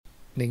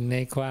หนึ่งใน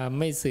ความ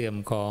ไม่เสื่อม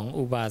ของ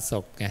อุบาส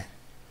กไง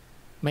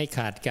ไม่ข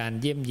าดการ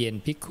เยี่ยมเยียน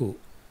ภิกขุ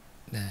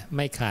นะไ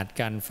ม่ขาด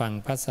การฟัง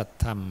พระสัท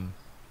ธรรม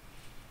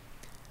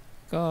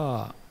ก็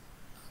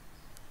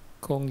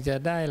คงจะ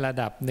ได้ระ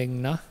ดับหนึ่ง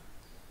เนาะ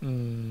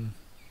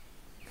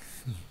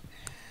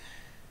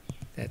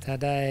แต่ถ้า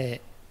ได้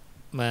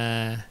มา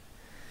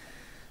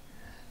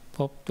พ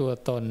บตัว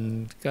ตน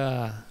ก็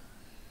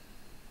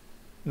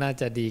น่า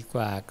จะดีก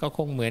ว่าก็ค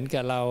งเหมือน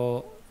กับเร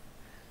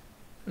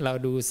า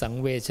ดูสัง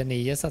เวชนี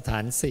ยสถา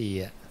นสี่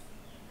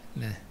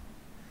นะ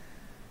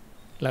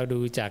เราดู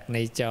จากใน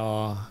จอ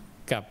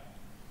กับ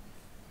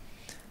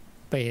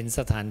ไปเห็นส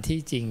ถานที่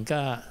จริง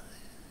ก็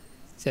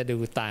จะดู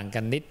ต่างกั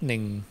นนิดห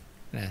นึ่ง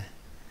นะ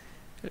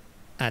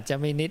อาจจะ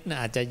ไม่นิดนะ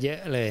อาจจะเยอะ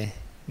เลย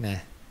นะ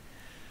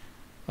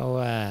เพราะ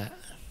ว่า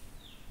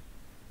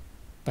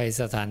ไป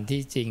สถาน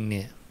ที่จริงเ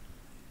นี่ย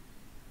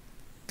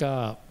ก็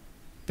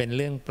เป็นเ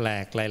รื่องแปล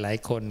กหลาย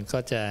ๆคนก็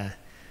จะ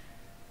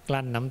ก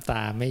ลั้นน้ำต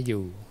าไม่อ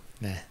ยู่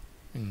นะ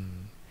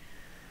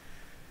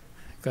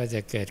ก็จ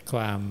ะเกิดคว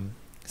าม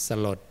ส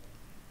ลด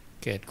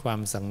เกิดความ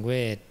สังเว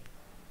ช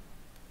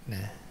น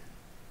ะ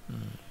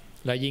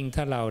แล้วยิ่ง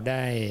ถ้าเราไ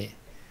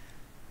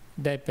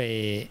ด้ไป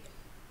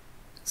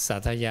สา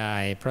ธยา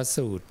ยพระ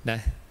สูตรนะ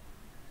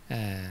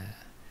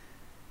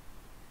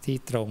ที่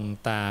ตรง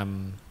ตาม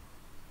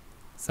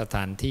สถ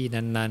านที่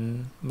นั้น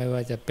ๆไม่ว่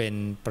าจะเป็น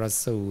ประ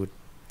สูตร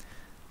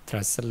ต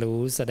รัสรู้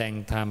แสดง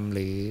ธรรมห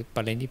รือป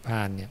รินิพพ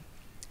านเนี่ย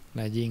น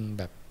ะยิ่ง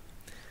แบบ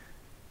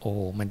โอ้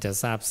มันจะ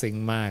ซาบซึ้ง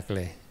มากเ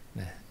ลย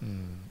นะ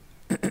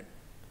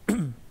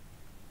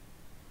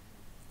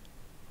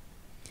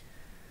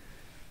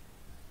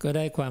ก็ไ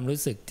ด้ความรู้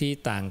สึกที่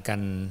ต่างกั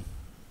น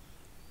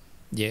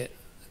เยอะ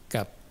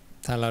กับ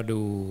ถ้าเรา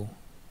ดู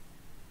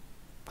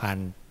ผ่าน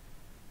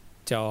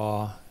จอ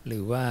หรื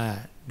อว่า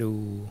ดู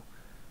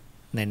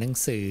ในหนัง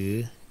สือ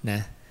นะ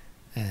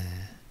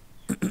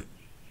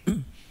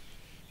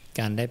ก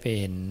ารได้ไป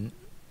เห็น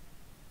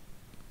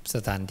ส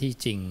ถานที่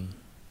จริง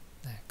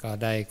ก็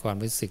ได้ความ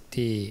รู้สึก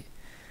ที่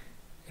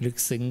ลึก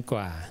ซึ้งก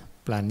ว่า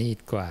ปราณีต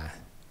กว่า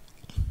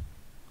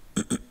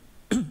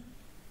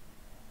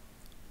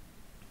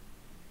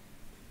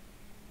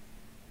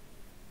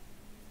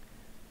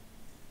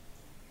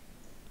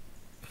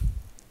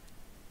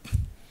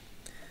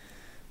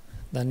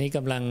ตอนนี้ก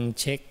ำลัง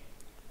เช็ค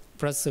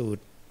พระสูต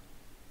ร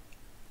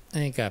ใ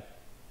ห้กับ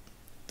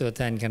ตัวแ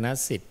ทนคณะ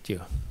ศิษย์อ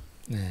ยู่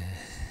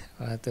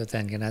ว่าตัวแท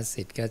นคณะ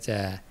ศิษย์ก็จะ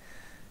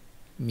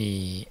มี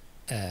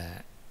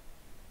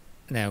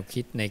แนว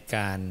คิดในก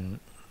าร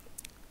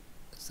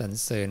สรร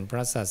เสริญพร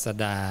ะศาส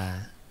ดา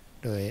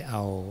โดยเอ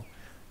า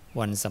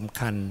วันสำ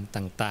คัญ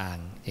ต่าง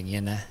ๆอย่างเงี้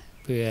ยนะ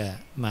เพื่อ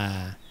มา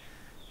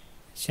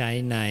ใช้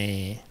ใน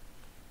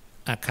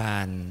อา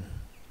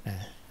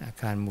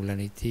คารมูล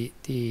นิธิ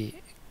ที่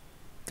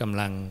กำ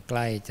ลังใก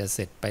ล้จะเส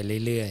ร็จไป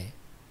เรื่อยๆ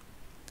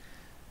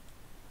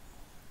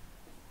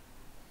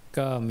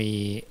ก็มี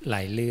หล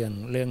ายเรื่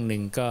องหนึ่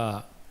งก็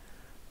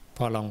พ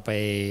อลองไป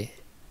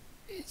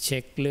เช็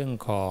คเรื่อง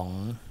ของ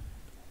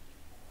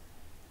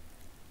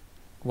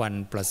วัน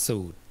ประสู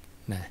ติ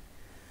นะ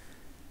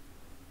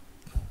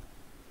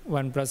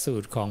วันประสู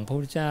ติของพระ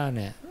พุทธเจ้าเ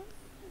นี่ย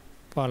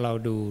พอเรา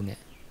ดูเนี่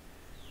ย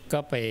ก็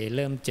ไปเ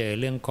ริ่มเจอ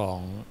เรื่องของ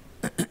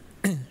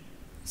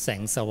แส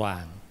งสว่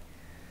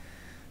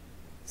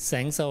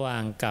า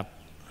งกับ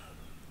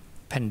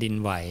แผ่นดิน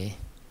ไหว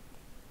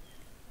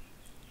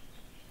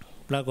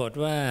ปรากฏ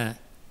ว่า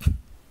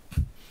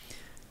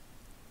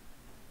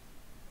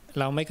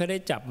เราไม่ค่อยได้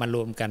จับมาร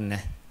วมกันน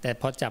ะแต่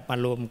พอจับมา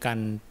รวมกัน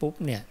ปุ๊บ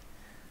เนี่ย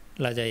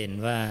เราจะเห็น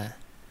ว่า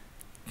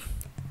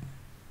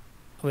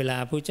เวลา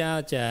พระเจ้า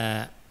จะ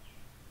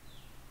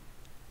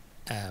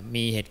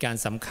มีเหตุการ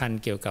ณ์สำคัญ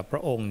เกี่ยวกับพร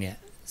ะองค์เนี่ย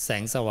แส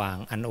งสว่าง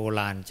อันโอฬ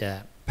ารจะ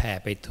แผ่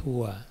ไปทั่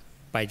ว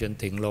ไปจน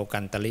ถึงโลกั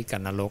นตริกั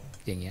นนรก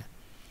อย่างเงี้ย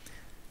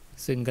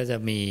ซึ่งก็จะ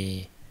มี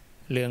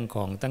เรื่องข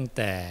องตั้งแ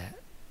ต่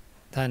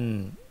ท่าน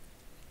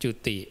จุ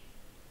ติ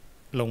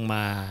ลงม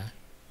า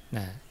น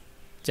ะ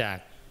จาก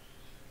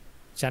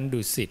ชั้นดุ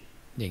สิต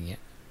อย่างเงี้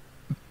ย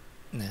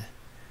นะ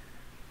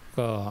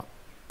ก็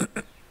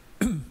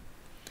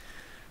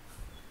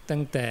ตั้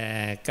งแต่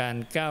การ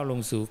ก้าวลง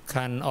สู่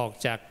คันออก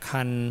จาก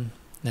คัน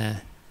นะ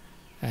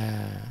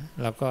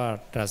แล้วก็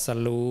ตรัส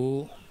รู้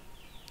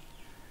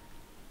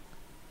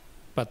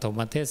ปฐม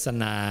เทศ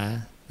นา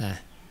นะ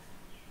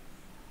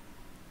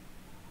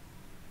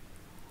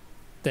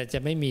แต่จะ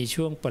ไม่มี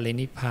ช่วงปริ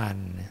นิพพาน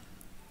น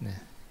ะ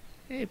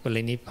ป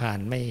รินิพพาน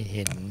ไม่เ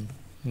ห็น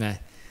นะ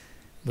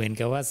เหมือน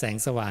กับว่าแสง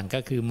สว่างก็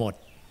คือหมด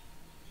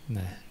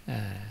นะ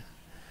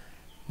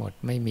หมด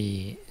ไม่มี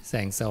แส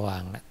งสว่า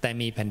งแล้วแต่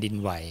มีแผ่นดิน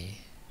ไหว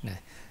นะ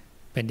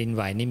แผ่นดินไห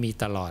วนี่มี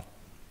ตลอด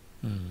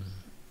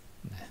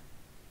นะ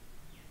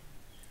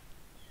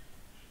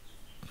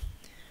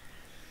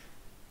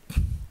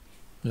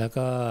แล้ว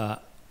ก็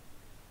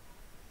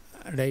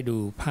ได้ดู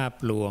ภาพ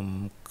รวม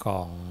ข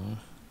อง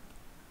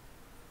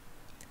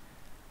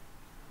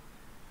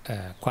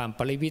ความป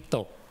ริวิต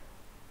ก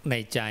ใน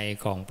ใจ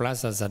ของพระ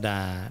ศาสดา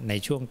ใน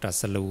ช่วงตรั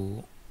สรู้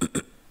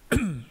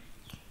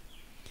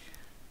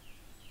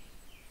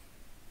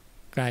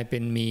กลายเป็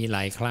นมีหล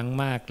ายครั้ง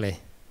มากเลย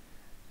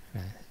น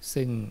ะ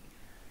ซึ่ง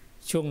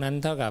ช่วงนั้น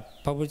เท่ากับ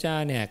พระพุทธเจ้า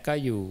เนี่ยก็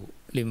อยู่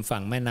ริมฝั่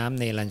งแม่น้ำ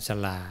เนรัญช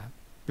ลา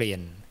เปลี่ย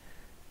น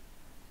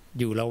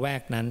อยู่ละแว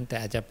กนั้นแต่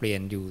อาจจะเปลี่ย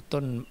นอยู่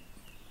ต้น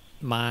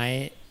ไม้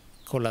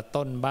คนละ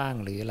ต้นบ้าง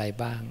หรืออะไร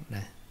บ้างน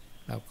ะ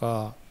แล้วก็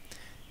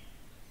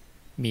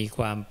มีค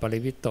วามปริ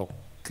วิตก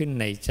ขึ้น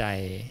ในใจ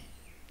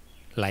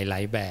หลา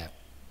ยๆแบบ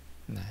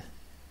นะ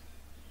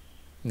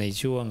ใน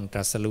ช่วงต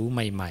รัสรู้ใ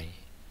หม่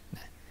ๆน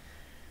ะ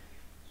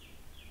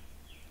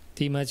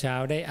ที่เมื่อเช้า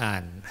ได้อ่า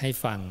นให้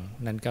ฟัง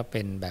นั่นก็เ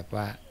ป็นแบบ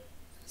ว่า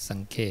สั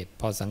งเขป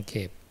พอสังเข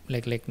ปเ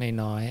ล็ก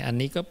ๆน้อยๆอัน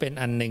นี้ก็เป็น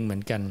อันหนึ่งเหมื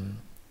อนกัน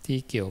ที่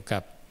เกี่ยวกั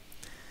บ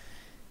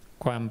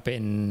ความเป็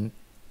น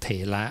เถ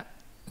ระ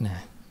นะ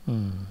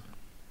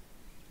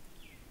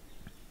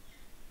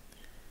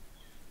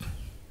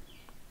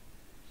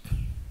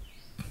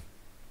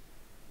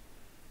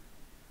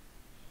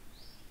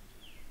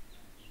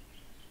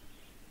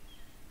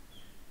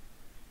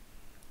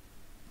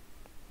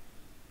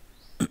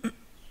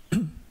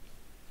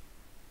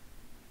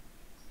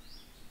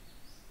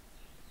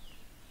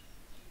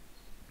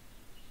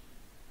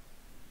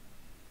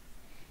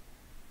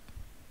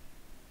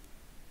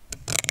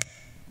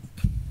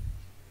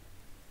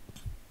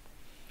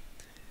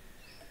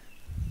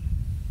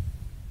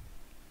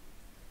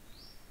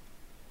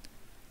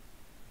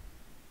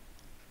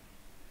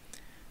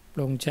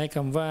ลงใช้ค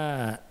ำว่า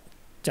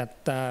จัต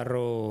ตาโร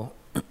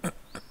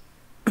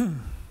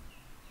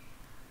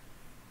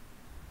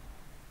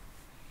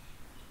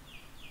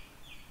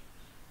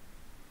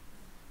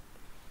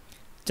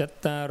จัต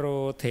ตาโร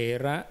เถ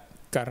ระ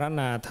กร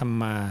ณาธรร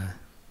มา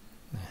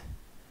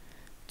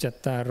จัต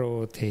ตาโร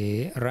เถ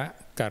ระ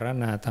กร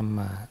ณาธรรม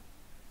า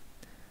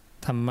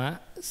ธรรมะ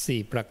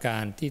4ประกา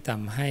รที่ท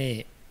ำให้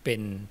เป็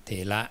นเถ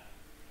ระ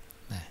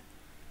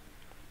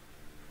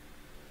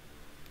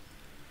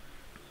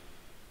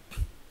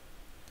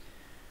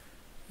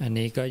อัน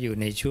นี้ก็อยู่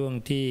ในช่วง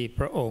ที่พ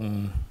ระองค์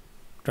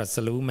ตรัส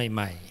รู้ให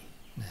ม่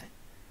ๆนะ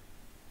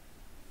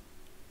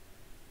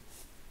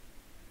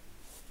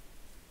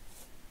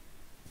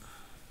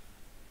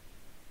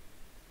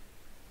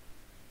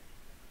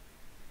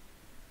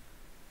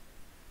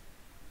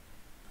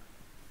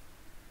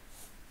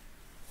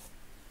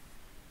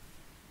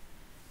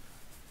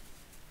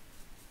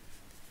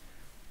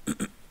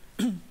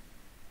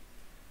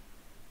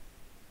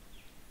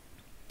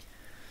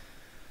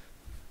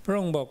พระ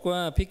องค์บอกว่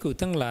าภิกขุ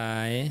ทั้งหลา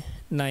ย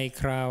ใน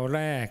คราวแร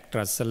กต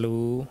รัส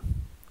รู้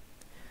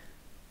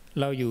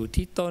เราอยู่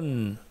ที่ต้น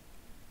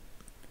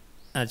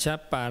อาช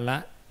ปาละ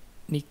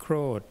นิโคร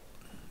ธ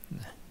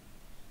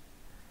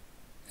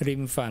ริ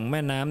มฝั่งแ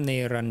ม่น้ำเน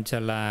รัญช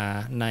ลา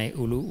ใน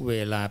อุลุเว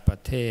ลาประ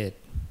เทศ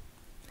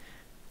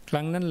ค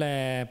รั้งนั้นแล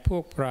พว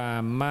กพราห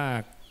มณ์มา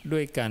กด้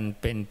วยกัน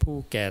เป็นผู้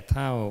แก่เ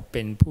ฒ่าเ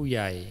ป็นผู้ให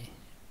ญ่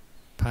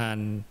ผ่าน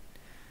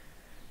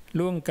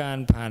ล่วงการ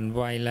ผ่าน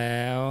วัยแ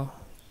ล้ว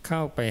เข้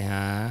าไปห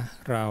า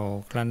เรา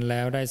ครั้นแ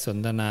ล้วได้สน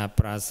ทนาป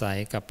ราศัย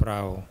กับเร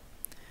า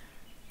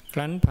ค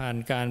รั้นผ่าน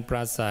การปร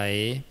าศัย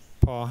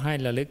พอให้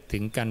ระลึกถึ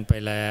งกันไป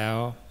แล้ว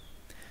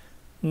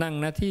นั่ง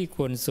หน้าที่ค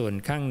วรส่วน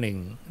ข้างหนึ่ง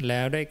แล้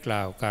วได้กล่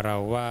าวกับเรา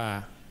ว่า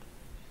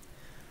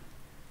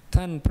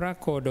ท่านพระ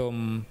โคดม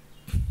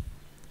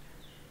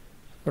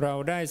เรา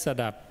ได้ส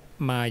ดับ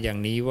มาอย่าง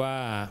นี้ว่า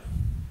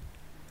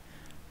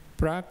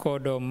พระโค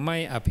ดมไม่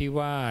อภิว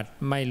าท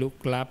ไม่ลุก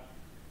ลับ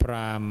พร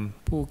าหมณ์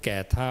ผู้แก่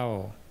เฒ่า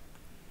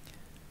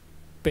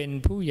เป็น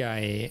ผู้ใหญ่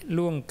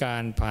ล่วงกา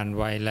รผ่าน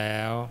วัยแล้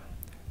ว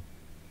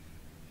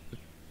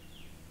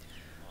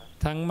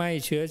ทั้งไม่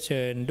เชื้อเ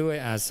ชิญด้วย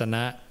อาสน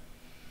ะ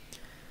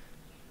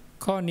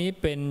ข้อนี้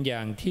เป็นอย่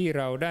างที่เ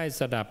ราได้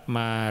สดับม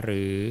าห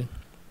รือ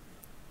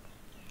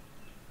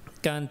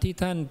การที่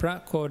ท่านพระ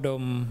โคด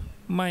ม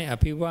ไม่อ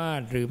ภิวา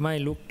ทหรือไม่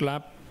ลุกลั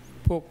บ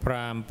พวกพร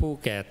าหมณ์ผู้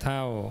แก่เฒ่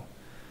า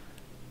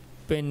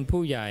เป็น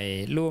ผู้ใหญ่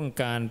ล่วง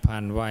การผ่า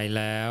นวัย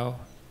แล้ว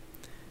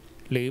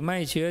หรือไม่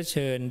เชื้อเ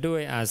ชิญด้ว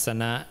ยอาส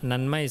นะนั้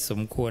นไม่ส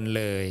มควร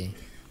เลย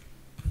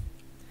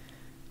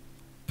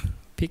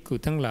ภิกขุ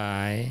ทั้งหลา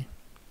ย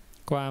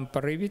ความป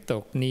ริวิต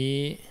กนี้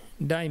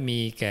ได้มี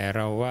แก่เ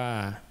ราว่า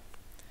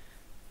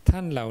ท่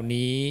านเหล่า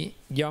นี้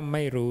ย่อมไ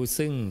ม่รู้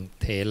ซึ่ง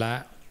เถระ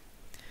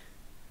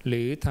ห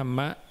รือธรรม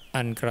ะ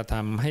อันกระท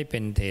ำให้เป็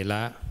นเถร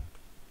ะ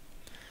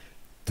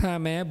ถ้า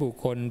แม้บุค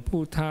คล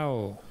ผู้เฒ่า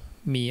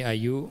มีอา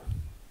ยุ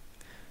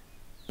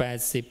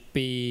80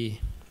 ปี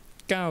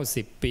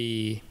90 ปี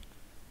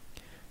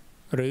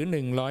หรือ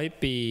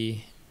100 ปี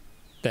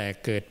แต่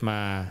เกิดม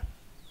า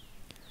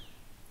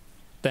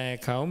แต่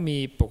เขามี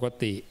ปก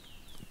ติ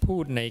พู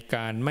ดในก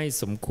ารไม่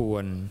สมคว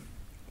ร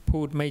พู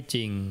ดไม่จ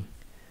ริง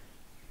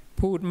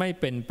พูดไม่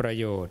เป็นประ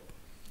โยชน์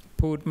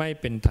พูดไม่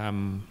เป็นธรรม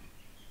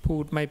พู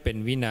ดไม่เป็น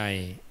วินัย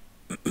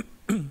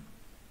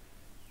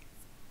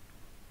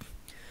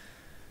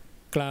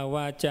กล่าวว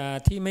าจา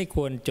ที่ไม่ค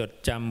วรจด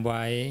จำไ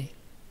ว้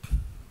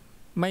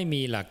ไม่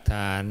มีหลักฐ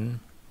าน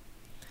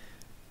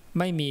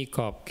ไม่มีข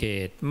อบเข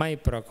ตไม่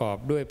ประกอบ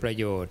ด้วยประ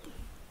โยชน์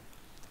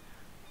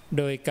โ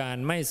ดยการ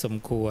ไม่สม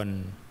ควร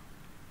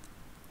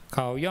เข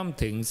าย่อม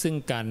ถึงซึ่ง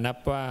การนับ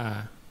ว่า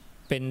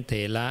เป็นเถ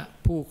ระ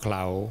ผู้เขล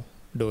า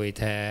โดย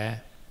แท้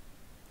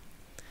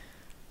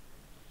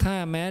ถ้า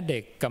แม้เด็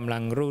กกำลั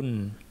งรุ่น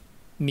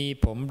มี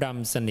ผมด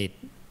ำสนิท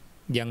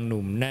ยังห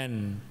นุ่มแน่น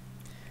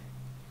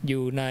อ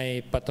ยู่ใน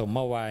ปฐม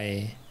วัย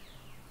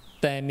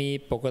แต่มี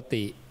ปก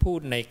ติพูด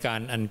ในกา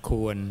รอันค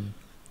วร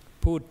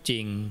พูดจ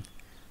ริง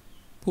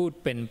พูด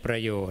เป็นปร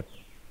ะโยชน์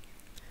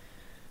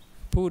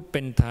พูดเ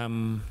ป็นธรรม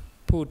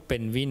พูดเป็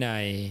นวินั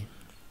ย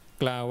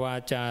กล่าววา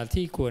จา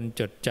ที่ควร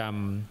จดจ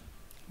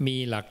ำมี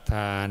หลักฐ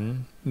าน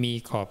มี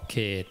ขอบเข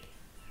ต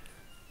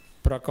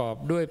ประกอบ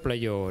ด้วยประ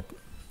โยชน์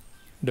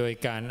โดย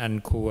การอัน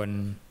ควร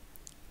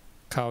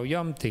เขาย่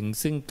อมถึง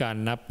ซึ่งการ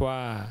นับว่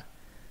า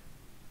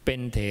เป็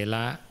นเถร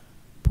ะ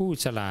ผู้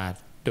ฉลาด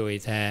โดย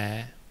แท้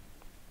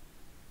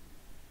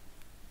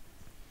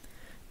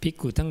ภิก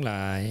ขุทั้งหล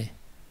าย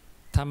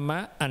ธรรมะ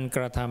อันก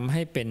ระทำใ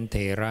ห้เป็นเถ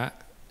ระ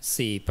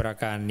สี่ประ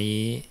การ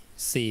นี้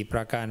สี่ป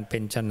ระการเป็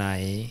นไฉน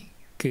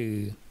คือ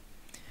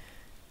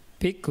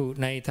ภิกขุ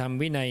ในธรรม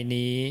วินัย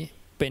นี้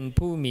เป็น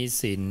ผู้มี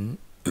ศีล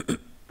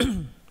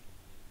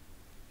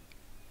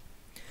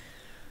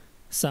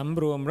ส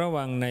ำรวมระ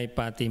วังในป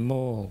าติโม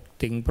กข์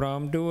ถึงพร้อ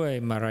มด้วย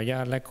มารยา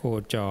ทและโค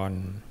จร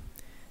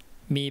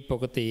มีป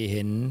กติเ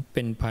ห็นเ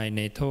ป็นภัยใ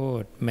นโท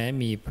ษแม้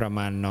มีประม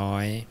าณน้อ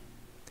ย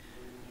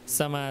ส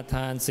มาท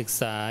านศึก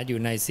ษาอยู่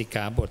ในสิกข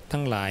าบท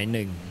ทั้งหลายห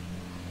นึ่ง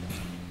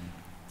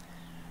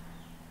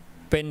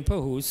เป็นพ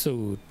หูสู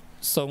ตร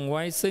ทรงไ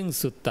ว้ซึ่ง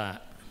สุตตะ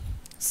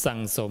สั่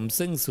งสม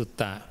ซึ่งสุต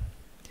ตะ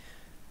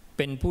เ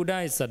ป็นผู้ไ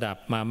ด้สดับ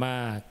มาม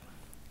าก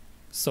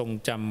ทรง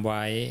จำไ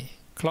ว้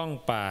คล่อง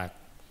ปาก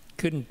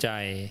ขึ้นใจ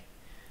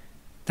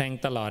แทง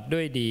ตลอดด้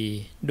วยดี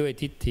ด้วย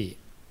ทิฏฐิ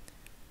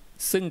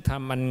ซึ่งท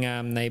ำอันงา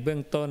มในเบื้อ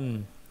งต้น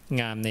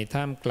งามใน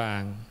ท่ามกลา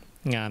ง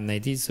งามใน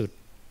ที่สุด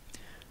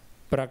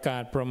ประกา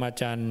ศพรหม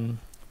จรรย์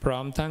พร้อ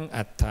มทั้ง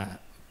อัฏฐะ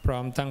พร้อ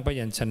มทั้งพ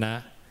ยัญชนะ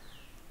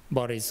บ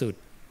ริสุท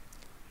ธิ์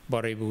บ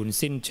ริบูรณ์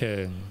สิ้นเชิ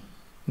ง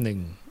หนึ่ง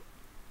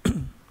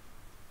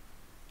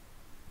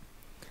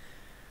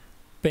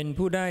เป็น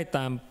ผู้ได้ต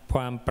ามคว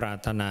ามปรา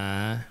รถนา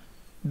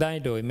ได้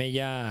โดยไม่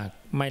ยาก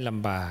ไม่ล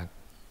ำบาก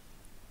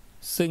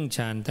ซึ่งฌ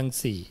านทั้ง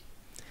สี่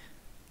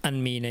อัน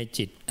มีใน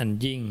จิตอัน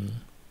ยิ่ง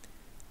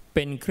เ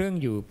ป็นเครื่อง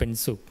อยู่เป็น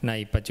สุขใน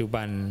ปัจจุ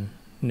บัน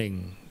หนึ่ง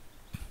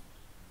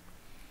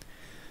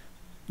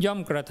ย่อม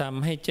กระท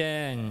ำให้แจ้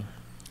ง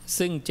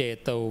ซึ่งเจ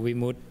โตวิ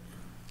มุตติ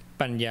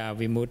ปัญญา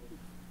วิมุตติ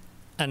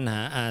อันห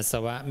าอาส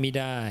วะมิไ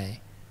ด้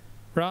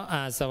เพราะอ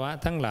าสวะ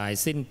ทั้งหลาย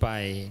สิ้นไป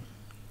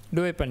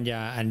ด้วยปัญญ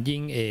าอัน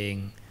ยิ่งเอง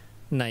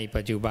ใน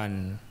ปัจจุบัน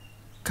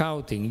เข้า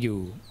ถึงอ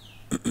ยู่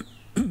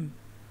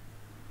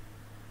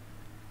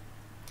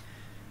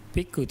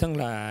ภิกขุทั้ง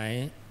หลาย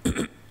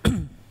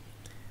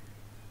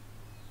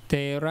เถ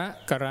ระ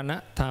กรณ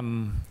ธรรม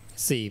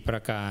สี่ปร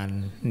ะการ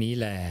นี้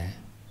แล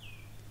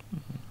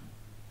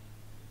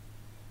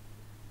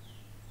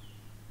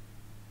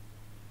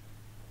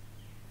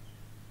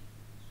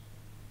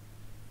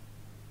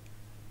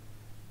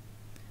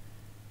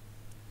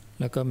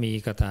แล้วก็มี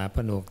คาถาผ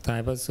นวกท้า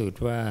ยพระสูตร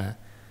ว่า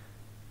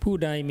ผู้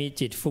ใดมี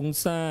จิตฟุ้ง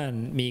ซ่าน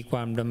มีคว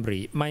ามดำ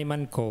ริไม่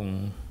มั่นคง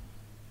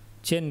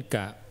เช่นก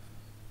ะ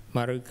ม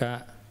ฤคะ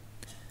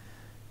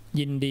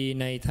ยินดี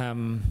ในธรรม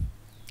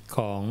ข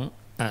อง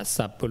อ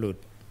สัพพุรุษ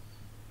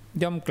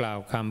ย่อมกล่าว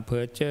คำเพ้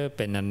อเจ้อเ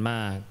ป็นอันม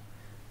าก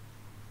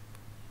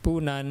ผู้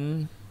นั้น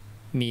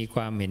มีค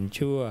วามเห็น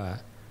ชั่ว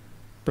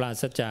ปรา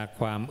ศจาก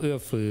ความเอื้อ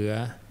เฟื้อ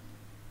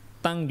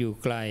ตั้งอยู่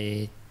ไกล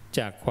จ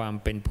ากความ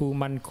เป็นผู้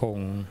มั่นคง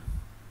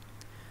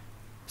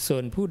ส่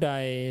วนผู้ใด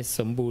ส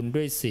มบูรณ์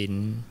ด้วยศีล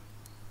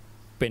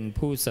เป็น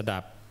ผู้สดั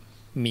บ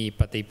มี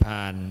ปฏิภ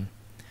าณ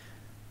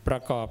ปร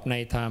ะกอบใน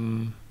ธรรม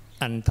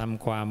อันท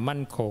ำความมั่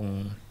นคง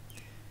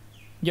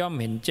ย่อม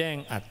เห็นแจ้ง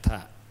อัตถ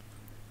ะ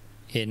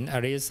เห็นอ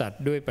ริยสัจ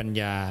ด้วยปัญ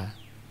ญา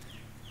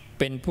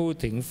เป็นผู้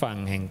ถึงฝั่ง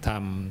แห่งธรร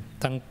ม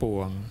ทั้งป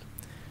วง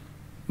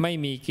ไม่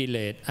มีกิเล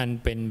สอัน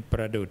เป็นป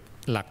ระดุจ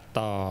หลัก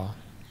ต่อ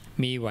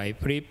มีไหว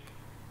พริบ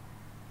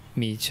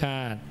มีช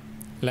าติ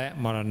และ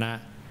มรณะ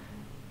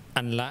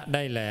อันละไ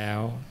ด้แล้ว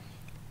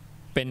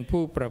เป็น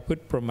ผู้ประพฤ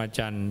ติพรหมจ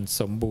รรย์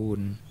สมบูร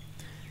ณ์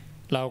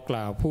เราก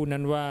ล่าวผู้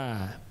นั้นว่า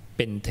เ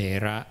ป็นเถ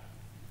ระ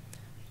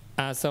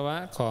อาสวะ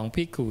ของ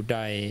ภิกขุใด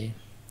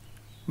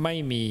ไม่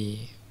มี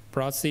เพ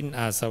ราะสิ้น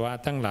อาสวะ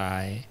ทั้งหลา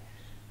ย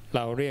เร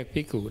าเรียก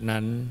ภิกขุ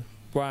นั้น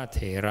ว่าเถ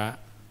ระ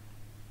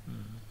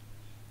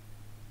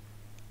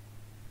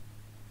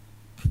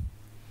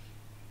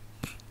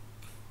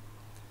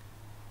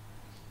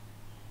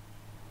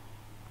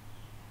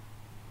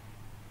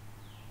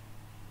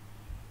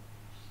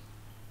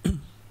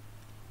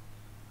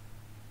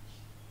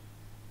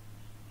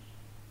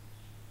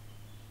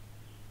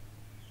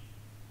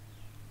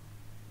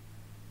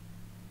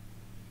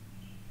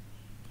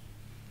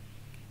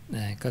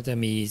ก็จะ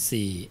มี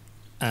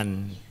4อัน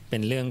เป็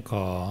นเรื่อง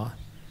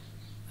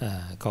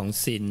ของ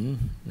ศีล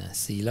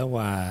ศีลว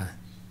า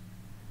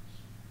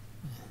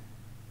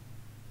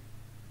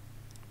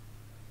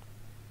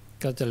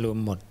ก็จะรวม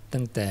หมด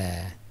ตั้งแต่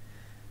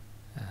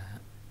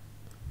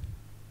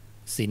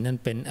ศีลนั้น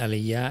เป็นอ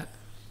ริยะ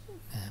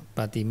ป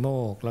าติโม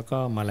กข์แล้วก็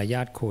มารย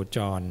าทโคจ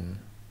ร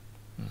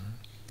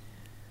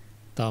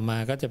ต่อมา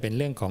ก็จะเป็นเ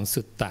รื่องของ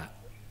สุตตะ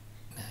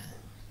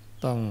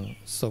ต้อง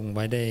ทรงไ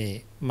ว้ได้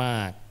ม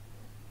าก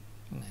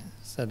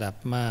สดับ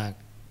มาก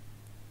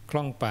ค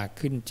ล่องปาก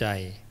ขึ้นใจ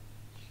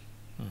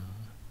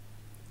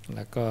แ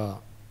ล้วก็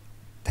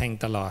แทง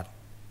ตลอด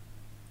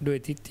ด้วย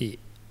ทิฏฐิ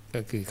ก็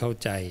คือเข้า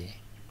ใจ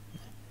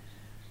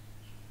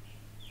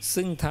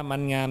ซึ่งทำอั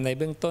นงามในเ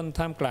บื้องต้น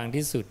ท่ามกลาง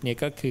ที่สุดเนี่ย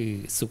ก็คือ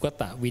สุค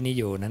ตวินิ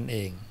โยนั่นเอ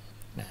ง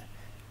นะ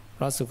เพ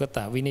ราะสุคต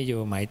วินิโย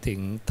หมายถึง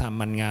ท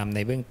ำอันงามใน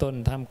เบื้องต้น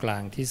ท่ามกลา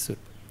งที่สุด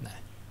นะ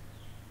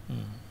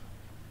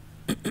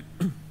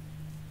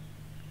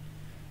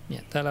เนี่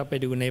ยถ้าเราไป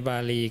ดูในบา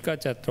ลีก็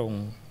จะตรง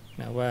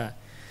นะว่า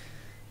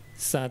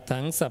สัทถั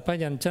งสัพพ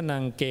ยัญชนั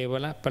งเกว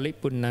ละปริ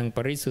ปุณนังป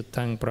ริสุท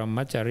ธังปร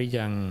มัจจริ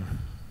ยัง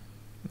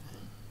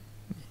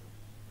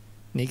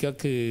นี่ก็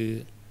คือ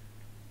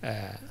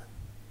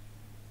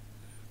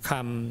ค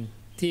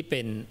ำที่เ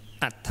ป็น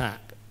อัตถะ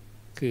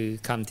คือ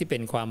คำที่เป็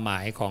นความหมา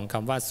ยของค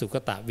ำว่าสุค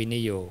ตวิ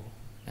นิโย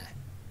นะ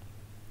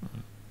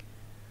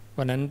เพร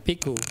าะนั้นภิก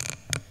ขุ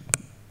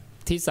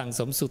ที่สั่ง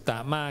สมสุตตะ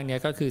มากเนี่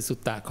ยก็คือสุต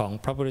ตะของ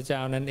พระพุทธเจ้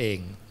านั่นเอง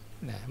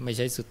นะไม่ใ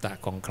ช่สุตตะ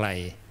ของใคร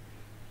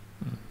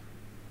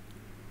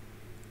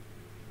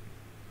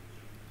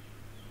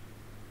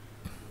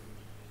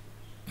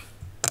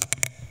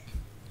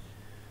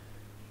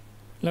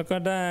แล้วก็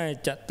ได้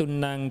จัตุ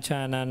นังช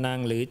านานัง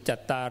หรือจั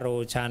ตตารโร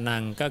ชานั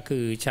งก็คื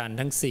อฌาน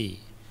ทั้ง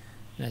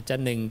4นะจะ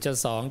1จะ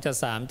2จะ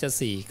3จะ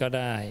4ก็ไ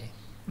ด้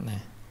น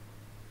ะ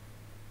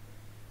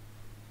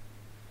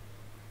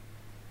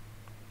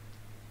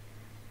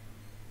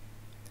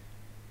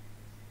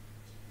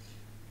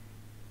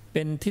เ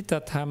ป็นทิฏฐ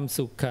ธรรม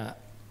สุข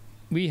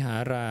วิหา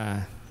รา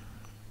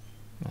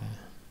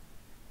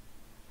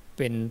เ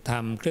ป็นธรร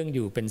มเครื่องอ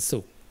ยู่เป็น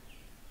สุข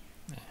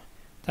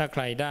ถ้าใค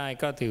รได้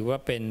ก็ถือว่า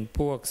เป็นพ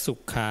วกสุ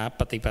ขา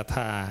ปฏิปท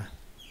า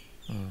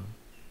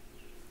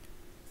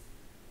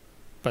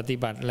ปฏิ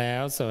บัติแล้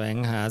วแสวง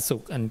หาสุ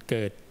ขอันเ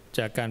กิดจ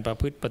ากการประ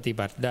พฤติปฏิ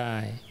บัติได้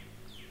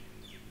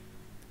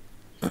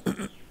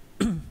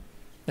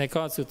ใน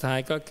ข้อสุดท้าย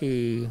ก็คือ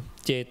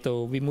เจโต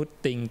วิมุต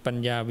ติงปัญ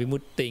ญาวิมุ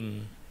ตติง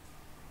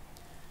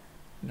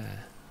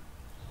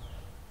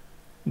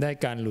ได้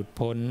การหลุด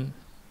พ้น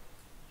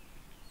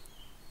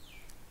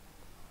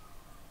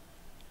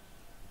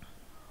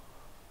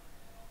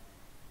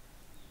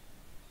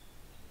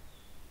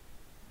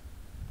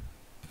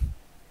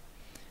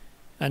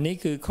อันนี้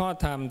คือข้อ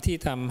ธรรมที่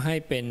ทำให้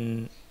เป็น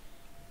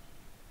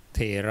เถ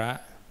ระ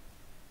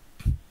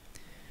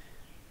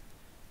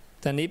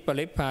ตอนนี้ป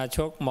ริพพาช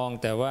กมอง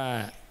แต่ว่า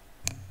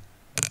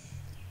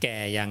แก่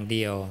อย่างเ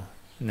ดียว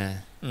นะ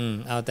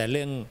เอาแต่เ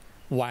รื่อง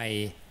วัย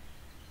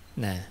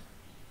นะ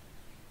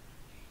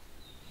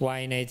วั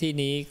ยในที่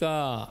นี้ก็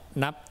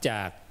นับจ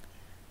าก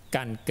ก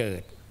ารเกิ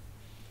ด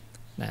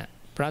นะ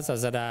พระศา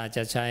สดาจ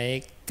ะใช้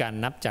การ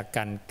นับจากก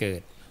ารเกิ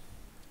ด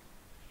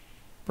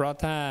เพราะ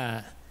ถ้า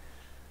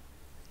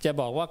จะ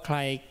บอกว่าใคร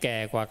แก่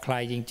กว่าใคร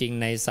จริง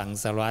ๆในสัง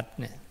สารวัฏ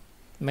เนี่ย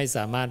ไม่ส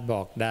ามารถบ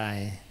อกได้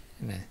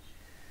นะ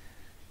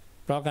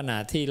เพราะขณะ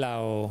ที่เรา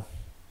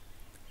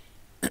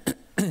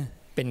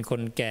เป็นค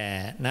นแก่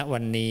ณวั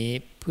นนี้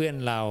เพื่อน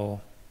เรา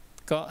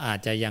ก็อาจ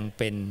จะยัง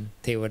เป็น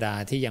เทวดา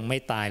ที่ยังไม่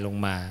ตายลง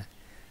มา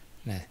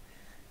นะ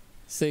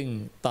ซึ่ง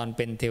ตอนเ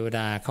ป็นเทวด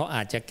าเขาอ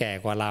าจจะแก่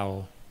กว่าเรา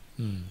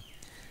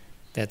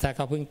แต่ถ้าเข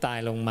าเพิ่งตาย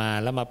ลงมา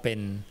แล้วมาเป็น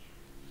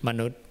ม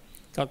นุษย์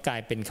ก็กลา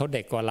ยเป็นเขาเ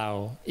ด็กกว่าเรา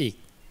อีก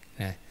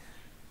นะ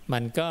มั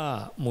นก็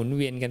หมุนเ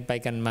วียนกันไป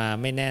กันมา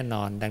ไม่แน่น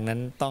อนดังนั้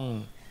นต้อง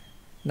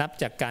นับ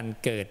จากการ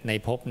เกิดใน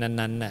ภพ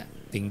นั้นๆน่ะ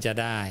ถึงจะ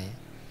ได้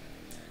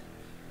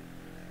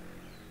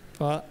เพ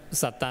ราะ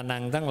สัตตานั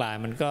งทั้งหลาย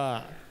มันก็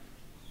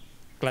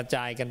กระจ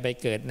ายกันไป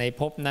เกิดใน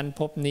ภพนั้น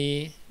ภพนี้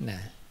นะ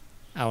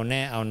เอาแ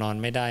น่เอานอน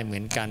ไม่ได้เหมื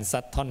อนการซั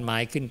ดท่อนไม้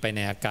ขึ้นไปใน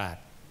อากาศ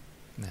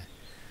นะ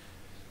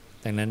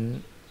ดังนั้น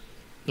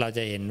เราจ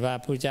ะเห็นว่า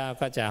พระเจ้า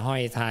ก็จะห้อ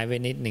ยท้ายไว้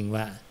นิดหนึ่ง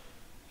ว่า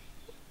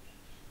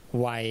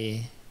วัย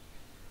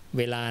เ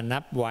วลานั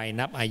บวัย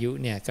นับอายุ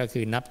เนี่ยก็คื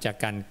อนับจาก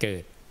การเกิ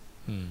ด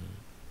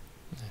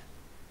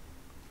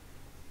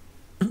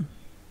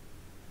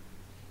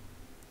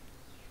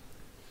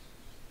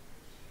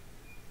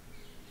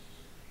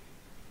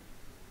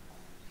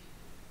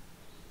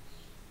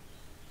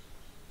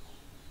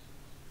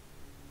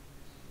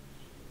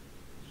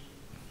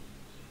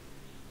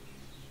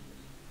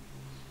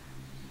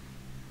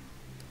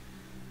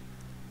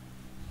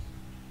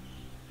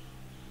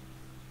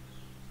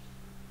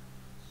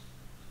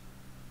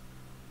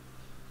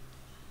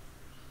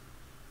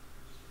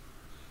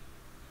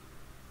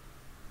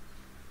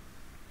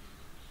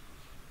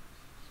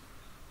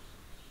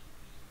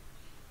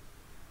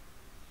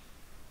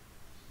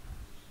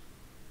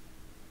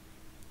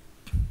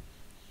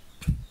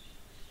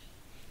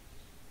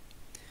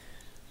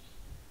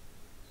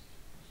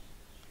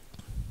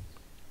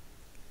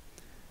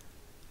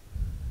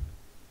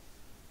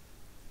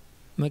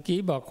เมื่อกี้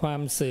บอกควา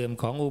มเสื่อม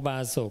ของอุบา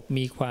สก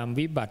มีความ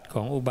วิบัติข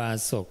องอุบา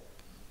สก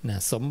นะ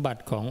สมบั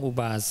ติของอุ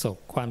บาสก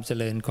ความเจ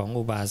ริญของ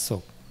อุบาส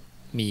ก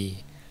มี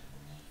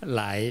ห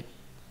ลาย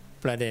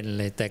ประเด็น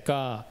เลยแต่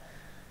ก็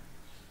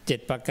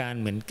7ประการ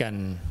เหมือนกัน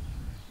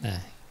นะ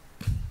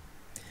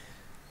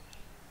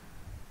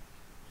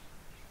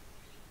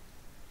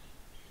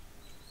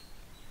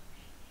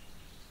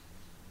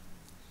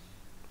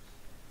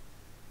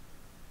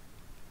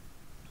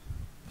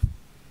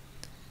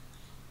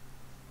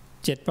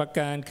 7ประก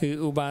ารคือ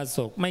อุบาส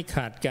กไม่ข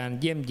าดการ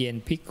เยี่ยมเยียน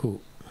ภิกขุ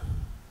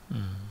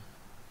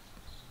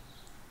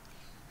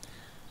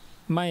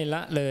ไม่ล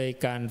ะเลย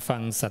การฟั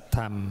งสัทธ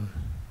รรม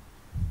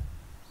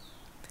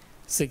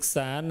ศึกษ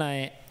าใน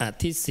อ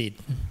ธิสิท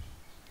ธิ์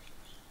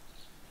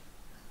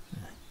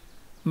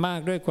มาก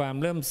ด้วยความ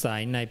เริ่มใส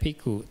ในภิก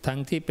ขุทั้ง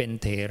ที่เป็น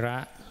เถระ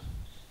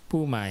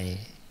ผู้ใหม่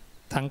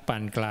ทั้งปา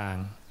นกลาง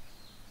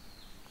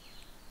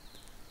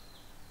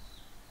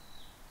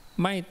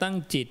ไม่ตั้ง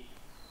จิต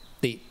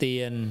ติเตี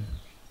ยน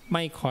ไ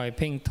ม่คอยเ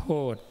พ่งโท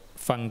ษ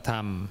ฟังธร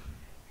รม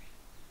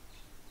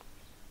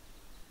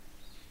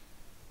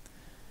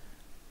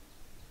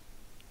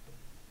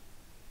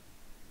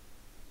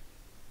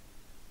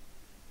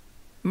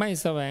ไม่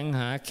แสวงห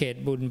าเขต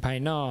บุญภาย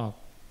นอก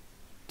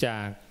จา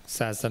กศ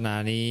าสนา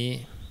นี้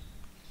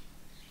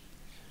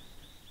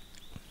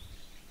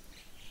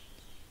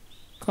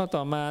ข้อต่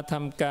อมาท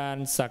ำการ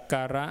สักก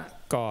าระ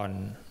ก่อน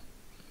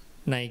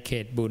ในเข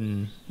ตบุญ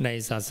ใน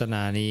ศาสน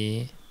านี้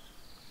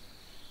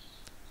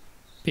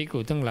ภิกขุ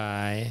ทั้งหลา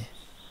ย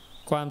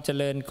ความเจ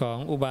ริญของ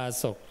อุบา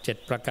สก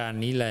7ประการ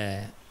นี้แล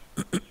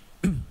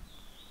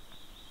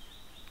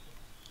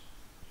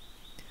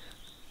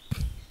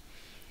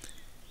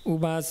อุ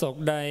บาสก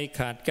ใด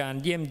ขาดการ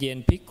เยี่ยมเยียน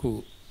ภิกขุ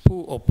ผู้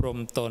อบรม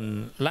ตน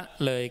ละ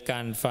เลยกา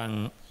รฟัง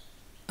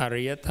อ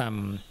ริยธรรม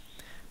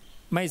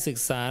ไม่ศึก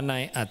ษาใน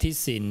อธิ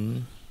ศิลป์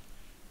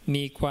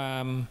มีควา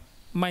ม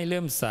ไม่เลื่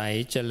อมใส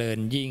เจริญ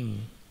ยิ่ง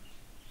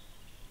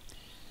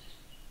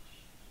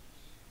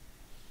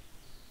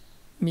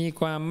มี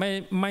ความ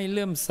ไม่เ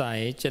ลื่อมใส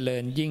เจริ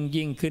ญ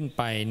ยิ่งขึ้นไ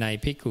ปใน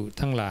ภิกขุ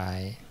ทั้งหลาย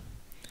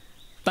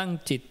ตั้ง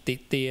จิตติ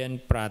เตียน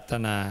ปรารถ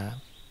นา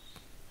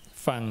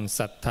ฟัง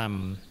สัทธรรม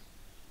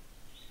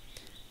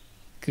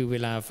คือเว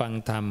ลาฟัง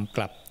ธรรมก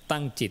ลับตั้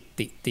งจิต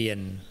ติเตียน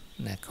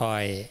นะคอ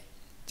ย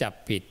จับ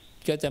ผิด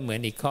ก็จะเหมือน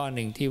อีกข้อห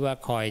นึ่งที่ว่า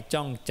คอย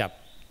จ้องจับ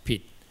ผิ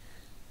ด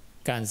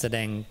การแสด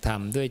งธรร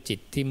มด้วยจิต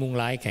ที่มุ่ง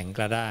ร้ายแข็งก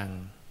ระด้าง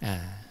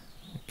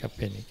ก็เ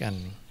ป็นอีกอัน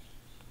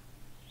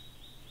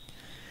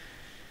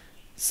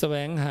แสว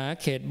งหา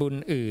เขตบุญ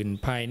อื่น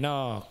ภายน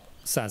อก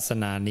ศาส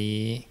นา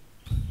นี้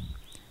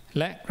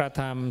และกระ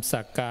ทำ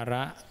สักการ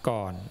ะ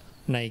ก่อน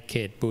ในเข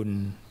ตบุญ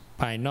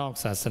ภายนอก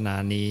ศาสนา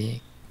นี้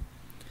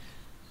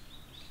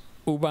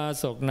อุบา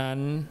สกนั้น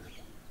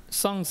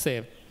ซ่องเส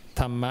พ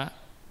ธรรมะ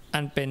อั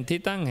นเป็นที่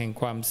ตั้งแห่ง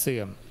ความเสื่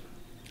อม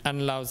อัน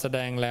เราแสด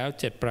งแล้ว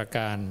7ประก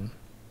าร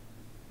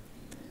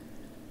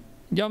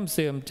ย่อมเ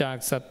สื่อมจาก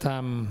สัทธรร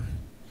ม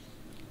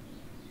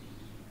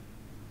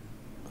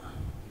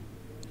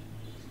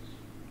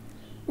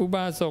อุบ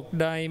าสก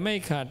ใดไม่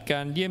ขาดกา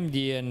รเยี่ยมเ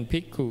ยียนภิ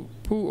กขุ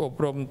ผู้อบ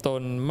รมต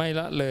นไม่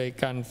ละเลย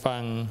การฟั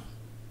ง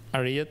อ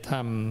ริยธร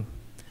รม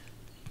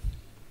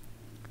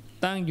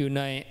ตั้งอยู่ใ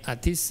นอ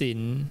ธิศิ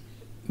ลป์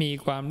มี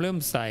ความเลื่อม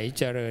ใส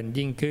เจริญ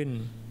ยิ่งขึ้น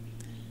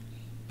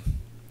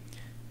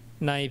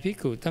ในภิก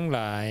ขุทั้งหล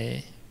าย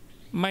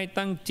ไม่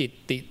ตั้งจิต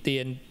ติเตี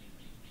ยน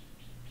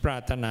ปรา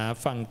รถนา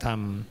ฟังธรร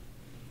ม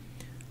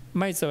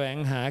ไม่แสวง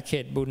หาเข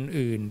ตบุญ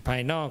อื่นภา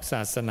ยนอกศ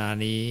าสนา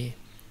นี้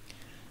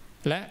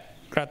และ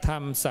กระท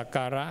ำสักก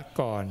าระ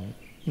ก่อน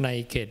ใน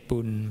เขตบุ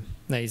ญ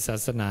ในศา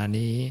สนา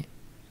นี้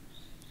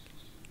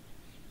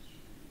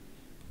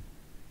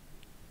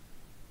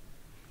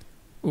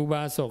อุบ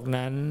าสก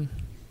นั้น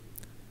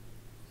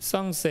ซ่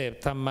องเสพ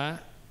ธรรมะ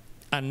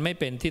อันไม่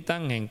เป็นที่ตั้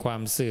งแห่งควา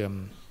มเสื่อม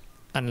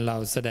อันเรา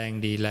แสดง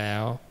ดีแล้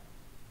ว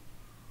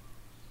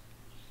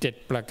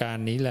7ประการ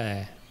นี้แหละ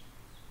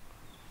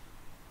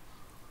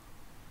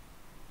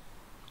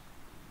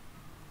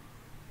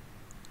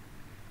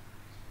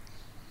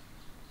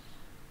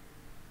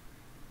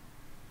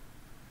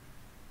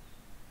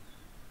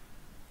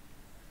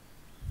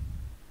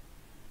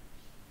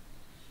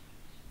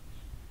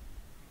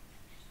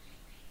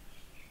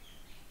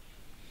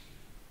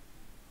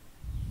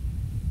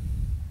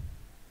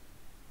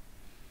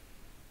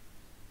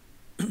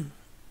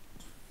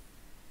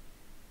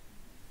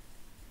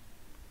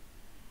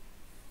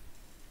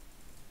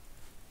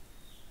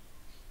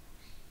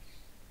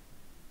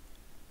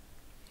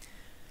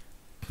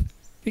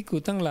ภิกขุ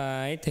ทั้งหลา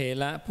ยเถ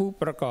ระผู้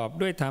ประกอบ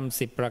ด้วยธรรม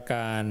10ประก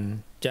าร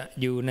จะ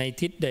อยู่ใน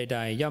ทิศใด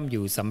ๆย่อมอ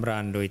ยู่สำรา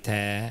ญโดยแ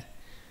ท้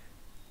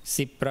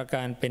10ประก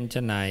ารเป็นไฉ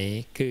น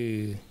คือ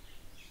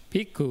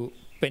ภิกขุ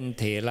เป็น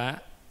เถระ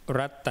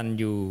รัตตัญ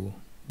ญู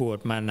บวช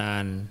มานา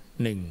น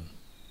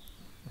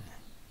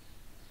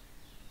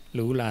1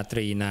รู้ลาต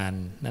รีนาน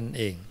นั่นเ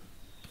อง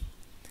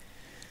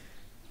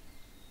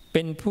เ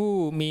ป็นผู้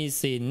มี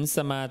ศีลส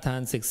มาทา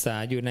นศึกษา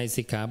อยู่ใน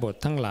สิกขาบท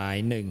ทั้งหลาย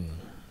1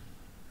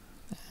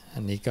อั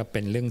นนี้ก็เ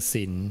ป็นเรื่อง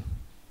ศีล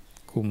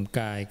คุมก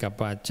ายกับ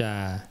วาจา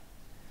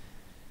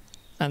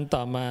อันต่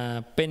อมา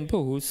เป็น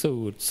ผู้หูสู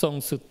ตรทรง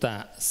สุตตะ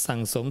สั่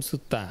งสมสุ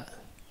ตตะ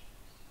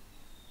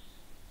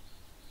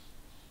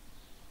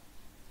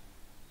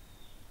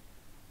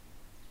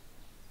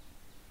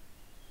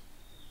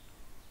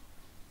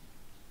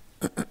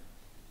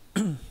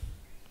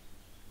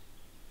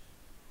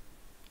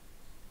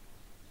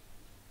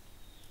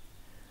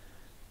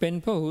เป็น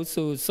ผู้หู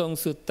สูตรทรง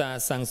สุตตะ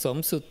สั่งสม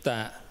สุตต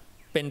ะ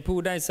เป็นผู้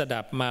ได้ส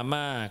ดับมาม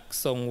าก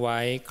ทรงไว้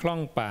คล่อ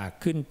งปาก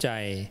ขึ้นใจ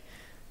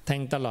แท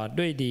งตลอด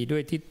ด้วยดีด้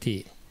วยทิฏฐิ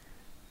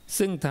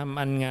ซึ่งทำ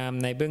อันงาม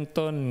ในเบื้อง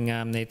ต้นง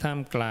ามในท่าม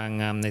กลาง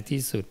งามใน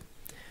ที่สุด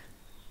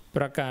ป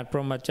ระกาศพร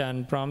หมจรร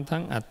ย์พร้อมทั้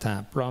งอัฏฐะ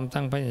พร้อม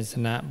ทั้งพยัญช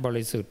นะบ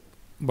ริสุทธิ์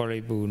บ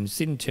ริบูรณ์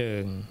สิ้นเชิ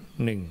ง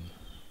หนึ่ง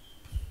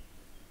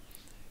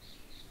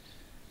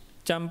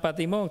จำปา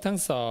ฏิโมกข์ทั้ง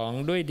สอง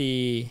ด้วยดี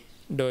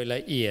โดยล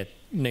ะเอียด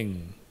หนึ่ง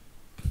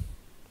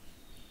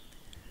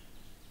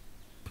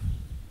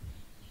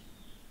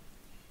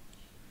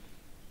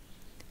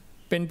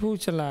เป็นผู้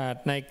ฉลาด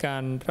ในกา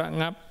รระ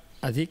งับ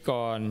อธิก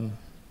รณ์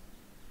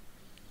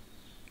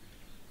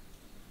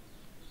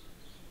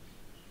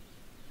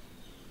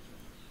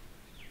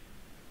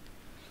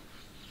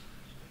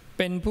เ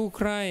ป็นผู้ใ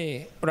คร่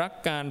รัก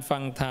การฟั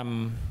งธรรม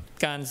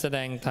การแสด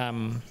งธรรม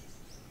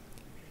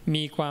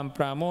มีความป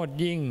ราโมทย์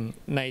ยิ่ง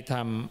ในธร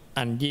รม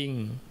อันยิ่ง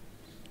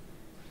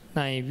ใ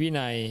นวิ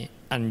นัย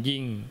อัน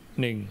ยิ่ง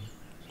หนึ่ง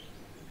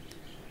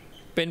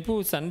เป็นผู้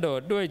สันโด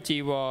ษด้วยจี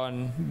วร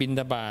บิณฑ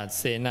บาต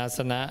เสนาส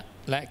นะ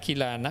และกี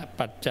ฬานะ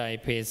ปัจจัย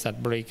เภสัช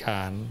บริข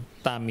าร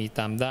ตามมีต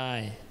ามได้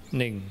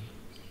หนึ่ง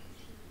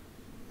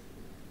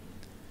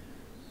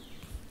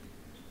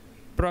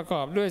ประก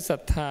อบด้วยศรั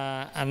ทธา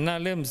อันน่า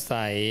เลื่อมใส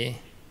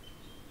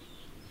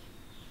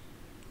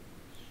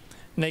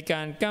ในก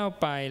ารก้าว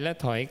ไปและ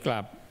ถอยก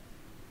ลับ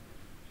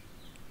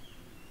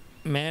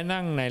แม้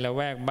นั่งในละแ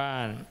วกบ้า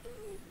น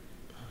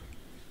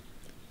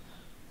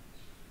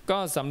ก็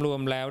สำรว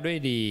มแล้วด้วย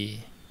ดี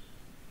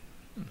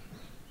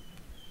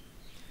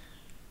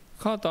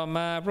ข้อต่อม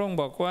าพระองค์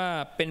บอกว่า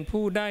เป็น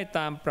ผู้ได้ต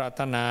ามปราร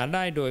ถนาไ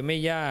ด้โดยไม่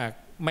ยาก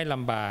ไม่ล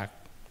ำบาก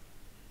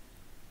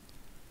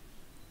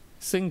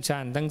ซึ่งฌา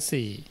นทั้ง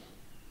สี่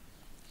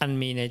อัน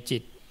มีในจิ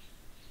ต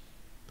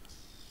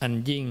อัน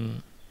ยิ่ง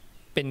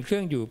เป็นเครื่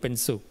องอยู่เป็น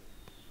สุข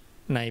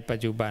ในปัจ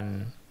จุบัน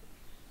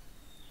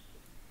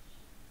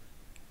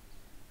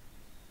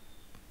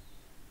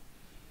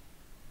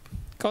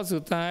ข้อสุ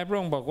ดท้ายพระ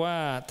องค์บอกว่า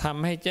ท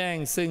ำให้แจ้ง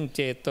ซึ่งเจ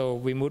โต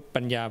วิมุตติ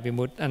ปัญญาวิ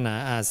มุตติอนา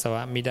อาสว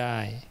ะมิได้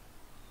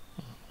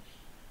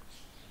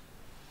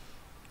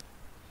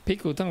ภิก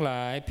ขุทั้งหล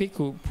ายภิก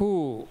ขุผู้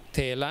เถ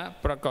ระ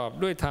ประกอบ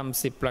ด้วยธรรม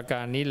10ประกา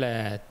รนี้แล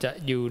จะ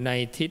อยู่ใน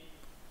ทิศ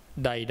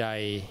ใด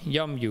ๆ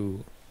ย่อมอยู่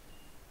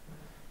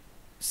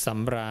ส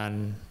ำราญ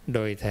โด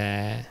ยแท้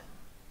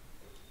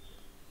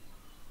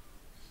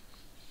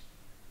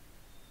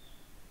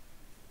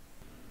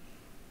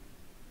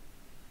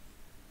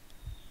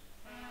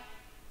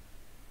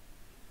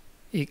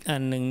อีกอั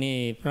นหนึ่งนี่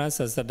พระศ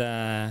าสดา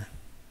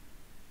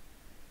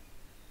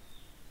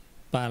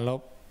ปาล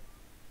บ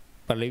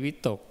ปริวิ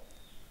ตก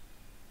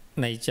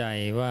ในใจ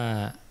ว่า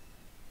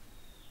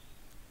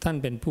ท่าน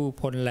เป็นผู้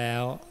พ้นแล้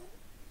ว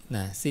น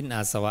ะสิ้นอ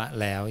าสวะ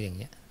แล้วอย่างเ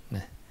งี้ยน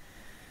ะ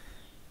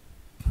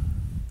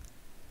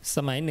ส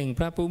มัยหนึ่งพ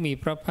ระผู้มี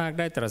พระภาค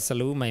ได้ตรัส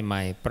รู้ให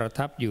ม่ๆประ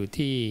ทับอยู่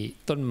ที่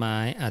ต้นไม้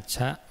อัชช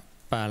ะ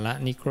ปาละ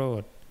นิโคร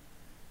ธ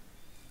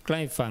ใก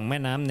ล้ฝั่งแม่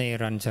น้ำเน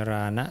รัญชร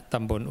านะต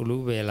ำบลอุลุ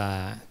เวลา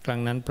ครั้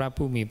งนั้นพระ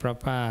ผู้มีพระ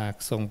ภาค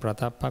ทรงประ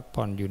ทับพัก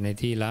ผ่อนอยู่ใน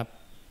ที่ลับ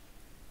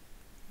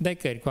ได้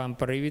เกิดความ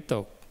ปริวิต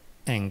ก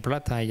แห่งพระ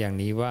ทัยอย่าง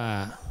นี้ว่า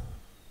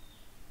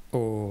โอ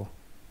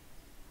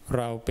เ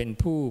ราเป็น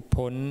ผู้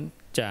พ้น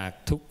จาก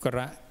ทุกข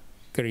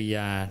กริย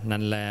า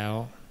นั้นแล้ว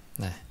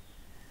นะ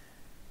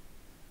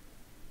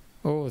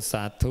โอ้ส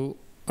าธุ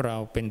เรา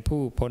เป็น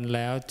ผู้พ้นแ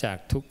ล้วจาก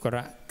ทุกข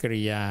ก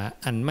ริยา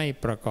อันไม่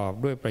ประกอบ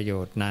ด้วยประโย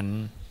ชน์นั้น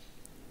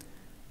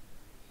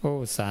โอ้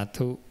สา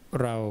ธุ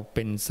เราเ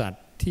ป็นสัต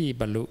ว์ที่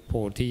บรรลุโพ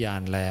ธิญา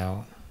ณแล้ว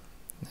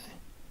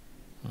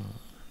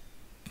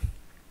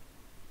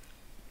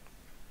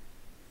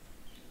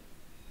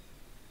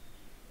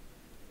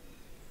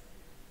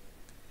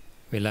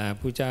เวลา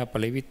ผู้เจ้าป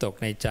ริวิตก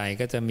ในใจ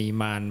ก็จะมี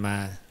มารมา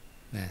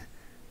นะ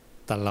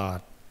ตลอด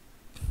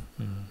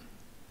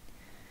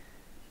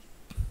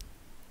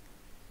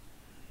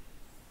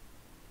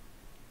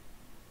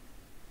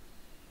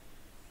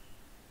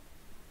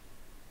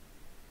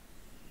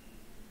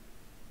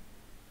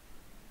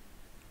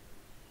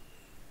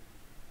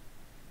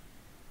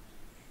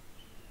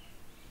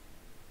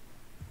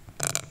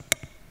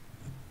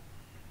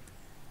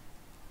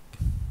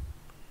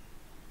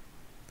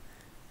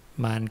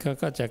มาร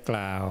ก็จะก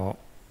ล่าว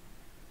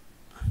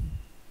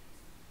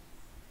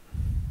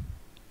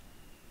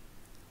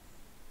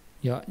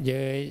เยาะเ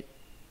ย้ย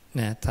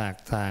นะถาก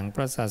ถางพ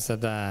ระศาส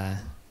ดา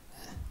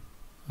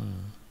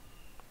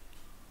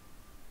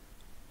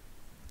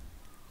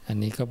อัน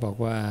นี้ก็บอก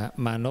ว่า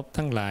มานพ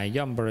ทั้งหลาย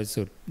ย่อมบริ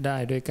สุทธิ์ได้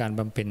ด้วยการบ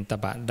ำเพ็ญต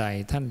บะใด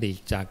ท่านหลีก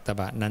จากต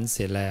บะนั้นเ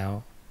สียแล้ว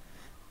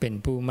เป็น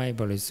ผู้ไม่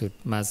บริสุทธิ์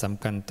มาส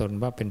ำคัญตน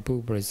ว่าเป็นผู้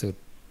บริสุท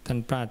ธิ์ท่าน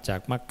พลาดจา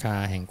กมรรคา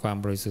แห่งความ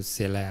บริสุทธิ์เ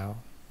สียแล้ว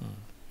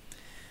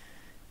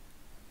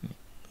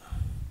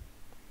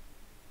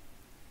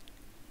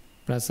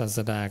พระศาส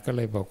ดาก็เ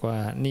ลยบอกว่า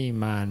นี่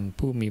มาร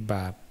ผู้มีบ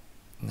าป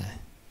นะ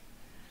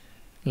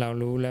เรา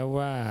รู้แล้ว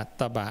ว่า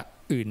ตบะ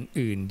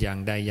อื่นๆอย่าง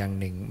ใดอย่าง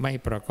หนึ่งไม่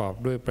ประกอบ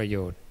ด้วยประโย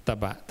ชน์ต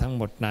บะทั้งห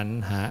มดนั้น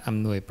หาอ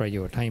ำนวยประโย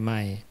ชน์ให้ไ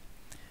ม่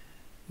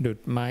ดุจ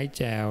ไม้แ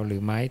จวหรื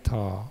อไม้ท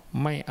อ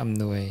ไม่อ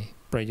ำนวย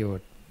ประโยช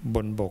น์ บ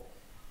นบก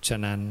ฉะ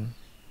นั้น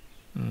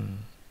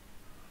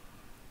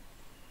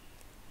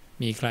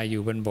มีใครอ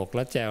ยู่บนบกแ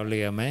ล้วแจวเ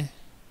รือไหม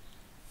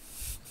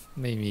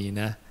ไม่มี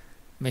นะ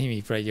ไม่มี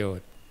ประโยช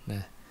น์น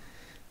ะ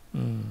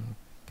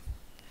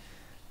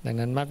ดัง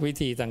นั้นมรรควิ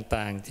ธี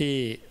ต่างๆที่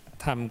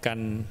ทำกัน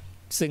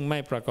ซึ่งไม่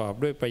ประกอบ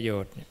ด้วยประโย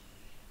ชน์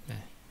น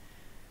ะ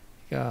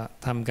ก็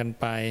ทำกัน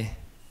ไป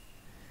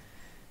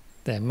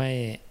แต่ไม่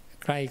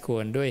ใคร่คว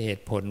รด้วยเห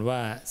ตุผลว่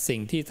าสิ่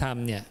งที่ท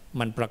ำเนี่ย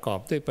มันประกอบ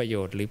ด้วยประโย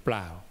ชน์หรือเป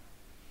ล่า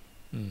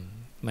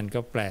มัน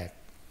ก็แปลก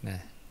นะ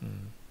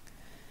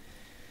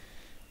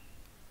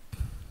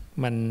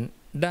มัน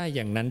ได้อ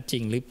ย่างนั้นจริ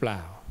งหรือเปล่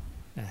า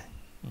นะ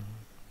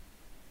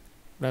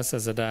พระศา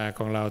สดาข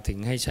องเราถึง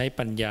ให้ใช้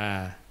ปัญญา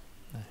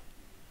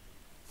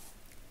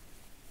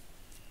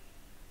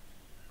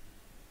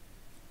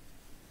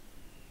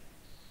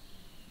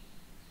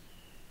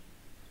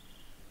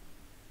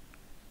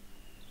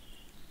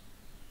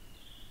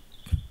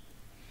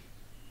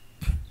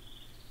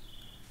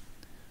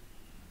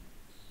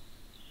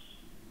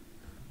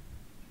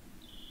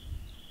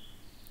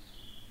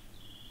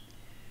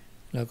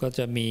แล้วก็จ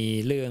ะมี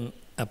เรื่อง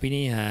อภิ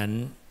นิหาร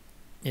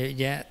เยอะ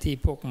แยะที่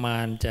พวกมา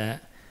รจะ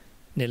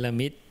เนร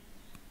มิต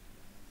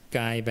ก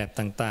ายแบบ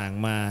ต่าง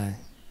ๆมา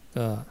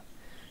ก็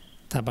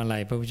ทำอะไร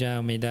พระพุทธเจ้า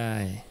ไม่ได้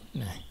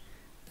นะ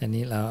แต่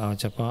นี้เราเอา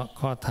เฉพาะ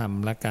ข้อธรรม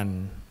ละกัน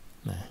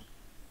นะ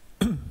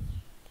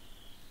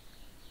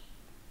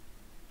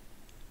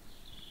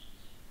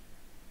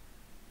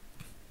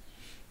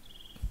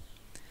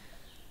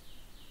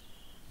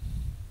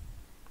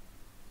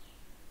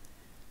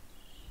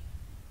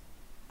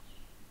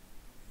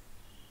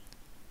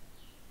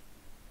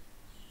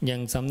อย่า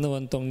งสำนวน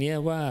ตรงนี้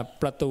ว่า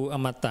ประตูอ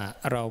มตะ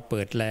เราเ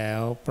ปิดแล้ว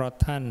เพราะ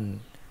ท่าน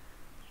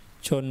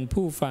ชน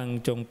ผู้ฟัง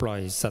จงปล่อ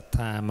ยศรัทธ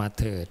ามา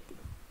เถิด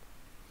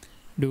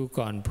ดู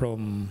ก่อนพรห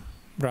ม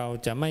เรา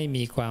จะไม่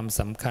มีความ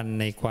สำคัญ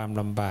ในความ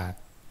ลำบาก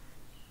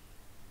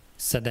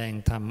แสดง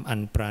ธรรมอั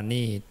นปรา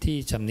ณีตที่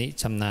ชำนิ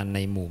ชำนาญใน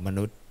หมู่ม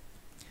นุษย์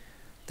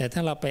แต่ถ้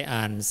าเราไป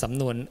อ่านส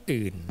ำนวน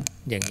อื่น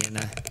อย่างนี้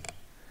นะ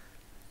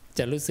จ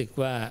ะรู้สึก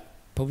ว่า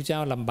พระพุทธเจ้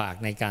าลำบาก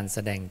ในการแส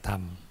ดงธรร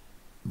ม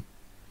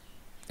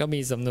ก็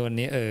มีสำนวน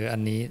นี้อั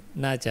นนี้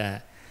น่า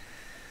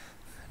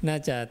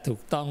จะถู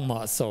กต้องเหม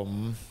าะสม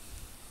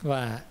ว่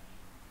า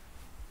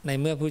ใน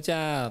เมื่อพระเ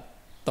จ้า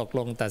ตกล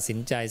งตัดสิน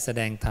ใจแส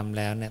ดงธรรม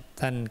แล้วเนี่ย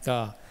ท่านก็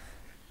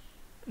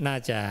น่า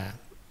จะ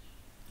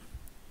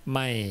ไ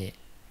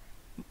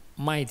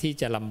ม่ที่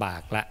จะลำบา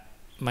กละ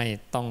ไม่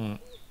ต้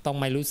อง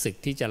ไม่รู้สึก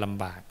ที่จะล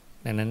ำบาก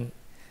ดังนั้น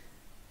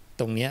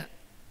ตรงเนี้ย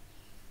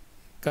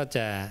ก็จ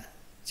ะ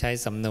ใช้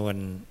สำนวน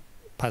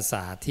ภาษ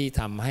าที่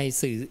ทำให้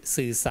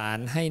สื่อสาร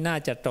ให้น่า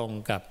จะตรง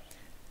กับ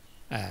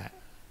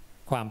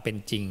ความเป็น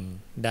จริง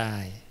ได้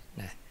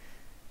นะ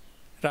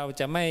เรา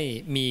จะไม่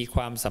มีค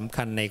วามสำ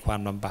คัญในควา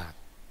มลำบาก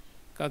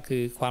ก็คื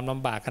อความล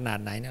ำบากขนาด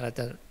ไหนเนี่ยเรา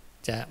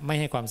จะไม่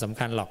ให้ความสำ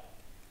คัญหรอก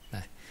น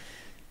ะ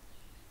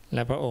แล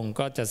ะพระองค์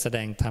ก็จะแสด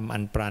งธรรมอั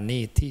นปราณี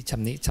ตที่ช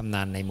ำนิชำน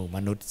าญในหมู่ม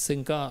นุษย์ซึ่ง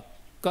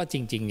ก็จ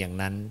ริงๆอย่าง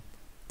นั้น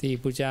ที่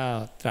พระเจ้า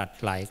ตรัส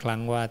หลายครั้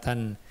งว่าท่า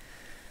น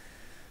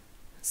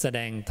แสด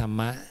งธรร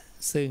มะ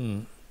ซึ่ง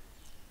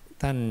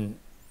ท่าน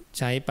ใ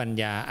ช้ปัญ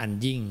ญาอัน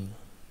ยิ่ง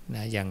น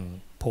ะอย่าง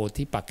โพ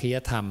ธิปักขิย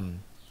ธรรม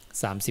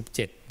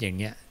37อย่าง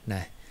เงี้ยน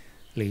ะ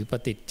หรือป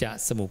ฏิจจ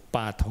สมุปบ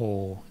าโท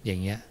อย่า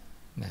งเงี้ย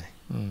นะ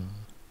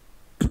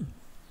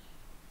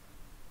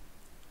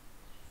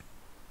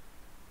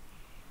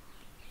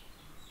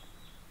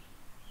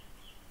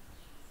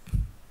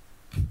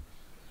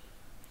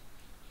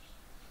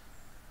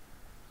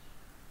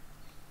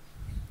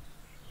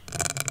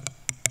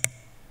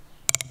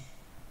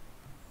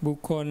บุค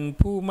คล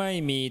ผู้ไม่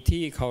มี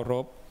ที่เคาร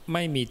พไ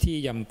ม่มีที่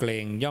ยำเกร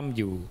งย่อมอ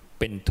ยู่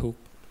เป็นทุก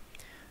ข์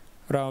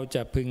เราจ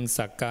ะพึง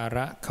สักการ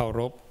ะเคา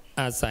รพ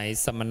อาศัย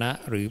สมณะ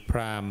หรือพ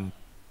ราหมณ์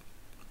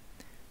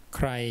ใ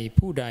คร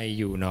ผู้ใด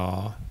อยู่หนอ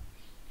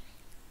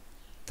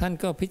ท่าน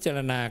ก็พิจาร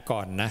ณาก่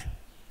อนนะ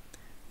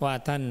ว่า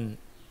ท่าน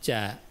จ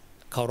ะ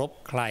เคารพ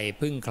ใคร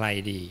พึ่งใคร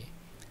ดี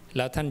แ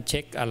ล้วท่านเ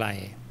ช็คอะไร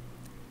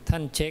ท่า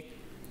นเช็ค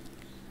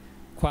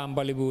ความบ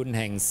ริบูรณ์แ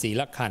ห่งศี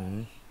ลขันธ์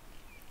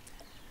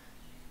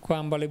ควา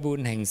มบริบูร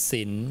ณ์แห่ง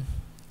ศีล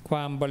คว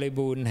ามบริ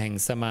บูรณ์แห่ง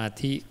สมา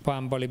ธิควา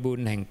มบริบูร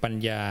ณ์แห่งปัญ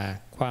ญา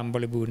ความบ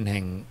ริบูรณ์แ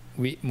ห่ง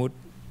วิมุตติ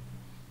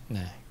น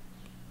ะ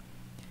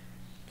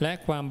และ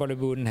ความบริ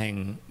บูรณ์แห่ง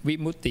วิ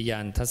มุตติญา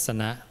ณทัศ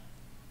นะ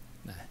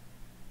นะ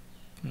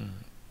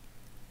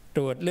ต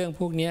รวจเรื่อง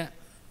พวกนี้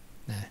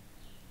นะ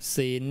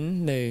ศีล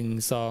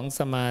1 2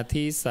สมา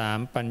ธิ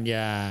3ปัญญ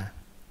า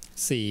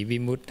4วิ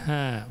มุตติ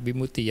5วิ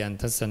มุตติญาณ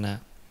ทัศนะ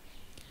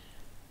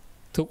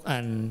ทุกอั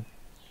น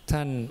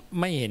ท่าน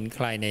ไม่เห็นใค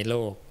รในโล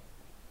ก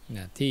น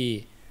ะที่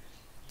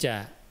จะ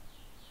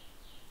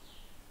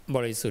บ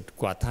ริสุทธิ์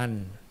กว่าท่าน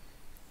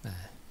นะ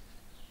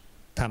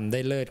ทำได้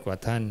เลิศกว่า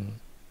ท่าน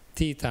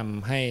ที่ท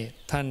ำให้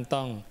ท่าน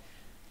ต้อง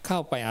เข้า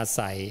ไปอา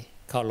ศัย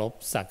เคารพ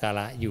สักการ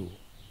ะอยู่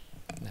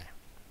นะ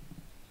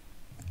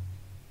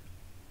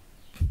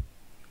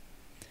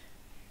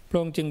พระ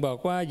องค์จึงบอก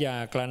ว่าอย่า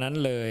กระนั้น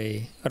เลย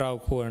เรา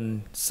ควร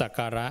สักก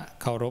าระ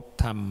เคารพ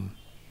ธรรม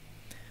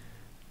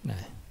น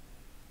ะ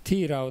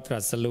ที่เราตรั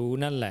สรู้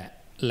นั่นแหละ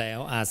แล้ว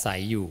อาศัย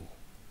อยู่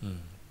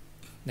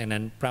ดัง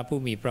นั้นพระผู้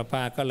มีพระภ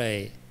าคก็เลย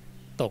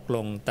ตกล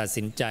งตัด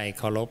สินใจ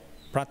เคารพ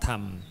พระธรร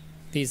ม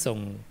ที่ทรง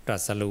ตรั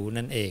สรู้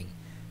นั่นเอง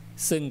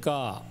ซึ่งก็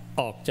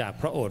ออกจาก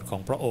พระโอษฐ์ขอ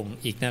งพระองค์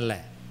อีกนั่นแหล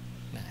ะ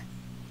นะ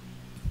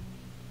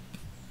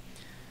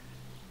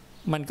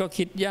มันก็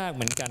คิดยากเ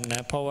หมือนกันน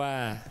ะเพราะว่า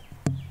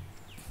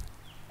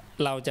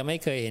เราจะไม่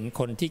เคยเห็น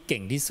คนที่เก่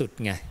งที่สุด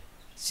ไง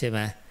ใช่ไหม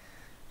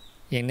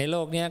อย่างในโล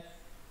กนี้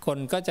คน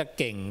ก็จะ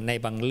เก่งใน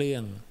บางเรื่อ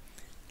ง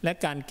และ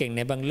การเก่งใ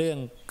นบางเรื่อง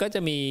ก็จะ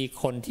มี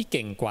คนที่เ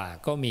ก่งกว่า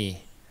ก็มี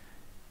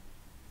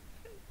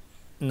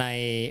ใน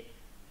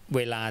เว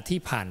ลาที่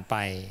ผ่านไป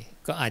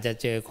ก็อาจจะ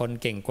เจอคน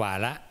เก่งกว่า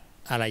ละ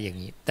อะไรอย่าง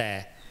นี้แต่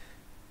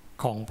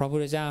ของพระพุท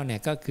ธเจ้าเนี่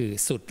ยก็คือ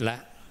สุดละ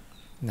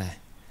นะ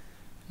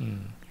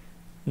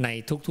ใน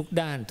ทุก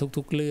ๆด้าน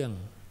ทุกๆเรื่อง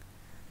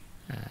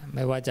ไ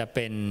ม่ว่าจะเ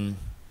ป็น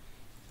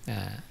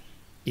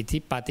อิทธิ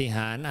ปาฏิห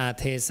าริย์อา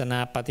เทศนา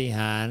ปาฏิห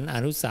าริย์อ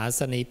นุสา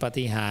สนีปา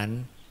ฏิหาริย์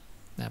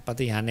ปา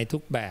ฏิหาริย์ในทุ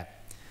กแบบ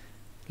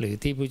หรือ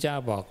ที่พระเจ้า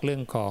บอกเรื่อ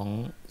งของ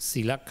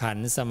ศีลขัน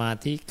ธ์สมา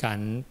ธิขั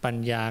นธ์ปัญ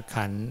ญา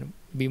ขันธ์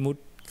วิมุต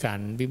ติขั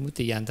นธ์วิมุต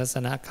ติญาณทัศ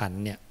นขัน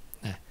ธ์เนี่ย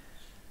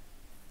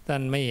ท่า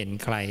นไม่เห็น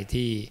ใคร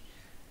ที่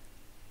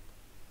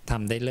ท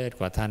ำได้เลิศ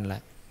กว่าท่านละ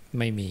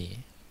ไม่มี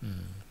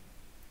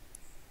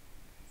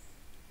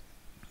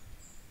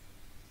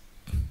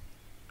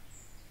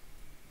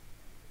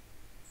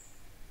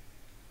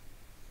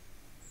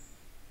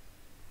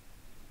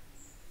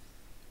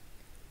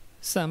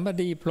สามบ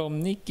ดีพรหม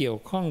นี่เกี่ยว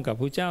ข้องกับ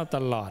พระเจ้าต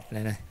ลอดเล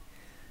ยนะ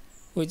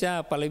พระเจ้า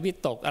ปริวิ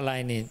ตกอะไร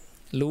นี่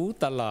รู้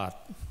ตลอด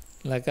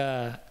แล้วก็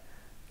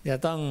จะ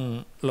ต้อง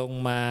ลง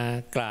มา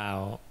กล่าว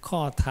ข้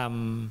อธรรม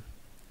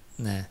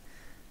นะ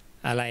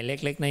อะไรเ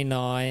ล็กๆ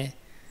น้อย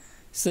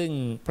ๆซึ่ง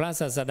พระ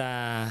ศาสดา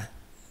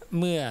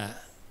เมื่อ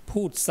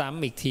พูดซ้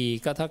ำอีกที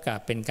ก็เท่ากับ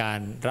เป็นการ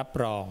รับ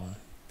รอง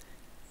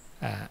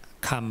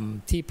ค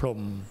ำที่พรห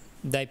ม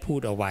ได้พู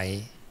ดเอาไว้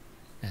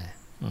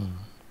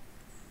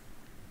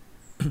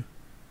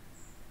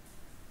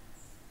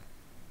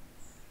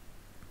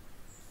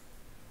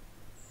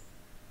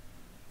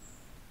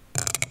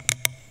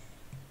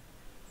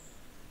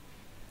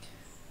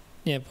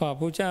เนี่ยพอ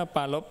พระเจ้าป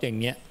รารภอย่าง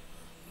เนี้ย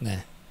นะ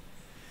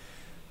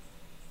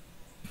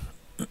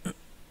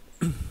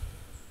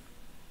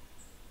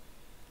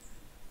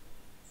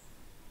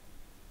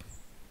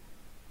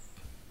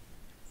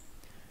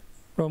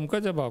พระองค์ก็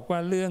จะบอกว่า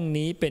เรื่อง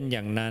นี้เป็นอ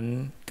ย่างนั้น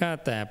ข้า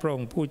แต่พระอ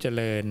งค์ผู้เจ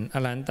ริญอ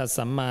รหันต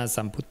สัมมา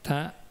สัมพุทธ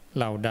ะเ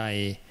หล่าใด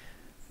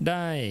ไ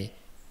ด้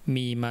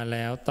มีมาแ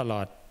ล้วตล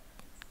อด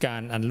กา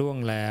รอันล่วง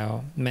แล้ว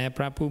แม้พ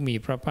ระผู้มี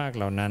พระภาค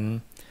เหล่านั้น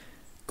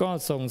ก็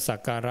ทรงสั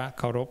กการะ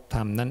เคารพธร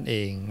รมนั่นเอ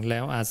งแล้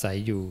วอาศัย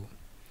อยู่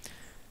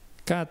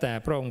ข้าแต่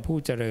พระองค์ผู้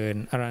เจริญ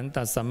อรหันต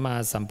สัมมา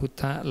สัมพุท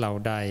ธะเหล่า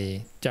ใด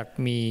จัก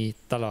มี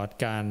ตลอด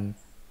การ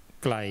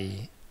ไกล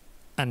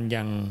อัน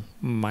ยัง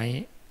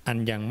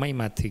ไม่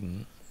มาถึง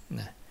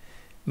นะ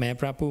แม้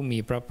พระผู้มี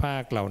พระภา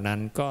คเหล่านั้น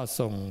ก็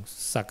ทรง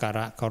สักการ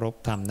ะเคารพ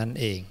ธรรมนั่น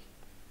เอง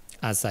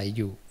อาศัยอ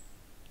ยู่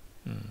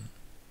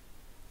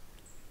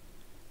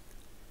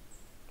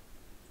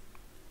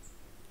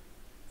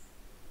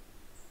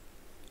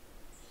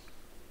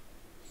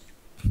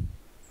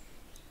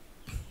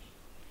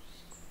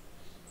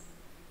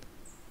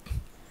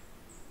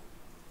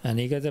อัน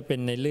นี้ก็จะเป็น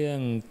ในเรื่อง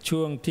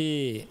ช่วงที่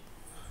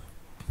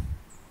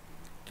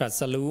ตรั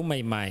สรู้ใ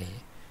หม่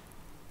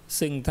ๆ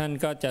ซึ่งท่าน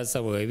ก็จะเส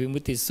วยวิมุ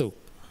ตติสุข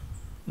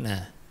นะ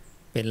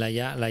เป็นระ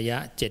ยะ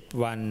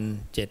7 วัน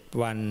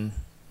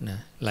นะ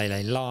หล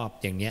ายๆรอบ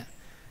อย่างเนี้ย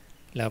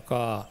แล้ว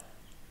ก็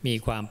มี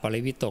ความป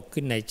ริวิตก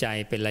ขึ้นในใจ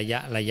เป็นระ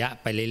ยะ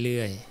ไปเ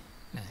รื่อย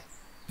ๆนะ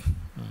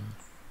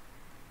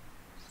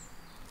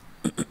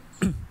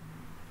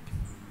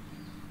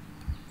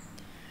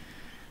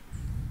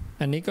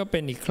อันนี้ก็เป็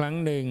นอีกครั้ง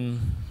หนึ่ง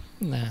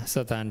นะส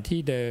ถานที่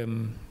เดิม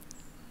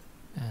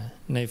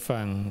ใน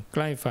ฝั่งใก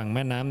ล้ฝั่งแ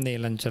ม่น้ำเน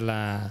รัญชล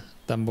า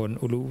ตำบล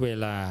อุรุเว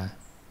ลา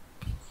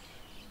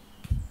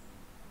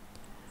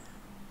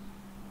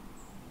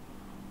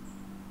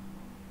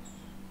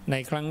ใน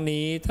ครั้ง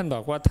นี้ท่านบ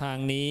อกว่าทาง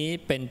นี้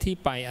เป็นที่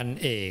ไปอัน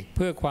เอกเ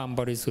พื่อความ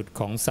บริสุทธิ์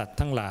ของสัตว์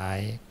ทั้งหลาย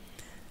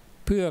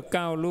เพื่อ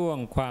ก้าวล่วง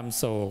ความ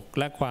โศก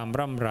และความ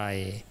ร่ำไร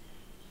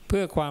เ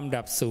พื่อความ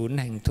ดับสูญ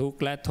แห่งทุกข์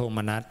และโทม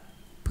นัส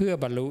เพื่อ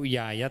บรรลุญ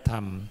าณธร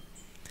รม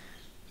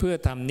เพื่อ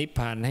ทำนิพพ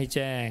านให้แ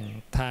จ้ง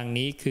ทาง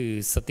นี้คือ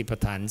สติปัฏ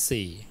ฐาน4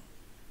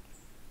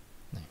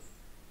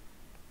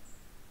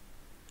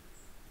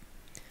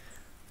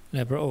แล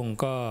ะพระองค์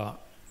ก็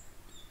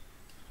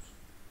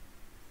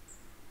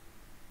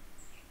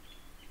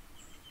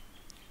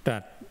ตรั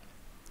ส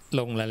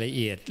ลงรายละเ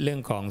อียดเรื่อง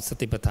ของส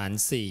ติปัฏฐาน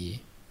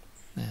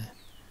4นะ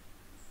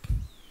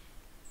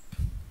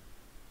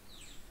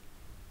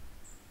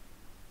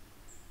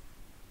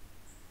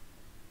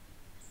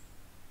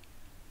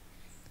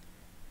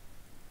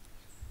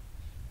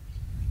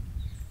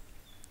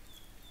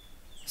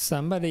สั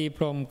มบดีพ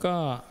รหมก็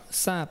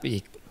ทราบอี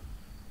ก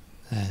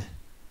นะ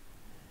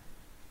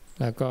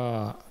แล้วก็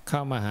เข้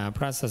ามาหาพ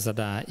ระศาส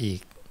ดาอี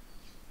ก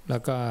แล้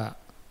วก็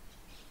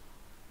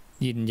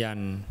ยืนยัน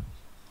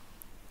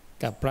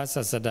กับพระศ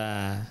าสดา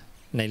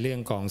ในเรื่อง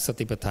ของส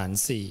ติปัฏฐาน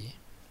สี่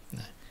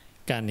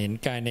การเห็น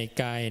กายใน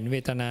กายเห็นเว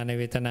ทนาใน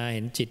เวทนาเ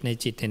ห็นจิตใน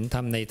จิตเห็นธร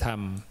รมในธรร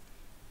ม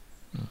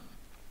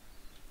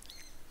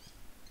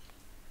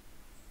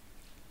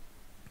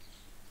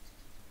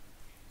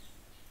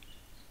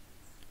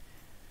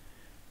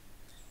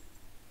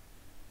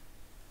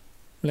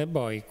และบ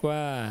อกอีกว่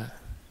า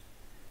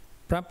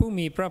พระผู้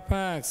มีพระภ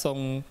าคทรง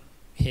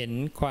เห็น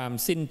ความ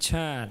สิ้นช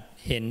าติ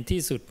เห็น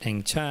ที่สุดแห่ง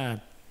ชา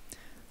ติ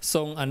ท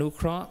รงอนุเ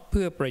คราะห์เ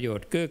พื่อประโยช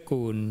น์เกื้อ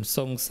กูลท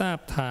รงทราบ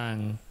ทาง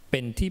เป็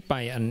นที่ไป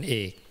อันเอ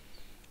ก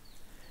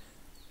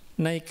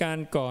ในการ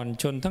ก่อน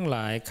ชนทั้งหล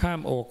ายข้าม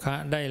โอคะ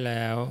ได้แ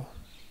ล้ว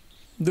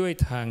ด้วย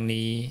ทาง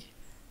นี้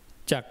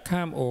จักข้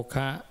ามโอค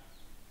ะ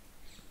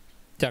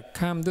จัก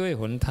ข้ามด้วย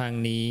หนทาง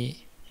นี้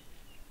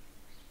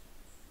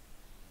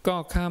ก็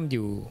ข้ามอ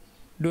ยู่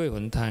ด้วยห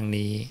นทาง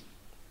นี้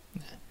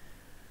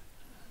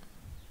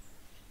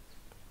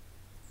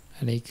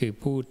อันนี้คือ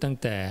พูดตั้ง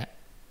แต่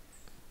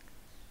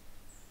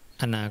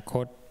อนาค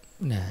ต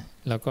นะ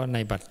แล้วก็ใน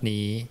บัด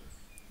นี้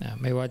นะ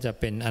ไม่ว่าจะ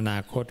เป็นอนา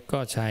คตก็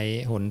ใช้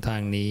หนทา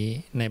งนี้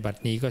ในบัด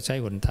นี้ก็ใช้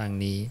หนทาง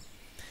นี้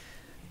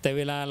แต่เ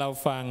วลาเรา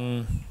ฟัง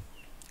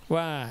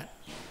ว่า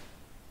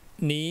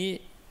นี้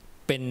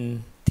เป็น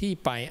ที่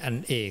ไปอัน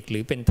เอกหรื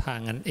อเป็นทาง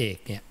อันเอก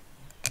เนี่ย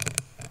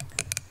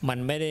มัน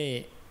ไม่ได้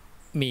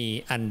มี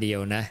อันเดียว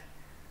นะ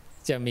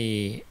จะมี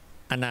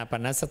อานาปา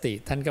นสติ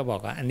ท่านก็บอ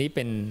กว่าอันนี้เ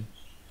ป็น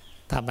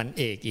ธรรมอัน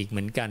เอกอีกเห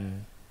มือนกัน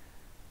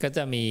ก็จ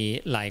ะมี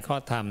หลายข้อ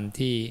ธรรม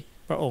ที่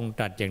พระองค์ต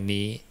รัสอย่าง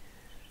นี้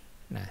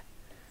นะ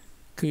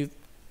คือ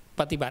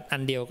ปฏิบัติอั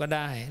นเดียวก็ไ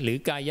ด้หรือ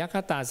กายค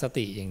ตาส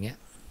ติอย่างเนี้ย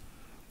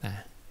นะ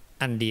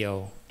อันเดียว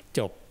จ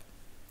บ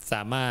ส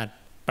ามารถ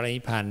ปริ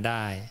นิพพานไ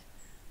ด้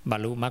บร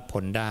รลุมรรคผ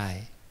ลได้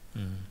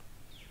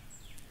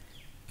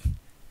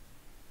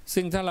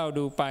ซึ่งถ้าเรา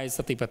ดูไปส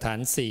ติปัฏฐาน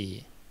สี่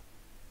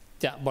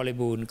จะบริ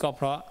บูรณ์ก็เ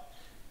พราะ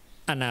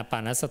อานาปา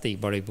นสติ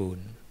บริบูร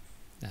ณ์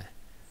นะ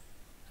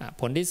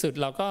ผลที่สุด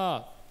เราก็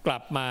กลั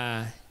บมา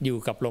อยู่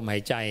กับลมหา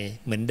ยใจ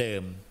เหมือนเดิ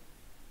ม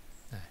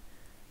นะ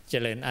เจ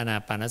ริญอานา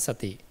ปานส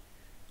ติ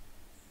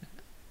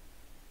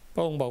พ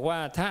ระองค์บอกว่า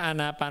ถ้าอา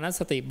นาปาน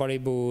สติบริ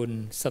บูรณ์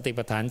สติ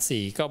ปัฏฐาน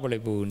สี่ก็บริ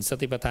บูรณ์ส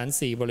ติปัฏฐาน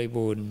สี่บริ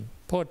บูรณ์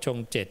โพชฌง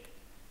ค์เจ็ด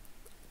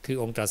คือ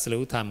องค์ตรัส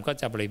รู้ธรรมก็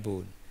จะบริบู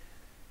รณ์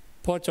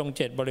โพชฌงค์เ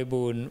จ็ดบริ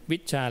บูรณ์วิ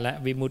ชชาและ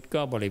วิมุตติ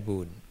ก็บริบู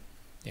รณ์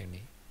อย่าง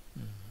นี้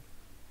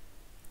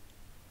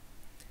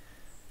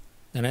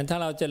ดังนั้นถ้า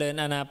เราเจริญ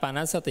อานาปาน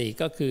สติ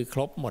ก็คือค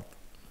รบหมด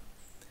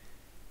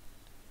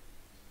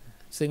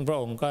ซึ่งพระ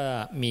องค์ก็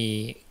มี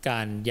กา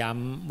รย้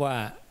ำว่า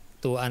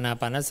ตัวอานา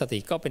ปานสติ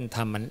ก็เป็นธร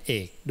รมอันเอ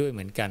กด้วยเห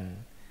มือนกัน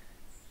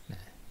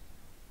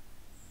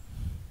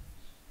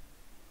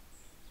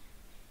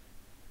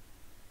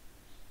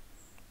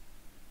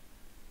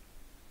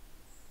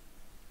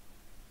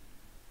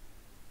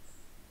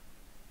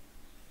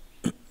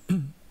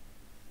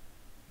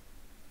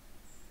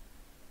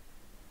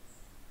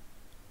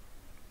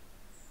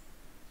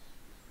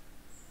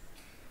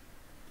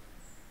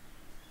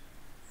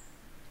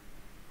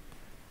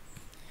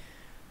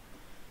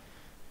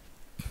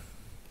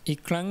อี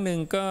กครั้งหนึ่ง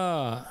ก็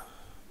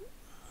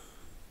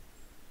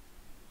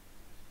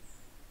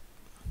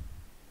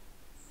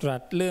ตรั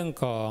สเรื่อง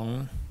ของ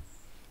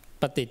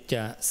ปฏิจจ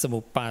สมุ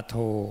ปบาทโธ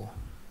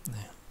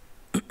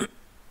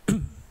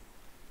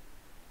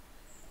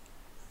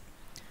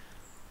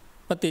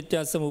ปฏิจจ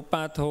สมุปบ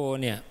าทโธ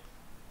เนี่ย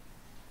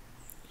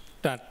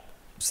ตรัส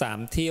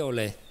3 เที่ยวเ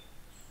ลย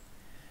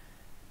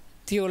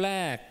เที่ยวแร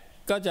ก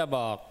ก็จะบ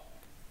อก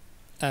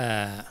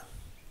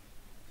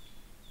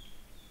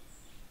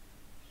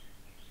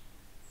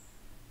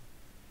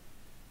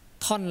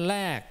ท่อนแร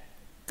ก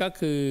ก็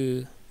คือ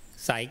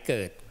สายเ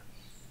กิด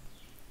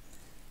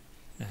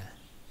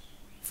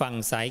ฝั่ง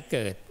สายเ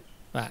กิด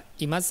ว่า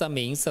อิมัสส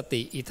มิงส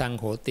ติอิทัง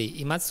โหติ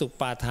อิมัสสุ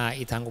ปาทา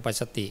อิทังอุป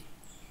ชติ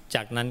จ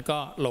ากนั้นก็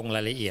ลงร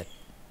ายละเอียด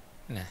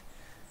นะ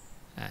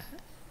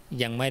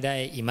ยังไม่ได้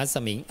อิมัสส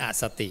มิงอ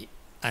สติ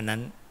อันนั้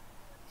น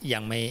ยั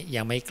ง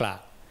ไม่กล่า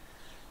ว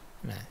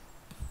นะ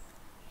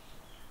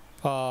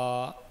พอ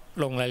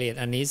ลงรายละเอียด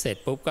อันนี้เสร็จ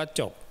ปุ๊บก็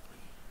จบ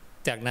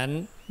จากนั้น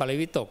ปริ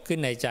วิตกขึ้น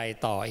ในใจ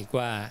ต่ออีก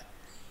ว่า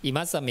อิ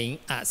มัสสมิง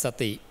อส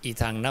ติอิ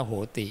ทังนโห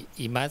ติ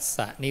อิมัสส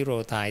ะนิโร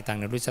ธายทัง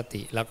นรุช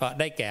ติแล้วก็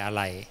ได้แก่อะไ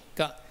ร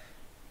ก็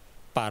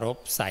ปารภ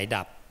สาย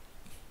ดับ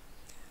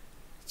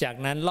จาก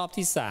นั้นรอบ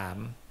ที่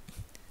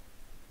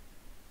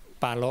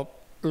3ปารภ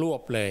รว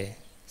บเลย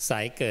สา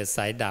ยเกิดส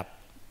ายดับ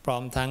พร้อ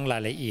มทั้งรา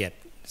ยละเอียด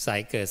สา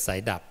ยเกิดสาย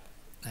ดับ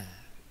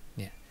เ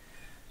นี่ย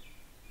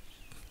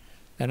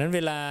ดังนั้นเว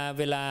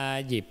ลา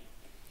หยิบ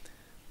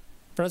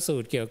พระสู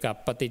ตรเกี่ยวกับ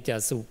ปฏิจจ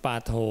สมุปบา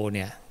ทโธเ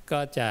นี่ยก็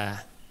จะ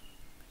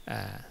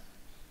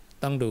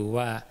ต้องดู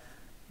ว่า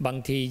บาง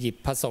ทีหยิบ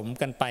ผสม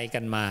กันไปกั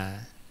นมา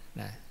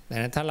นะดัง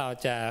นั้นถ้าเรา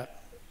จะ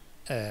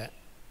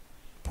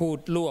พูด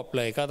รวบเ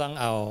ลยก็ต้อง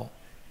เอา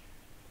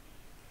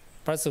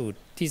พระสูตร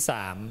ที่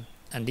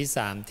3อันที่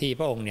3ที่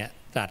พระองค์เนี่ย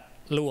ตรัส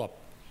รวบ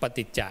ป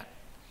ฏิจจ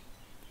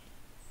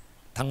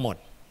ทั้งหมด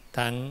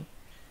ทั้ง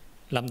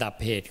ลำดับ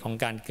เหตุของ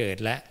การเกิด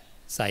และ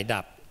สาย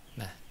ดับ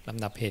นะล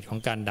ำดับเหตุของ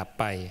การดับ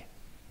ไป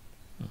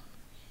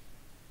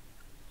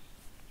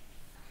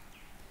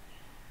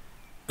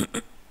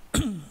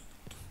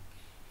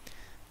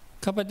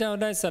ข้าพเจ้า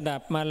ได้สดั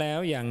บมาแล้ว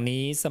อย่าง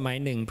นี้สมัย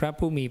หนึ่งพระ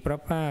ผู้มีพระ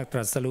ภาคต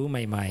รัสรู้ใ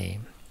หม่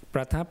ๆป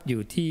ระทับอ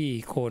ยู่ที่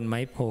โคนไม้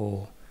โพ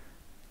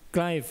ใก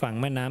ล้ฝั่ง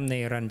แม่น้ำเน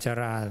รัญช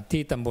รา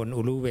ที่ตำบล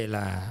อุรุเวล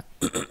า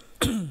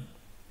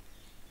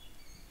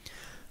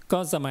ก็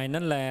สมัย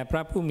นั้นแลพร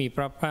ะผู้มีพ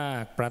ระภา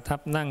คประทับ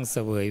นั่งเส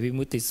วยวิ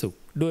มุตติสุข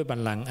ด้วยบัล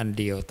ลังก์อัน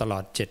เดียวตลอ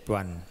ด7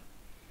 วัน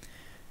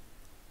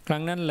ครั้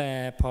งนั้นแล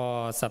พอ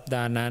สัปด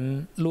าห์นั้น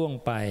ล่วง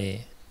ไป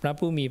พระ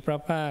ผู้มีพระ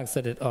ภาคเส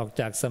ด็จออก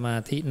จากสมา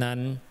ธินั้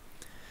น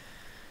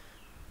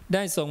ไ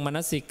ด้ทรงมน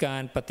สิกา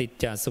รปฏิจ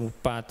จสมุป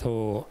บาทโธ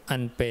อั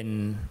นเป็น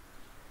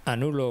อ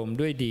นุโลม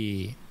ด้วยดี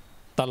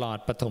ตลอด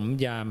ปฐม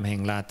ยามแห่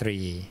งราตรี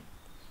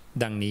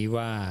ดังนี้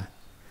ว่า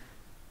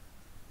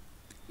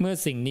เมื่อ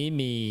สิ่งนี้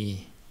มี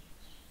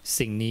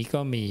สิ่งนี้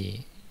ก็มี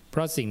เพร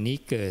าะสิ่งนี้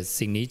เกิด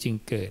สิ่งนี้จึง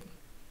เกิด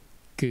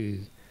คือ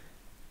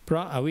เพร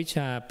าะอวิชช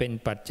าเป็น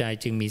ปัจจัย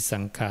จึงมีสั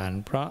งขาร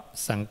เพราะ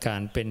สังขา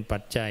รเป็นปั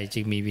จจัยจึ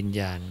งมีวิญ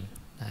ญาณ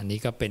อันนี้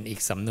ก็เป็นอี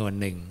กสำนวน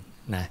หนึ่ง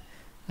นะ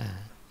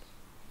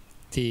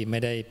ที่ไม่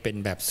ได้เป็น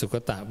แบบสุค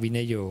ตวิน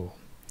โย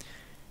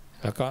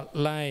แล้วก็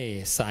ไล่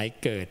สาย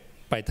เกิด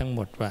ไปทั้งหม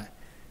ดว่า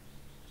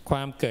คว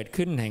ามเกิด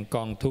ขึ้นแห่งก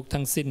องทุกข์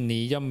ทั้งสิ้น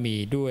นี้ย่อมมี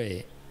ด้วย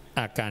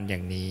อาการอย่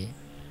างนี้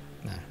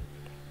นะ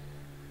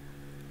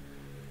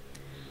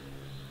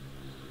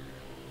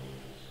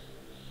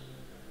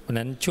เพราะ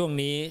นั้นช่วง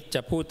นี้จ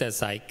ะพูดแต่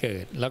สายเกิ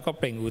ดแล้วก็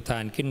เปล่งอุทา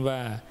นขึ้นว่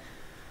า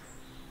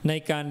ใน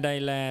การใด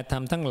แลธร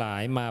รมทั้งหลา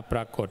ยมาปร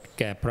ากฏ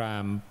แก่พราห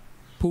มณ์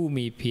ผู้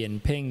มีเพียร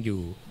เพ่งอ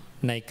ยู่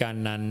ในการ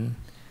นั้น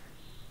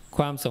ค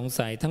วามสง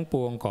สัยทั้งป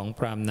วงของพ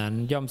ราหมณ์นั้น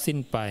ย่อมสิ้น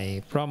ไป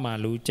เพราะมา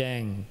รู้แจ้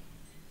ง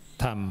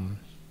ธรรม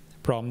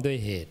พร้อมด้วย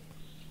เหตุ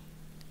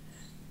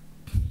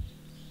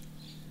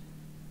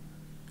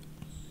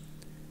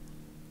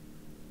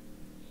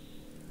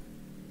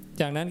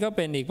จากนั้นก็เ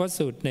ป็นอีกพระ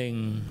สูตรหนึ่ง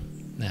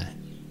นะ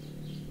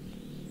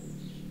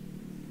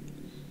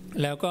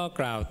แล้วก็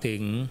กล่าวถึ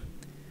ง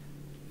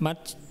มัช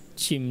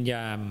ชิมย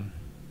าม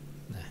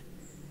นะ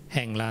แ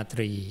ห่งราต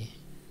รี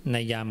ใน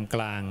ยามก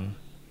ลาง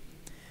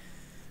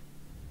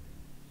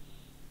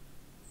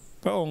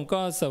พระองค์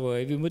ก็เสว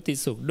ยวิมุตติ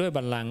สุขด้วย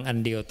บัลลังก์อัน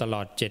เดียวตล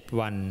อด7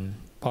 วัน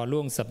พอล่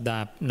วงสัปดา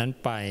ห์นั้น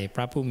ไปพ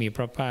ระผู้มีพ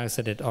ระภาคเส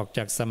ด็จออกจ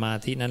ากสมา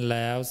ธินั้นแ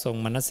ล้วทรง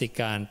มนสิ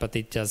การป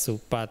ฏิจจสมุ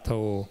ปบาทโธ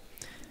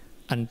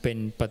อันเป็น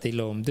ปฏิโ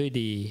ลมด้วย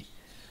ดี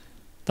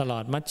ตลอ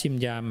ดมัชชิม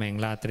ยามแห่ง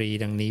ราตรี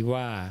ดังนี้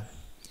ว่า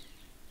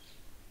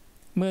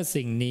เมื่อ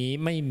สิ่งนี้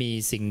ไม่มี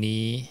สิ่ง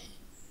นี้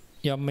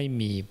ย่อมไม่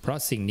มีเพราะ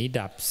สิ่งนี้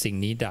ดับสิ่ง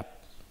นี้ดับ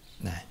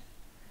นะ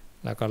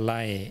แล้วก็ไ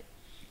ล่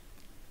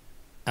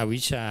อวิ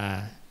ชชา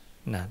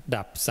นะ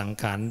ดับสัง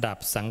ขารดับ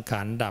สังข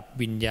ารดับ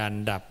วิญญาณ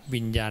ดับ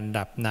วิญญาณ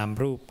ดับนาม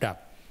รูปดับ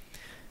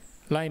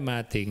ไล่มา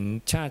ถึง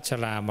ชาติช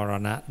รามร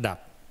ณะดับ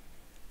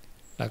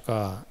แล้วก็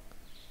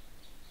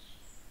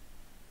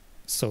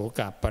โสก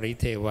ปริ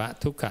เทวะ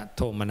ทุกขโ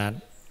ทมนัส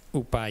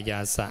อุปายา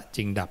สะ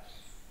จึงดับ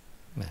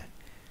นะ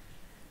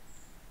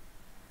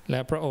และ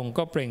พระองค์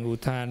ก็เปล่งอุ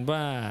ทาน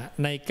ว่า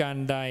ในการ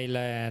ใดแล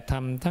ธรร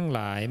มทั้งห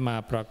ลายมา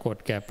ปรากฏ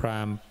แก่พรา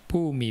หมณ์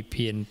ผู้มีเ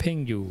พียรเพ่ง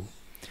อยู่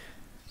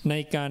ใน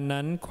การ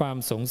นั้นความ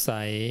สง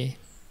สัย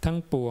ทั้ง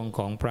ปวงข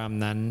องพราหมณ์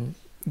นั้น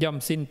ย่อม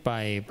สิ้นไป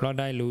เพราะ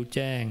ได้รู้แ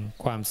จ้ง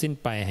ความสิ้น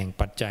ไปแห่ง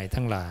ปัจจัย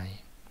ทั้งหลาย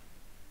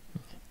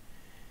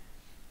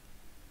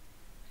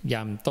ย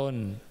ามต้น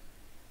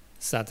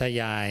สาธ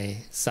ยาย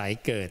สาย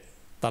เกิด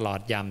ตลอด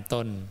ยาม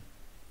ต้น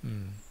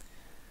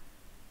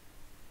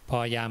พอ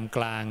ยามก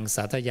ลางส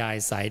าธยาย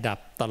สายดับ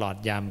ตลอด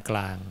ยามกล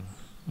าง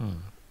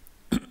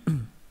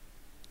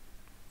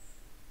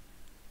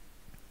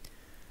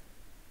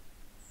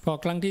พอ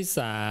ครั้งที่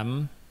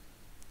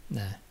3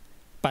นะ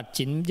ปัจ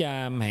ฉิมยา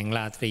มแห่งร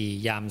าตรี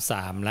ยาม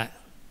3ละ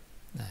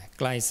นะ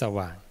ใกล้ส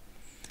ว่าง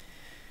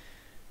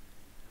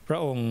พระ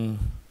องค์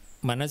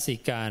มนสิ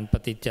การป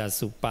ฏิจจ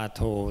สมุปบาทโ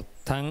ธ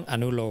ทั้งอ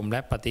นุโลมแล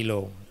ะปฏิโล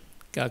ม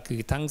ก็คือ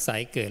ทั้งสา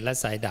ยเกิดและ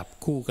สายดับ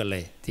คู่กันเล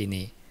ยที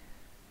นี้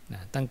น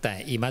ะตั้งแต่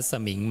อิมัสส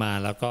มิงมา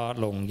แล้วก็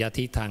ลงย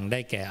ทิทังได้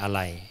แก่อะไร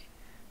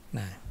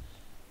นะ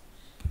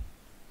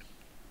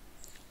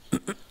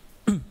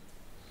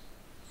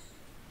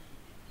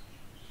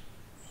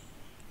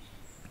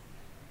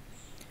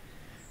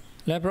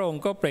และพระอง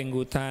ค์ก็เปล่ง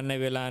อุทานใน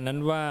เวลานั้น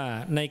ว่า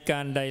ในกา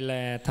รใดแล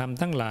ธรรม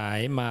ทั้งหลาย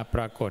มาป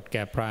รากฏแ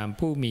ก่พราหมณ์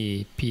ผู้มี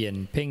เพียร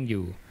เพ่งอ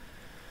ยู่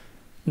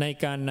ใน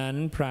การนั้น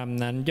พราหมณ์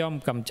นั้นย่อม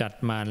กำจัด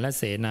มารและเ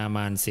สนาม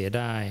ารเสียไ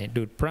ด้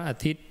ดุจพระอา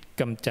ทิตย์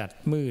กำจัด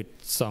มืด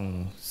ส่อง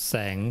แส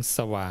งส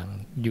ว่าง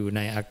อยู่ใน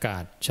อากา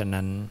ศฉะ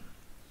นั้น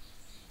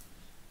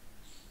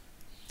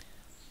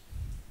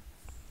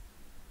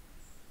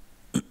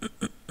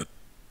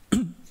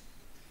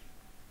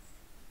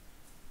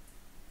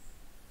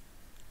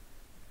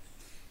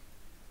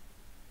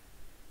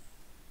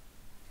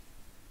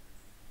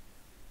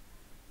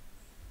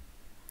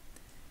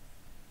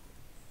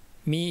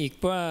มีอีก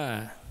ว่า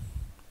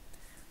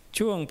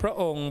ช่วงพระ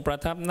องค์ประ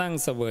ทับนั่ง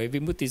เสวยวิ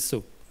มุตติสุ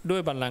ขด้ว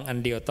ยบัลลังก์อัน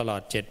เดียวตลอ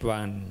ด7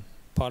 วัน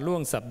พอล่ว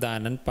งสัปดาห์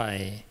นั้นไป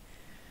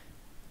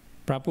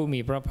พระผู้มี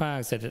พระภาค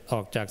เสด็จอ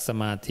อกจากส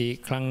มาธิ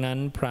ครั้งนั้น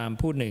พราหมณ์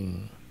ผู้หนึ่ง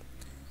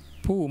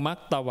ผู้มัก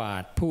ตวา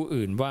ดผู้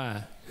อื่นว่า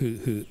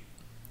หึ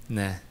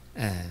นะ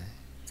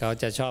เขา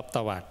จะชอบต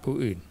วาดผู้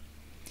อื่น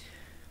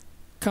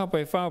เข้าไป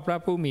เฝ้าพระ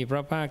ผู้มีพร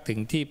ะภาคถึง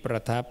ที่ปร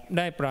ะทับไ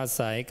ด้ปรา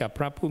ศัยกับพ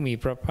ระผู้มี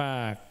พระภา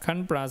คขั้น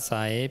ปรา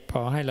ศัยพ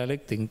อให้ระลึ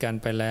กถึงกัน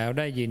ไปแล้ว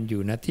ได้ยืนอ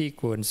ยู่ณที่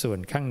ควรส่วน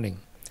ข้างหนึ่ง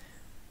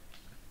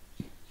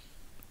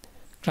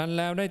ครั้นแ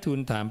ล้วได้ทูล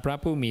ถามพระ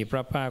ผู้มีพร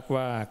ะภาค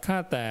ว่าข้า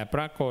แต่พ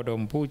ระโคด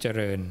มผู้เจ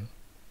ริญ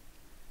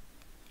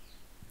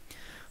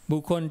บุ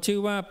คคลชื่อ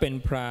ว่าเป็น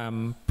พราหม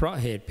ณ์เพราะ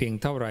เหตุเพียง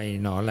เท่าไร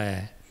หนอแล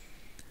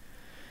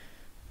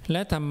แล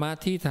ะธรรมะ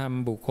ที่ท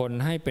ำบุคคล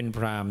ให้เป็นพ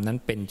ราหมณ์นั้น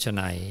เป็นไฉ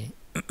น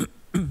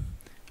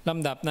ล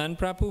ำดับนั้น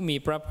พระผู้มี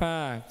พระภ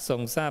าคทร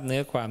งทราบเนื้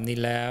อความนี้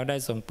แล้วได้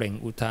ทรงเปล่ง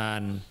อุทา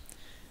น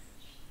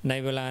ใน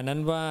เวลานั้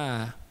นว่า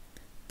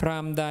พรา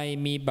หมณ์ใด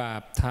มีบา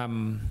ปธรรม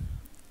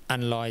อั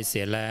นลอยเ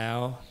สียแล้ว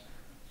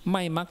ไ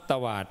ม่มักต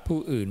วาดผู้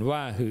อื่นว่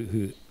า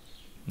หึ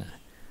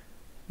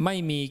ไม่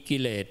มีกิ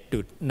เลส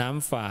ดุจน้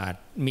ำฝาด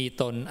มี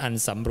ตนอัน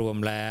สำรวม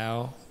แล้ว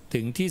ถึ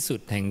งที่สุ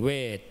ดแห่งเว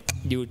ท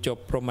อยู่จบ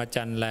พรหมจ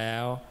รรย์แล้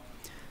ว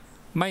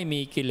ไม่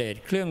มีกิเลส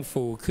เครื่อง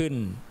ฟูขึ้น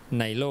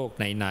ในโลก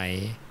ไหน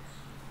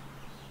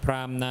ๆพร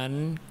าหมณ์นั้น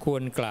คว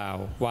รกล่าว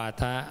วา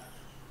ทะ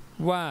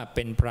ว่าเ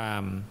ป็นพราห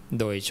มณ์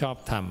โดยชอบ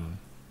ธรรม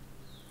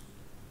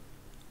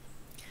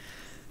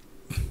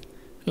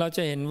เราจ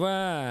ะเห็นว่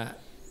า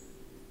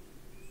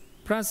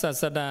พระศา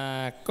สดา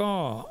ก็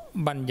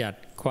บัญญัติ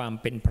ความ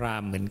เป็นพราห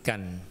มณ์เหมือนกั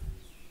น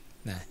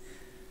นะ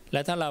แล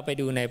ะถ้าเราไป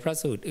ดูในพระ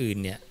สูตรอื่น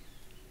เนี่ย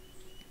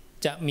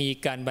จะมี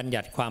การบัญ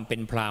ญัติความเป็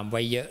นพราหมณ์ไ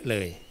ว้เยอะเล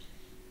ย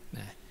น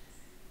ะ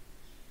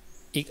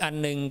อีกอัน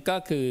หนึ่งก็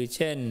คือเ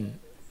ช่น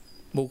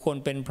บุคคล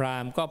เป็นพรา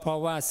หมณ์ก็เพราะ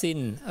ว่าสิ้น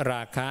ร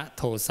าคะ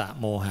โทสะ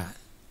โมหะ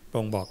พระ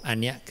องค์บอกอัน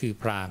เนี้ยคือ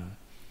พราหมณ์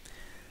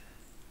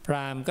พร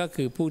าหมณ์ก็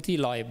คือผู้ที่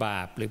ลอยบา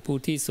ปหรือผู้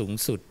ที่สูง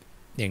สุด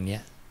อย่างเนี้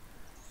ย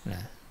น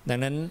ะดัง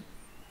นั้น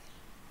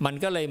มัน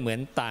ก็เลยเหมือน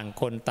ต่าง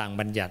คนต่าง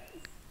บัญญัติ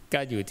ก็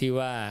อยู่ที่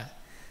ว่า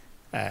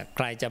ใค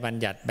รจะบัญ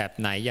ญัติแบบ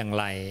ไหนอย่าง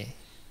ไร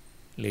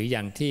หรืออย่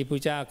างที่พระ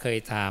เจ้าเคย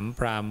ถาม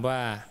พราหมณ์ว่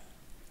า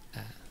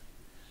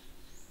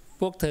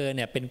พวกเธอเ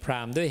นี่ยเป็นพร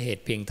าหมณ์ด้วยเห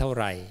ตุเพียงเท่าไ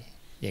หร่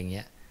อย่างเ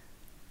งี้ย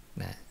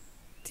นะ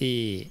ที่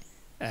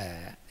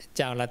เ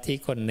จ้าลัทธิ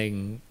คนหนึ่ง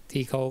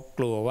ที่เขาก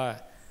ลัวว่า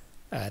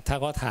ถ้า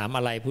เขาถามอ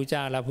ะไรพระเจ้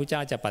าแล้วพระเจ้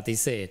าจะปฏิ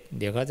เสธ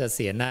เดี๋ยวเขาจะเ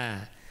สียหน้า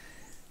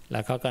แล้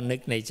วเขาก็นึก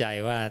ในใจ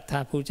ว่าถ้า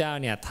พระเจ้า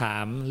เนี่ยถา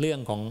มเรื่อ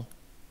งของ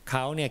เข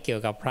าเนี่ยเกี่ย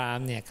วกับพราหม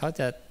ณ์เนี่ยเขา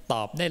จะต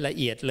อบได้ละ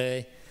เอียดเลย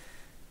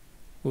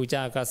พระเจ้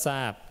าก็ทร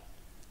าบ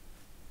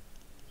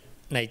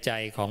ในใจ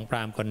ของพร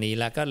าหมณ์คนนี้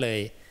แล้วก็เลย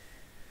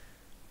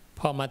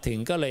พอมาถึง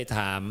ก็เลยถ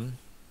าม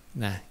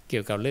นะเกี่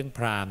ยวกับเรื่องพ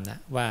ราหมณ์นะ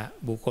ว่า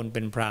บุคคลเ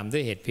ป็นพราหมณ์ด้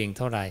วยเหตุเพียงเ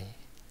ท่าไหร่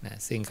นะ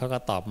ซึ่งเขาก็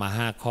ตอบมา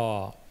5 ข้อ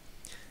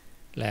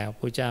แล้ว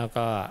พระเจ้า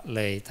ก็เ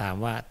ลยถาม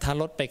ว่าถ้า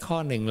ลดไปข้อ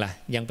หนึ่งล่ะ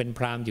ยังเป็นพ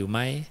ราหมณ์อยู่ไหม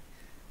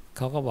เ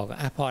ขาก็บอกว่า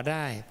พอไ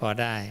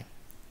ด้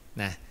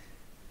นะ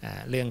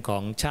เรื่องขอ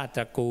งชาติต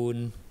ระกูล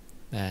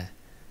นะ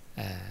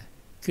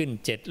ขึ้น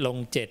7ลง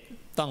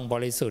7ต้องบ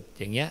ริสุทธิ์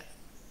อย่างเงี้ย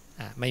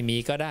ไม่มี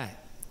ก็ได้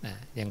นะ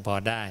ยังพอ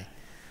ได้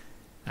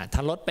ถ้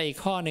าลดไปอีก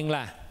ข้อหนึ่ง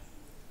ล่ะ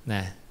น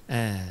ะ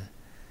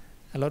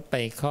ลดไป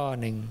ข้อ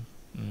หนึ่ง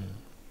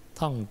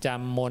ท่องจ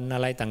ำมนอ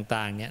ะไร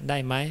ต่างๆเนี่ยได้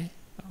ไหม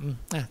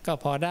ก็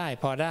พอได้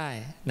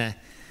นะ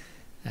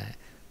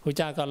พระเ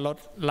จ้าก็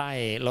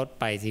ลด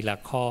ไปทีละ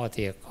ข้อ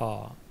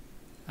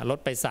ลด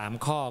ไป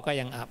3 ข้อก็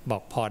ยังบอ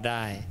กพอไ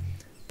ด้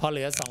พอเห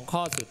ลือ2 ข้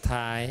อสุด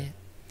ท้าย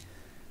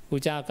พระ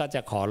เจ้าก็จ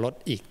ะขอลด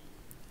อีก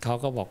เขา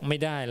ก็บอกไม่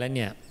ได้แล้วเ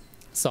นี่ย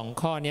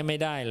2 ข้อนี้ไม่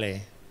ได้เลย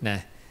นะ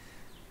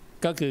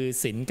ก็คือ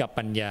ศีลกับ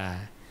ปัญญา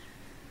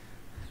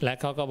และ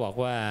เขาก็บอก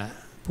ว่า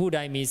ผู้ใด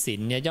มีศี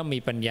ลเนี่ยย่อมมี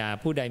ปัญญา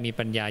ผู้ใดมี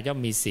ปัญญาย่อม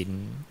มีศีล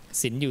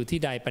ศีลอยู่ที่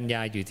ใดปัญญ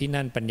าอยู่ที่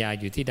นั่นปัญญา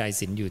อยู่ที่ใด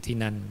ศีลอยู่ที่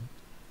นั่น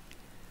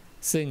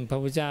ซึ่งพระ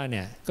พุทธเจ้าเ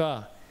นี่ยก็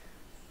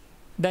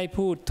ได้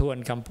พูดทวน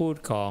คำพูด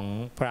ของ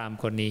พราหมณ์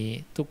คนนี้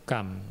ทุกค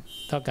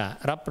ำเท่ากับ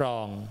รับรอ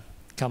ง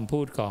คำพู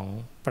ดของ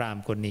พราหม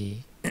ณ์คนนี้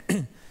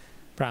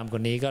พราหมณ์ค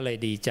นนี้ก็เลย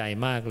ดีใจ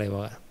มากเลย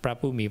ว่าพระ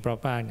ผู้มีพระ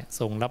ภาคเนี่ย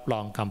ทรงรับร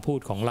องคำพูด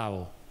ของเรา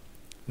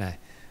นะ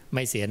ไ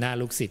ม่เสียหน้า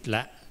ลูกศิษย์ล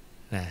ะ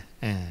นะ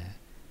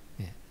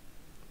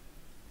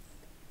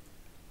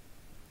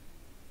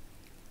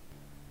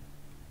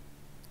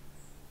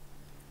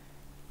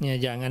เนี่ย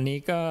อย่างอันนี้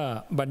ก็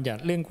บัญญั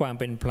ติเรื่องความ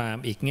เป็นพราหม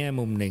ณ์อีกแง่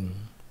มุมหนึ่ง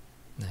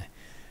นะ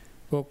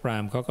พวกพรา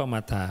หมณ์เขาก็ม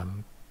าถาม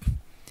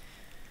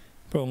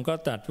พระองค์ก็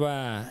ตรัสว่า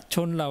ช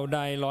นเหล่าใด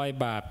ลอย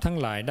บาปทั้ง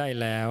หลายได้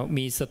แล้ว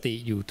มีสติ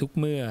อยู่ทุก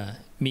เมื่อ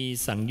มี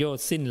สังโยช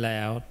น์สิ้นแล้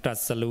วตรั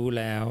สรู้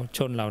แล้วช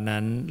นเหล่า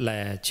นั้นแล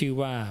ชื่อ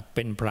ว่าเ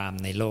ป็นพราหม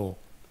ณ์ในโลก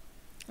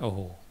โอ้โห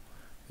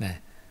นะ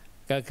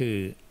ก็คือ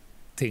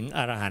ถึงอ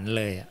รหันต์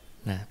เลย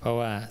นะเพราะ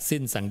ว่าสิ้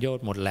นสังโยช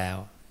น์หมดแล้ว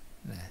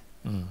นะ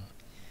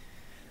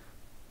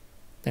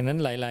ดังนั้น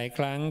หลายๆค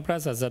รั้งพระ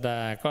ศาสดา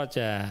ก็จ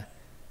ะ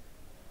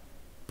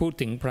พูด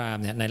ถึงพราหม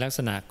ณ์เนี่ยในลักษ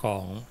ณะขอ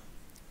ง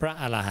พระ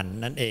อรหันต์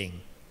นั่นเอง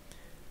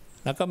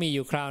แล้วก็มีอ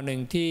ยู่คราวหนึ่ง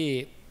ที่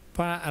พ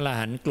ระอร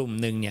หันต์กลุ่ม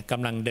หนึ่งเนี่ยก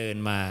ำลังเดิน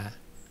มา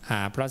ห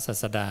าพระศา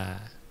สดา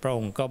พระอ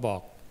งค์ก็บอ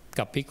ก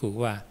กับภิกขุ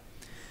ว่า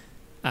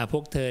พ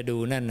วกเธอดู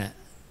นั่นน่ะ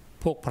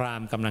พวกพราห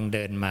มณ์กำลังเ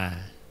ดินมา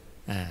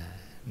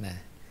นะ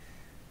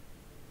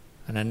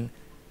เพราะนั้น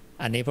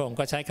อันนี้พระองค์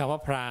ก็ใช้คำว่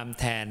าพราหมณ์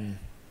แทน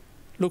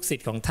ลูกศิษ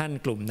ย์ของท่าน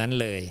กลุ่มนั้น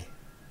เลย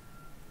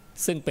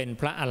ซึ่งเป็น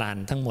พระอรหัน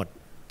ต์ทั้งหมด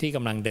ที่ก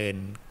ำลังเดิน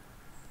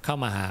เข้า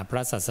มาหาพร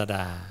ะศาสด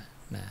า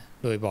นะ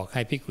โดยบอกใ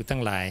ห้ภิกขุทั้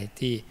งหลาย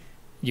ที่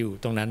อยู่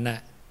ตรงนั้นนะ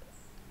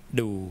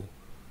ดู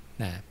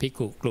นะภิก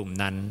ขุกลุ่ม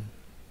นั้น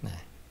นะ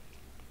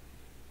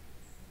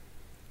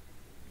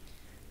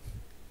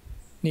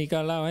นี่ก็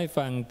เล่าให้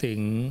ฟังถึง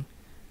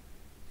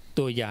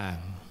ตัวอย่าง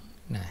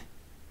นะ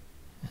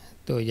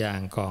ตัวอย่าง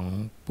ของ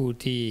ผู้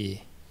ที่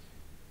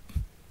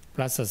พ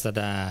ระศาส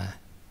ดา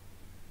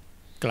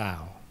กล่า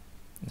ว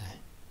นะ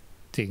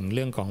ถึงเ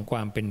รื่องของคว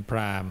ามเป็นพร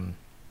าหมณ์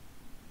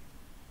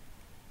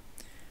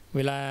เว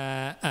ลา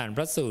อ่านพ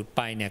ระสูตรไ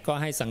ปเนี่ยก็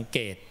ให้สังเก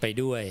ตไป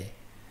ด้วย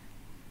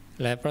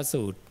และพระ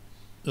สูตร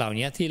เหล่า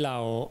นี้ที่เรา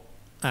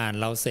อ่าน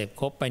เราเสพ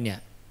ครบไปเนี่ย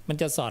มัน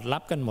จะสอดรั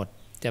บกันหมด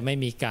จะไม่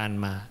มีการ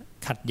มา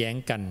ขัดแย้ง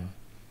กัน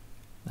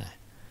นะ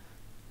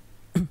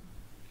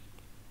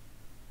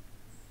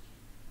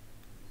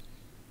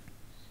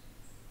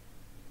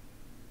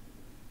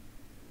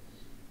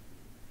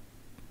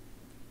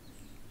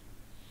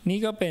นี่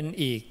ก็เป็น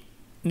อีก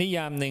นิย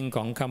ามหนึ่งข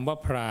องคำว่า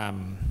พราหม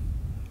ณ์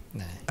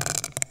นะ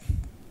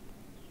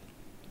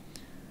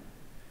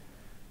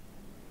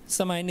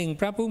สมัยหนึ่ง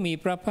พระผู้มี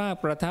พระภาค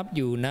ประทับอ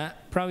ยู่ณ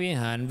พระวิ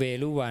หารเว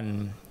ฬุวัน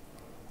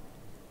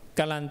ก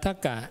ลันท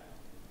กะ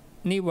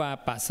นิวา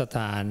ปสถ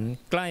าน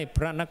ใกล้พ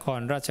ระนคร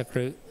ราชค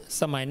ฤห์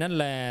สมัยนั้น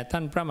แลท่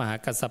านพระมหา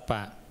กัสสป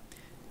ะ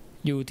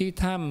อยู่ที่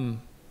ถ้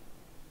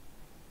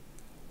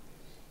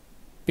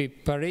ำปิ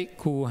ปริ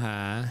คูหา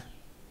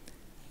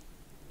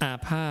อา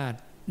พาธ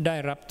ได้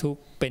รับทุก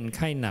ข์เป็นไ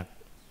ข้หนัก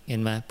เห็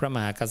นไหมพระม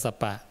หากัสส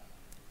ปะ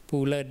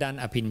ผู้เลิศด้าน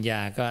อภิญญ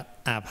าก็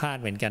อาพาธ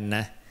เหมือนกันน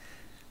ะ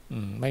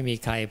ไม่มี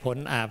ใครพ้น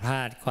อาพ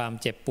าธความ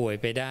เจ็บป่วย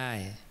ไปได้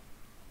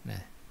น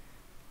ะ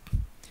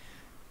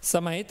ส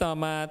มัยต่อ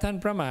มาท่าน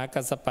พระมหา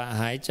กัสสปะ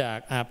หายจาก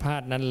อาพา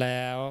ธนั้นแ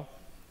ล้ว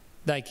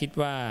ได้คิด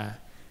ว่า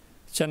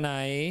ฉะไหน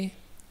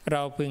เร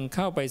าพึงเ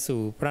ข้าไป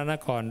สู่พระน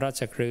ครรา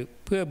ชคฤห์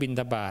เพื่อบิณ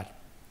ฑบาต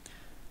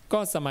ก็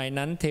สมัย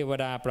นั้นเทว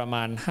ดาประม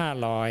าณ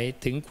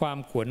500ถึงความ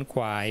ขวนข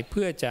วายเ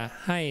พื่อจะ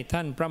ให้ท่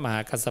านพระมหา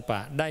กัสสปะ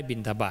ได้บิ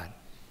ณฑบาต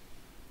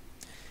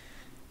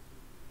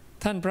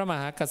ท่านพระม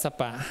หากัสส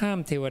ปะห้าม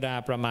เทวดา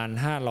ประมาณ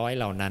500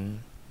เหล่านั้น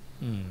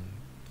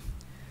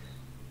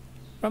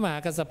พระมหา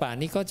กัสสปะ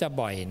นี่ก็จะ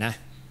บ่อยนะ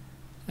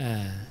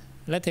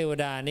และเทว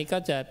ดานี่ก็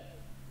จะ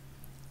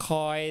ค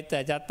อยแต่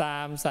จะตา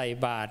มใส่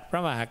บาตรพร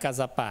ะมหากัส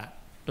สปะ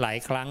หลาย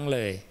ครั้งเล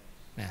ย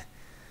นะ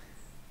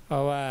เพร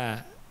าะว่า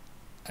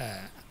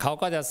เขา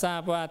ก็จะทรา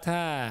บว่าถ้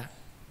า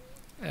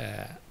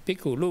ภิก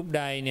ขุรูปใ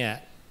ดเนี่ย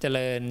เจ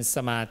ริญส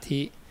มา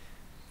ธิ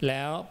แ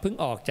ล้วเพิ่ง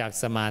ออกจาก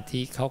สมา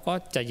ธิเขาก็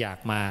จะอยาก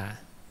มา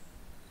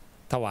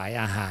ถวาย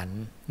อาหาร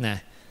นะ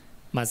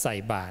มาใส่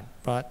บาตร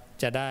เพราะ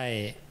จะได้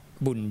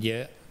บุญเยอ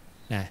ะ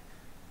นะ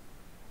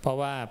เพราะ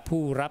ว่า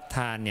ผู้รับท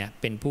านเนี่ย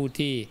เป็นผู้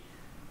ที่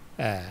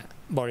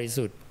บริ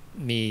สุทธิ์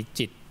มี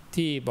จิต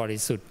ที่บริ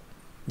สุทธิ์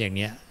อย่าง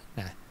นี้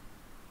นะ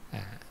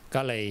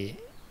ก็เลย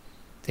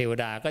เทว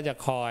ดาก็จะ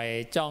คอย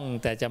จ้อง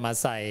แต่จะมา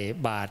ใส่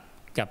บาตร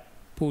กับ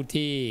ผู้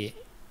ที่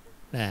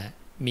นะ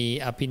มี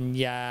อภิญ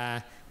ญา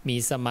มี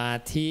สมา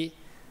ธิ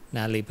น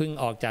ะหรือเพิ่ง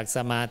ออกจากส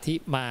มาธิ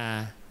มา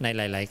ในห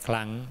ลายๆค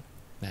รั้ง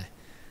นะ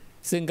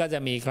ซึ่งก็จะ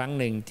มีครั้ง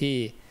หนึ่งที่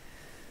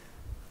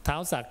ท้า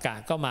วสักกะ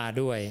ก็มา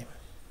ด้วย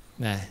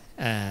นะ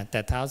แต่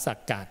ท้าวสั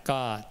กกะ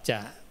ก็จะ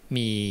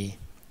มี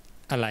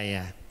อะไร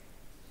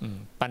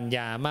ปัญญ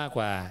ามากก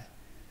ว่า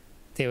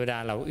เทวดา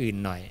เหล่าอื่น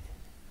หน่อย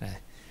นะ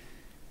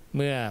เ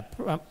มื่อ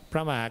พร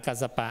ะมหากัส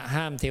สปะ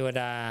ห้ามเทว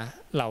ดา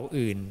เหล่า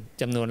อื่น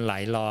จำนวนหลา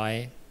ยร้อย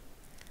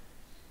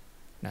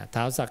นะ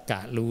ท้าวสักกะ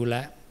รู้แ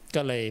ล้ว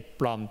ก็เลย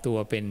ปลอมตัว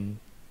เป็น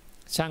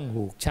ช่าง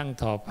หูกช่าง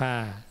ทอผ้า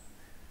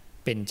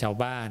เป็นชาว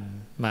บ้าน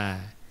มา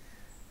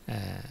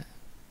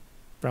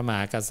พระมห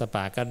ากัสสป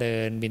ะก็เดิ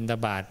นบิณฑ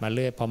บาตมาเ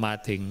รื่อยพอมา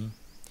ถึง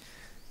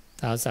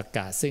ท้าวสักก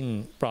ะซึ่ง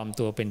ปลอม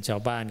ตัวเป็นชา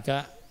วบ้านก็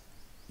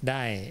ไ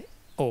ด้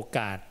โอก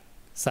าส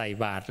ใส่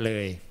บาตรเล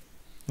ย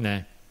นะ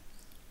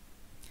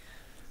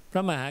พร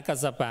ะมหากัส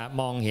สปะ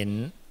มองเห็น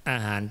อา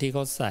หารที่เข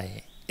าใส่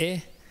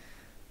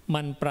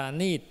มันปรา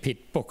ณีตผิด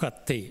ปก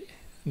ติ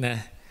นะ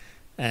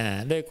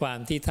ด้วยความ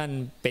ที่ท่าน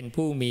เป็น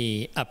ผู้มี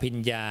อภิญ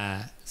ญา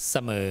เส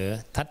มอ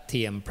ทัดเ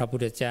ทียมพระพุท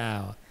ธเจ้า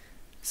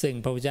ซึ่ง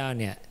พระพุทธเจ้า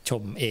เนี่ยช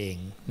มเอง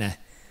นะ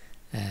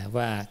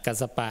ว่ากัส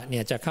สปะเนี่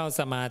ยจะเข้า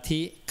สมาธิ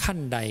ขั้น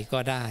ใดก็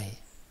ได้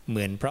เห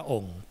มือนพระอ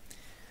งค์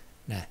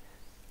นะ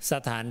ส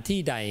ถานที่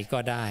ใดก็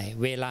ได้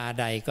เวลา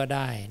ใดก็ไ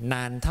ด้น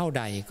านเท่า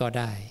ใดก็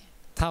ได้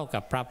เท่ากั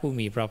บพระผู้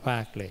มีพระภา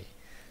คเลย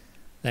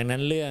ดังนั้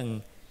นเรื่อง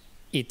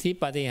อิทธิ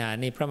ปาฏิหาริ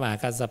ย์นี่พระมหา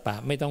กัสสปะ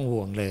ไม่ต้อง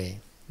ห่วงเลย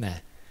นะ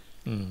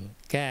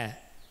แค่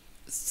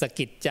สะ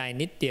กิดใจ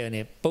นิดเดียวเ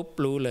นี่ยปุ๊บ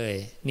รู้เลย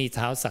นี่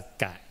ท้าวสัก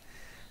กะ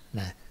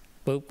นะ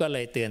ปุ๊บก็เล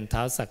ยเตือนท้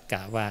าวสักก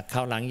ะว่าคร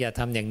าวหลังอย่า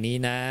ทำอย่างนี้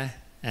นะ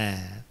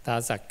ท้าว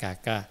สักกะ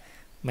ก็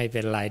ไม่เป็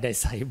นไรได้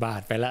ใส่บา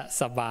ตรไปละ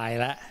สบาย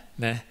ละ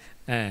นะ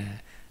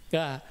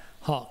ก็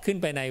เหาะขึ้น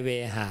ไปในเว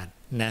หาด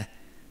นะ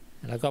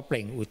แล้วก็เป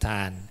ล่งอุท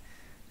าน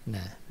น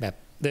ะแบบ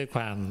ด้วยค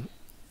วาม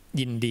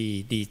ยินดี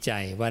ดีใจ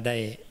ว่าได้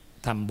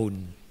ทำบุญ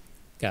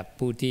กับ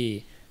ผู้ที่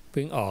เ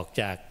พิ่งออก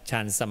จากฌ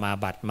านสมา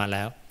บัติมาแ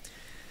ล้ว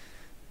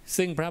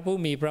ซึ่งพระผู้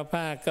มีพระภ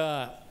าคก็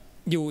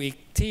อยู่อีก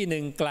ที่ห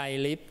นึ่งไกล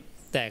ลิบ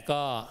แต่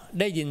ก็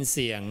ได้ยินเ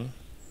สียง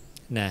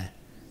นะ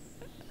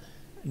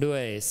ด้ว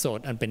ยโสต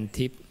อันเป็น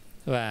ทิพย์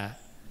ว่า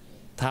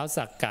ท้าว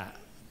สักกะ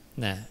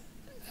นะ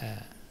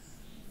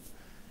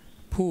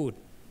พูด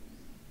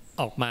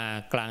ออกมา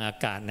กลางอา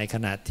กาศในข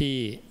ณะที่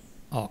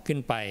ออกขึ้น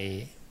ไป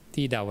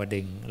ที่ดาว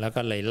ดึงส์แล้ว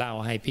ก็เลยเล่า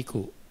ให้ภิก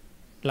ขุ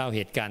เล่าเห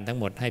ตุการณ์ทั้ง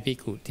หมดให้ภิก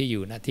ขุที่อ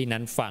ยู่ณที่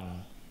นั้นฟัง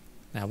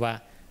นะว่า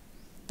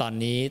ตอน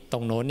นี้ตร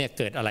งโน้นเนี่ย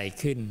เกิดอะไร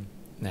ขึ้น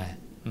นะ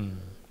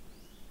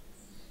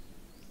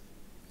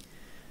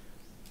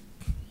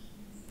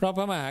เพราะพ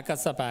ระมหากัส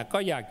สปะก็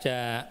อยากจะ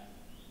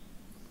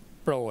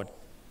โปรด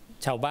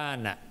ชาวบ้าน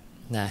น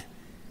ะ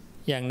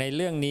อย่างในเ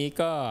รื่องนี้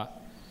ก็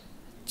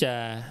จะ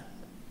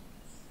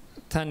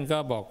ท่านก็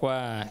บอกว่า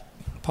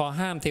พอ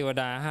ห้ามเทว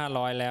ดา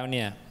500แล้วเ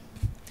นี่ย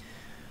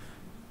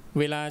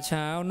เวลาเ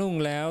ช้านุ่ง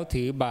แล้ว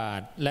ถือบา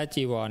ตรและ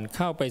จีวรเ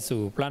ข้าไป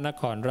สู่พระน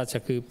ครราช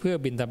คฤห์เพื่อ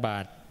บิณฑบา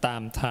ตตา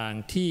มทาง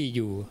ที่อ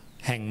ยู่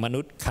แห่งมนุ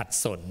ษย์ขัด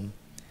สน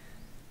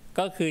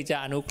ก็คือจะ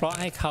อนุเคราะห์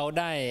ให้เขา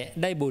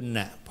ได้บุญ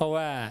น่ะเพราะ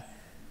ว่า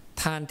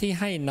ทานที่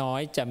ให้น้อ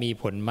ยจะมี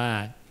ผลมา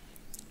ก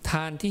ท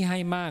านที่ให้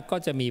มากก็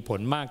จะมีผ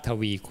ลมากท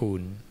วีคู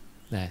ณ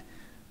นะ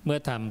เมื่อ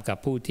ทำกับ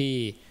ผู้ที่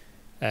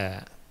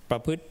ปร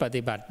ะพฤติป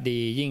ฏิบัติดี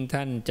ยิ่ง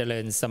ท่านเจริ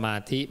ญสมา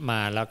ธิม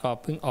าแล้วก็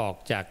เพิ่งออก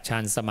จากฌา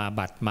นสมา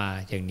บัติมา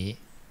อย่างนี้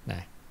น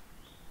ะ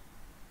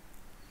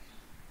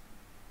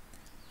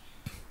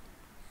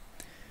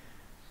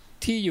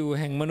ที่อยู่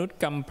แห่งมนุษย์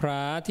กำพร้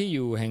าที่อ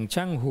ยู่แห่ง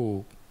ช่างหู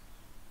ก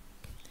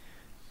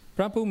พ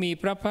ระผู้มี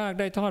พระภาค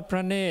ได้ทอดพร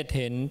ะเนตรเ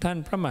ห็นท่าน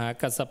พระมหา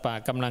กัสสปะ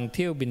กำลังเ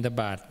ที่ยวบิณฑ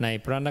บาตใน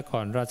พระนค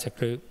รราชค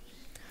ฤห์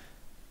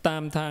ตา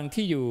มทาง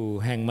ที่อยู่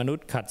แห่งมนุษ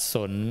ย์ขัดส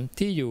น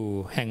ที่อยู่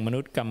แห่งมนุ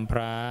ษย์กำพ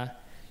ร้า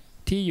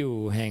ที่อยู่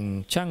แห่ง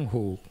ช่าง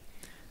หูก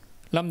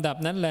ลำดับ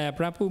นั้นแลพ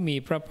ระผู้มี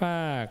พระภ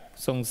าค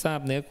ทรงทราบ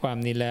เนื้อความ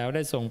นี้แล้วไ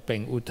ด้ทรงเปล่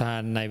งอุทา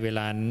นในเวล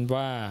านั้น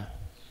ว่า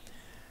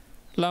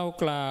เล่า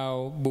กล่าว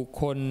บุค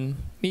คล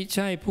มิใ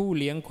ช่ผู้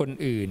เลี้ยงคน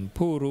อื่น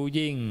ผู้รู้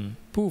ยิ่ง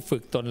ผู้ฝึ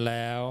กตนแ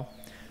ล้ว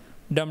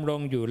ดำร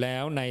งอยู่แล้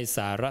วในส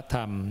ารธ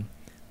รรม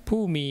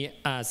ผู้มี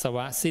อาสว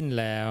ะสิ้น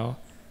แล้ว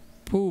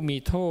ผู้มี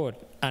โทษ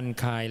อัน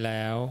คายแ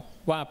ล้ว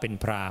ว่าเป็น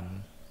พราหมณ์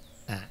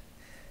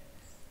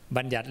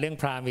บัญญัติเรื่อง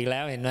พราหมณ์อีกแล้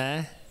วเห็นไหม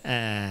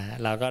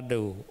เราก็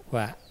ดู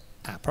ว่า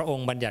พระอง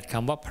ค์บัญญัติค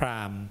ำว่าพร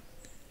าหมณ์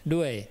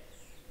ด้วย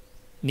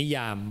นิย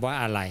ามว่า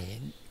อะไร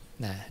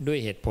นะด้วย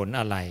เหตุผล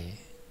อะไร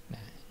น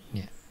ะเ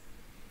นี่ย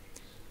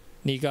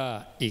นี่ก็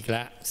อีกล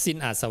ะสิ้น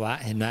อาสวะ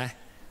เห็นไหม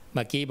เ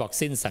มื่อกี้บอก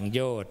สิ้นสังโย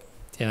ชน์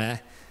ใช่ไหม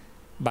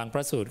บางพ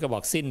ระสูตรก็บ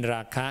อกสิ้นร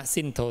าคะ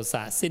สิ้นโทส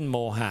ะสิ้นโม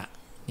หะ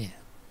เนี่ย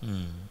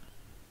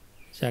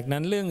จากนั้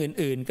นเรื่อง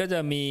อื่นๆก็จะ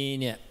มี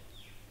เนี่ย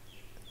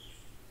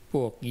พ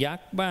วกยั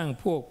กษ์บ้าง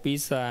พวกปี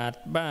ศาจ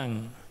บ้าง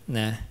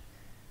นะ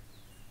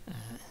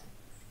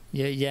เ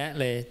ยอะแยะ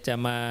เลยจะ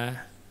มา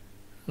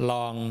ล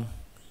อง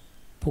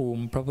ภู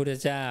มิพระพุทธ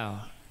เจ้า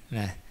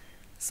นะ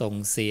ส่ง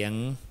เสียง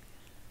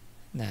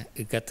นะ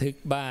อึกระทึก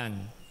บ้าง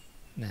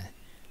นะ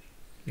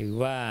หรือ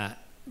ว่า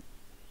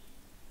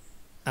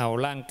เอา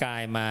ร่างกา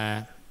ยมา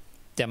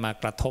จะมา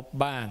กระทบ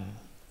บ้าง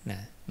น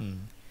ะ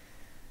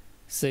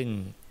ซึ่ง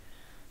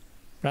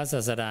พระศา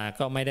สดา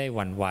ก็ไม่ได้ห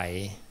วั่นไหว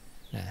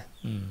นะ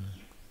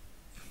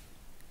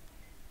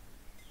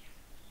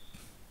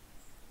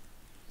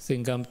ซึ่ง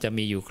ก็จะ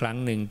มีอยู่ครั้ง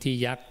หนึ่งที่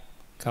ยักษ์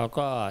เขา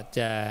ก็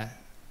จะ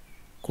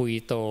คุย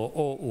โตโ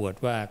อ้อวด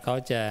ว่าเขา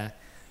จะ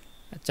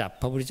จับ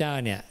พระพุทธเจ้า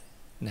เนี่ย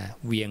นะ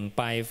เหวี่ยงไ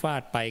ปฟา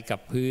ดไปกับ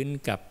พื้น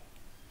กับ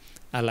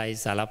อะไร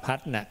สารพัด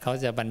นะเขา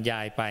จะบรรยา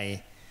ยไป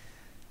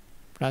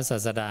พระศา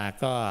สดา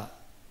ก็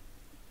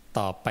ต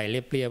อบไปเ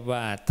รียบๆ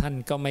ว่าท่าน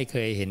ก็ไม่เค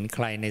ยเห็นใค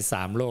รใน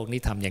3โลกนี้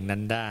ทำอย่างนั้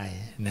นได้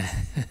นะ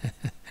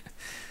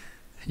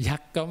ยั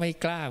กษ์ก็ไม่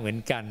กล้าเหมือน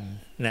กัน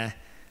นะ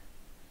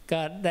ก็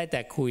ได้แ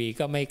ต่คุย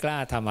ก็ไม่กล้า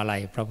ทำอะไร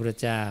พระพุทธ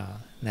เจ้า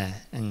นะ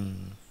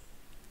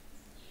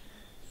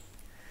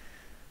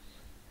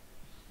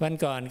วัน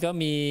ก่อนก็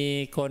มี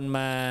คนม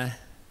า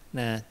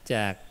นะจ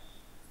าก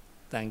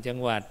ต่างจัง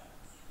หวัด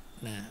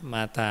นะม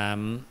าถาม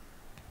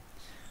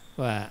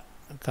ว่า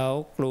เขา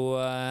กลัว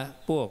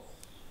พวก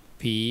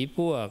ผีพ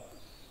วก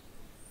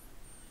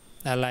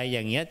อะไรอ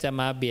ย่างเงี้ยจะ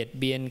มาเบียด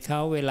เบียนเข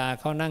าเวลา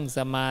เขานั่งส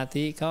มา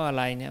ธิเขาอะ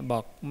ไรเนี่ยบอ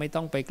กไม่ต้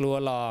องไปกลัว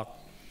หรอก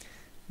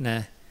นะ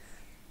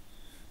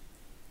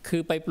คื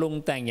อไปปรุง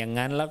แต่งอย่าง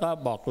นั้นแล้วก็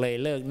บอกเลย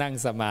เลิกนั่ง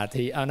สมา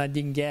ธิเอานั้น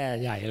ยิ่งแย่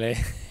ใหญ่เลย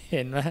เ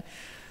ห็นไหม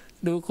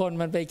ดูคน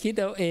มันไปคิด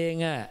เอาเอง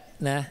อ่ะ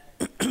นะ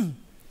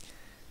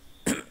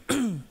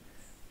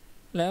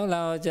แล้วเร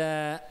าจะ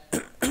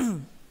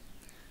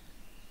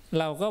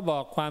เราก็บอ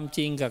กความจ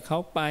ริงกับเขา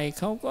ไป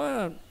เขาก็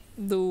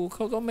ดูเข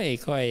าก็ไม่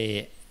ค่อย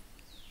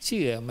เ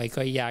ชื่อไม่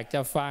ค่อยอยากจ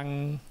ะฟัง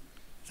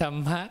ธร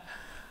รมะ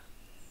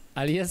อ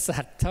ริยสั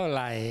จเท่าไห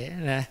ร่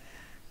นะ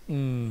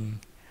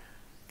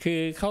คื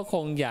อเขาค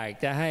งอยาก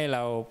จะให้เร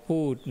า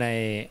พูดใน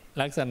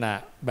ลักษณะ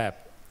แบบ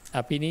อ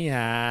ภินิห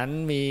าร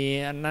มี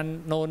อันนั้น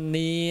โน่น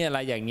นี้อะไร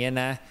อย่างเงี้ย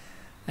นะ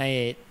ให้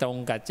ตรง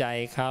กับใจ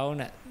เขา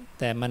นะ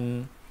แต่มัน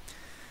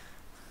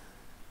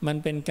มัน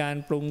เป็นการ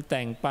ปรุงแ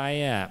ต่งไป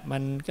มั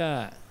นก็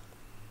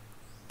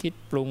คิด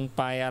ปรุงไ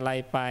ปอะไร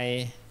ไป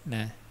น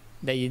ะ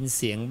ได้ยินเ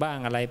สียงบ้าง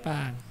อะไรบ้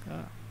างก็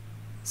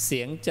เสี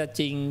ยงจะ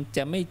จริงจ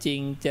ะไม่จริ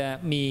งจะ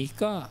มี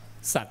ก็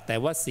สักแต่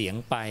ว่าเสียง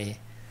ไป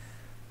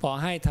พอ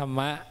ให้ธรร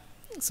มะ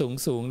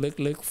สูง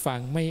ลึกฟัง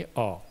ไม่อ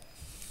อก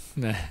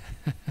นะ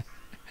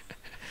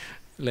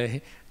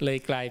เลย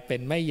กลายเป็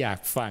นไม่อยาก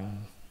ฟัง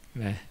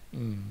นะ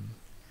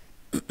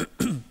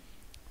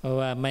เพราะ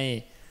ว่า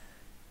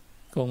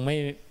คงไ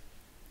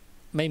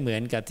ม่เหมือ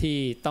นกับที่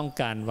ต้อง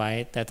การไว้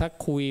แต่ถ้า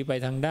คุยไป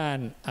ทางด้าน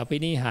อภิ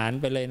นิหาร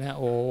ไปเลยนะ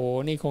โอ้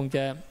นี่คงจ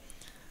ะ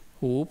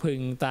หูพึ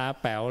งตา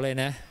แป๋วเลย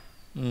นะ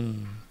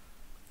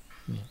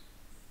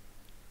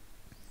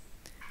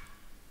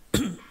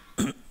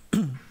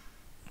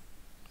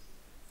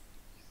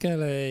ก็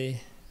เลย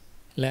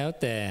แล้ว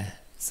แต่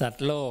สัต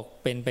ว์โลก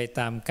เป็นไป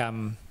ตามกรรม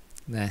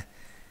นะ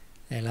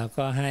แต่เรา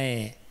ก็ให้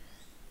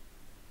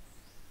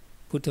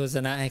พุทโธส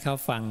นะให้เขา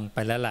ฟังไป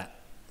แล้วล่ะ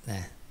น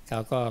ะเขา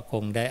ก็ค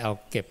งได้เอา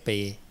เก็บไป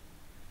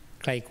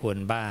ใคร่ควร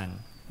บ้าง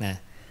นะ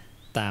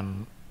ตาม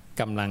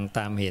กำลังต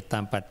ามเหตุตา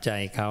มปัจจั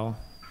ยเขา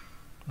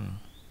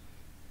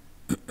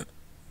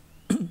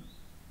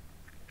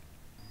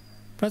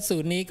พระสู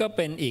ตรนี้ก็เ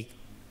ป็นอีก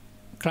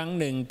ครั้ง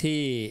หนึ่ง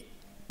ที่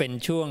เป็น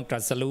ช่วงตรั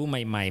สรู้ใ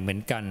หม่ๆเหมือ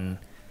นกัน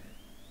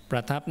ปร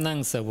ะทับนั่ง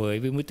เสวย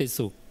วิมุตติ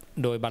สุข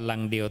โดยบัลลั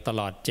งก์เดียวต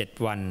ลอด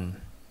7 วัน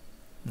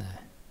นะ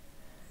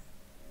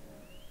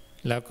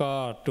แล้วก็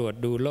ตรวจ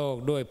ดูโลก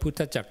ด้วยพุท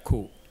ธจัก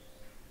ขุ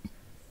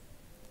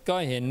ก็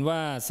เห็นว่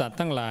าสัตว์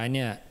ทั้งหลายเ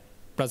นี่ย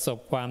ประสบ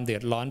ความเดือ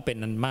ดร้อนเป็น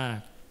อันมาก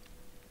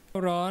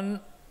ร้อน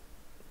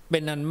เป็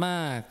นอันม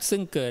ากซึ่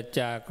งเกิด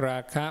จากรา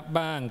คะ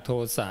บ้างโท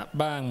สะ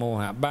บ้างโม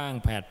หะบ้าง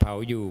แผดเผา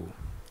อยู่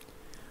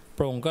พ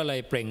ระองค์ก็เล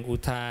ยเปล่งอุ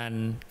ทาน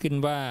ขึ้น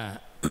ว่า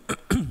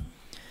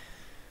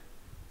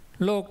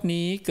โลก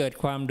นี้เกิด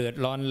ความเดือด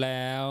ร้อนแ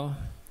ล้ว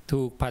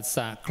ถูกผัสส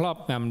ะครอบ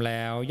งำแ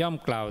ล้วย่อม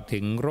กล่าวถึ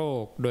งโร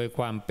คโดยค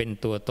วามเป็น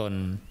ตัวตน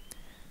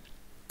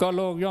ก็โ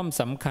ลกย่อม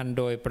สำคัญ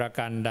โดยประก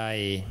ารใด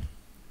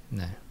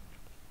นะ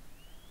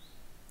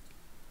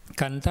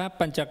ขันธ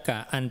ปัญจกะ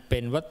อันเป็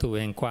นวัตถุ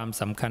แห่งความ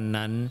สำคัญ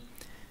นั้น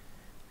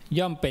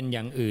ย่อมเป็นอ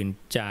ย่างอื่น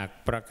จาก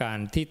ประการ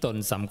ที่ตน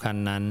สำคัญ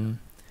นั้น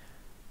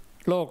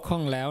โลกคล่อ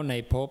งแล้วใน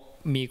ภพ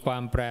มีควา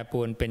มแปรปร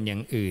วนเป็นอย่า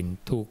งอื่น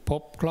ถูกภ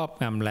พครอบ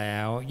งำแล้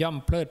วย่อม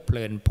เพลิดเพ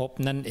ลินภพ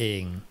นั่นเอ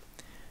ง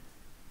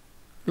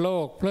โล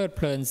กเพลิดเ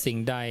พลินสิ่ง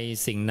ใด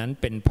สิ่งนั้น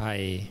เป็นภั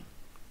ย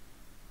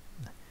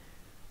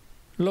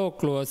โลก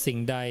กลัวสิ่ง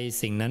ใด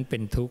สิ่งนั้นเป็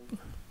นทุกข์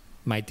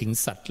หมายถึง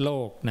สัตว์โล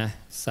กนะ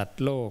สัต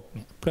ว์โลก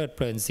เพลิดเพ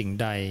ลินสิ่ง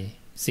ใด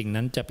สิ่ง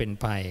นั้นจะเป็น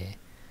ภัย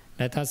แ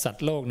ละถ้าสัต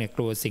ว์โลกเนี่ยก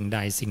ลัวสิ่งใด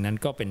สิ่งนั้น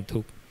ก็เป็น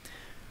ทุกข์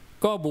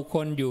ก็บุคค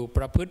ลอยู่ป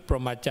ระพฤติพร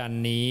หมจรร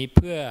ย์นี้เ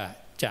พื่อ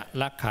จะ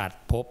ละขาด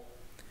ภพ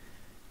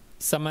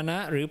สมณะ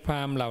หรือพร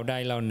าหมณ์เหล่าใด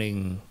เหล่าหนึ่ง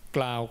ก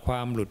ล่าวคว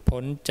ามหลุด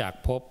พ้นจาก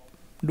ภพ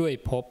ด้วย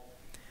ภพ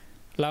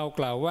เรา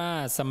กล่าวว่า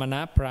สมณ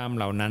ะพราหมณ์เ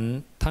หล่านั้น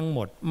ทั้งหม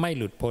ดไม่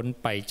หลุดพ้น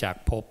ไปจาก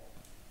ภพ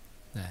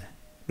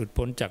หลุด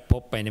พ้นจากภ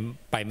พไ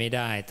ปไม่ไ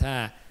ด้ถ้า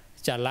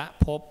จะละ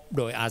ภพโ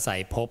ดยอาศัย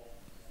ภพ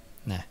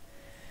นะ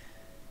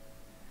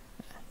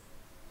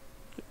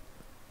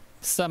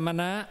สม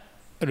ณะ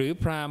หรือ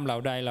พราหมณ์เหล่า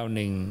ใดเหล่าห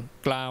นึ่ง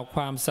กล่าวค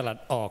วามสลัด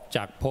ออกจ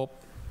ากภพ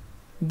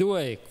ด้ว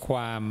ยคว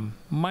าม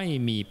ไม่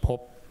มีภ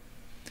พ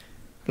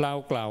เรา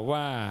กล่าว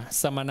ว่า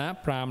สมณะ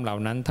พราหมณ์เหล่า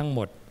นั้นทั้งหม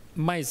ด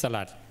ไม่ส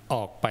ลัดอ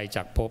อกไปจ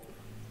ากภพ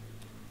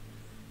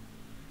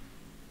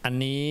อัน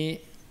นี้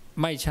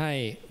ไม่ใช่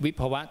วิ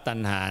ภวะตัณ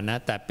หานะ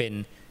แต่เป็น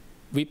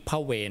วิภ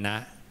เวนะ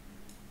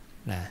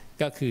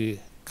ก็คือ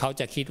เขา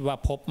จะคิดว่า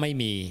ภพไม่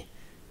มี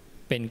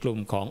เป็นกลุ่ม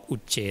ของอุ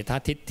จเฉท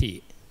ทิฏฐิ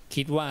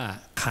คิดว่า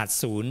ขาด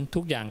ศูนย์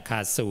ทุกอย่างขา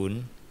ดศูนย์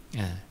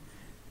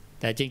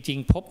แต่จริง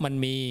ๆภพมัน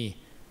มี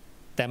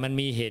แต่มัน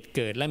มีเหตุเ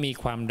กิดและมี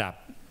ความดับ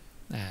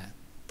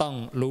ต้อง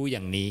รู้อ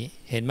ย่างนี้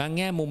เห็นไหมแ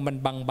ง่มุมมัน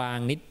บาง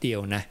ๆนิดเดียว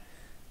นะ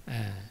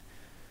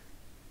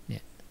เนี่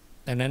ย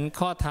ดังนั้น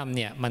ข้อธรรมเ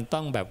นี่ยมันต้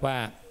องแบบว่า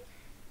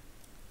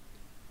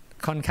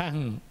ค่อนข้าง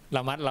ร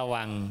ะมัดระ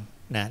วัง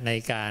นะใน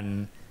การ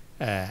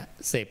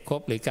เสพคร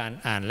บหรือการ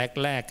อ่าน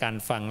แรกๆการ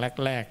ฟัง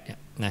แรกๆเนี่ย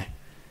นะ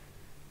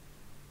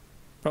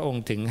พระอง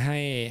ค์ถึง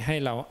ให้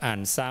เราอ่า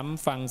นซ้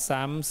ำฟัง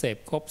ซ้ำเสพ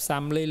ครบซ้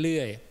ำเ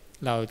รื่อย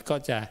ๆเราก็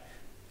จะ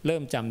เริ่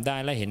มจำได้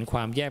และเห็นคว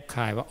ามแยบค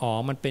ายว่าอ๋อ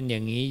มันเป็นอย่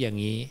างนี้อย่าง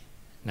นี้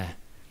นะ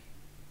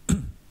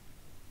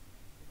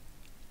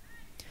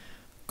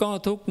ก็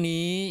ทุก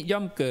นี้ย่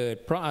อมเกิด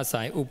เพราะอา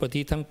ศัยอุป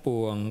ธิทั้งป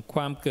วงคว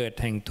ามเกิด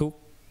แห่งทุกข์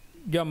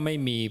ย่อมไม่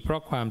มีเพรา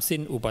ะความสิ้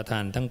นอุปทา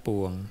นทั้งป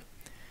วง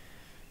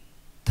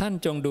ท่าน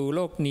จงดูโ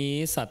ลกนี้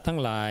สัตว์ทั้ง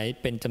หลาย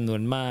เป็นจำนว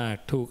นมาก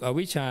ถูกอ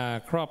วิชชา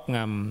ครอบง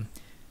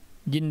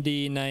ำยินดี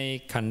ใน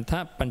ขันธ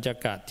ปัญจ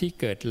กะที่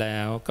เกิดแล้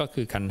วก็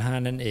คือขันธ์ห้า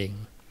นั่นเอง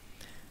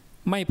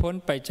ไม่พ้น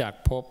ไปจาก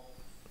ภพ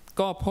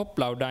ก็ภพเ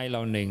หล่าใดเหล่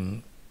าหนึ่ง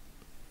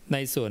ใน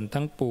ส่วน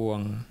ทั้งปวง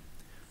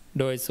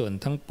โดยส่วน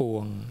ทั้งปว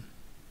ง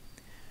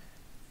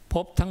ภ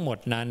พทั้งหมด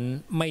นั้น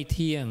ไม่เ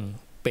ที่ยง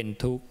เป็น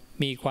ทุกข์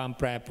มีความแ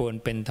ปรปรวน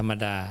เป็นธรรม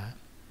ดา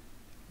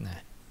นะ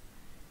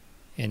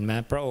เห็นไหม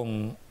พระอง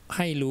ค์ ใ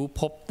ห้รู้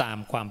ภพตาม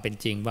ความเป็น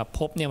จริงว่าภ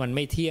พเนี่ยมันไ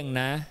ม่เที่ยง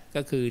นะ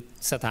ก็คือ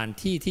สถาน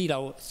ที่ที่เรา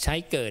ใช้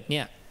เกิดเ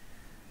นี่ย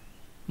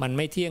มันไ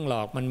ม่เที่ยงหร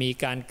อกมันมี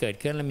การเกิด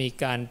ขึ้นและมี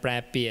การแปร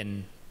เปลี่ยน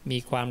มี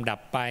ความดับ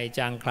ไปจ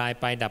างคลาย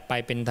ไปดับไป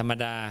เป็นธรรม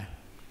ดา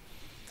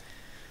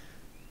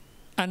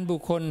อันบุ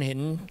คคลเห็น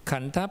ขั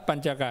นธปัญ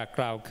จกะก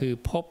ล่าวคือ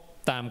ภพ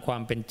ตามควา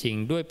มเป็นจริง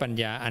ด้วยปัญ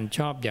ญาอันช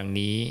อบอย่าง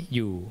นี้อ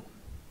ยู่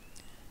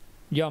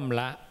ย่อม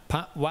ละภ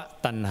ว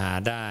ตัณหา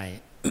ได้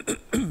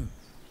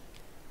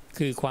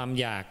คือความ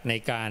อยากใน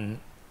การ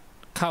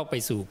เข้าไป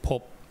สู่ภ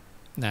พ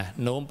นะ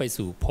โน้มไป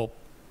สู่ภพ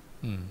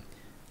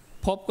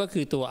ภพก็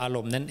คือตัวอาร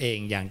มณ์นั่นเอง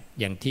อ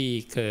ย่างที่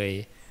เคย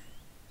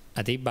อ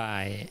ธิบา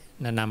ย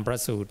นำพระ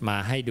สูตรมา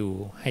ให้ดู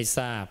ให้ท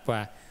ราบว่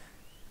า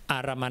อา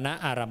รมณะ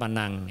อารม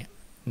ณังเนี่ย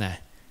นะ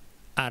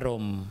อาร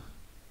มณ์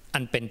อั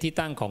นเป็นที่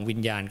ตั้งของวิ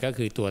ญญาณก็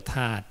คือตัวธ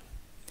าตุ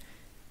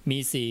มี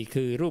สี่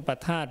คือรูป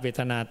ธาตุเว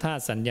ทนาธา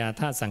ตุสัญญา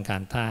ธาตุสังขา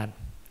รธาตุ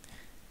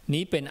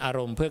นี้เป็นอาร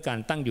มณ์เพื่อการ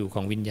ตั้งอยู่ข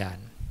องวิญญาณ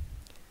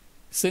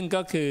ซึ่ง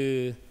ก็คือ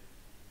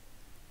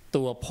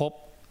ตัวภพ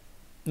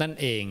นั่น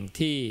เอง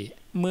ที่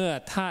เมื่อ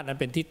ธาตุนั้น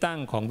เป็นที่ตั้ง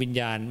ของวิญ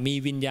ญาณมี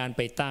วิญญาณไ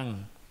ปตั้ง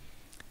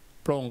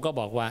พระองค์ก็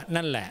บอกว่า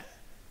นั่นแหละ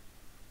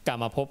กา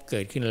มภพเกิ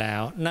ดขึ้นแล้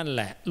วนั่นแ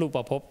หละรูป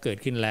ภพเกิด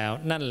ขึ้นแล้ว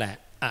นั่นแหละ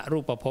อรู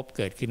ปภพเ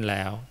กิดขึ้นแ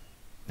ล้ว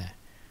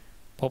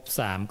ภพ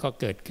สามก็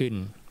เกิดขึ้น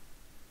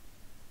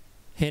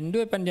เห็นด้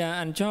วยปัญญา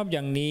อันชอบอ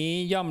ย่างนี้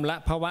ย่อมละ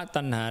ภว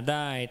ตัณหาไ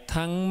ด้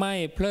ทั้งไม่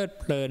เพลิด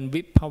เพลิน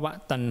วิภว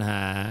ตัณห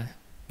า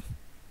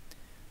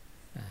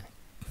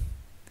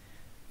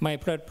ไม่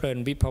เพลิดเพลิน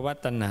วิภว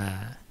ตัณหา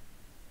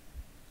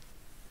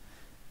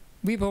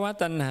วิภว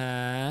ตัณหา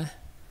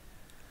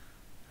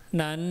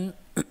นั้น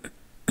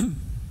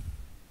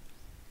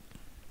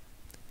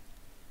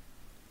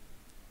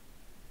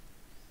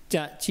จ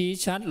ะชี้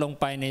ชัดลง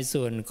ไปใน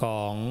ส่วนขอ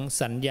ง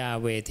สัญญา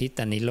เวทิต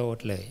นิโรธ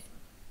เลย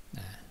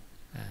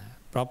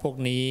เพราะพวก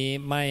นี้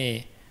ไ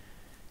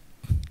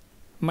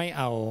ม่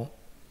เอา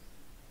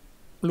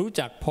รู้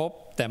จักภพ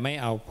แต่ไม่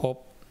เอาภพ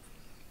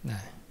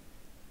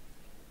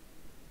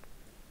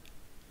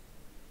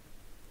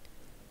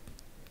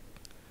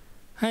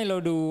ให้เรา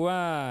ดูว่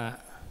า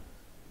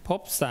ภ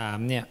พสาม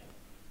เนี่ย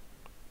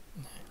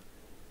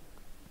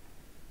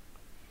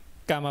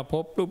กามภ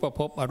พรูปภ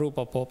พอรูป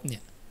ภพเนี่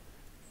ย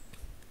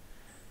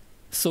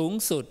สูง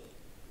สุด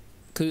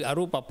คืออ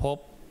รูปภพ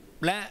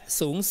และ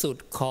สูงสุด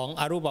ของ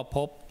อรูปภ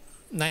พ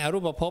ในอรู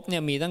ปภพเนี่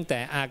ยมีตั้งแต่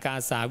อากา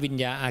สาวิญ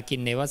ญาอากิ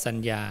นเนวสัญ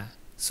ญา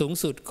สูง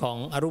สุดของ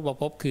อรูป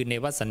ภพคือเน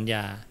วสัญญ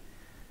า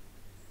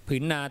ผื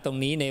นนาตรง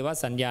นี้เนว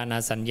สัญญานา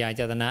สัญญา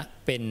จตนะ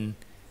เป็น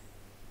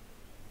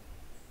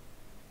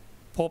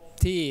ภพ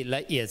ที่ล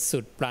ะเอียดสุ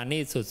ดปราณี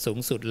ตสุดสูง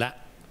สุดละ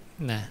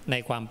นะใน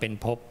ความเป็น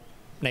ภพ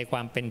ในคว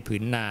ามเป็นผื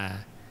นนา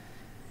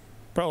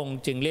พระองค์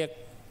จึงเรียก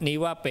นี้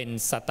ว่าเป็น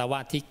สัตวา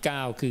สที่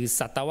9คือ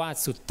สัตวาส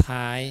สุด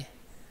ท้าย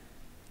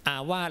อา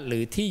วาสหรื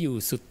อที่อยู่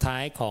สุดท้า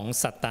ยของ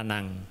สัตตนั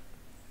ง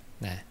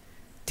นะ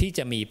ที่จ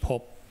ะมีภ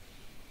พ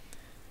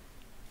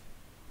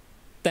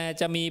แต่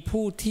จะมี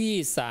ผู้ที่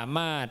สาม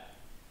ารถ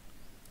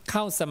เ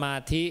ข้าสมา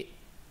ธิ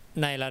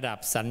ในระดับ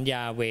สัญญ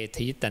าเว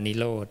ทิตนิ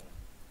โรธ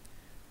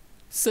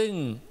ซึ่ง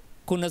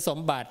คุณสม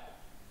บัติ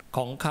ข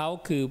องเขา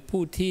คือ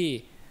ผู้ที่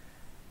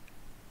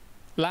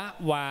ละ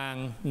วาง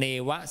เน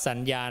วสัญ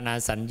ญานา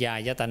สัญญา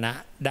ยตนะ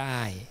ได้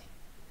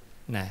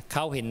นะเข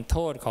าเห็นโท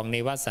ษของเน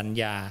วสัญ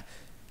ญา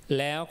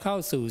แล้วเข้า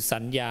สู่สั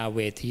ญญาเว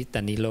ทิต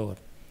นิโรธ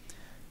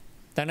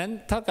ดังนั้น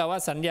เท่ากับว่า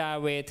สัญญา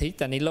เวทิ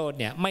ตนิโรธ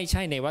เนี่ยไม่ใ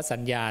ช่เนวสั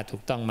ญญาถู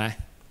กต้องไหม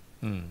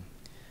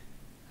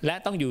และ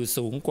ต้องอยู่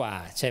สูงกว่า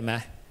ใช่ไหม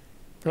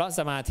เพราะส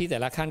มาธิแต่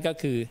ละขั้นก็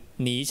คือ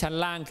หนีชั้น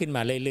ล่างขึ้นม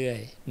าเรื่อย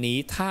ๆหนี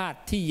ธาตุ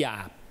ที่หย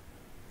าบ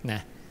น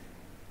ะ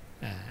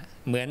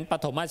เหมือนป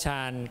ฐมฌ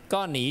าน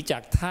ก็หนีจา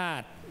กธา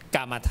ตุก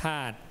ามธ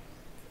าตุ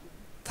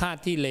ธาตุ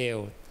ที่เลว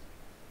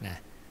นะ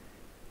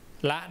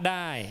ละไ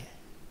ด้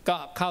ก็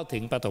เข้าถึ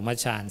งปฐม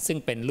ฌานซึ่ง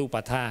เป็นรูป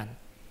ธาตุ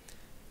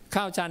เ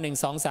ข้าฌาน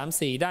1 2 3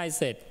 4ได้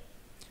เสร็จ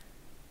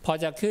พอ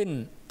จะขึ้น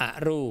อ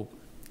รูป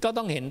ก็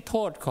ต้องเห็นโท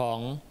ษของ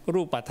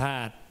รูปธา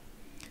ตุ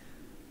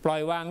ปล่อ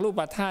ยวางรู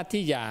ปธาตุ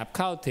ที่หยาบเ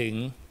ข้าถึง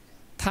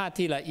ธาตุ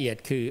ที่ละเอียด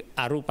คือ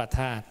อรูปธ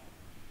าตุ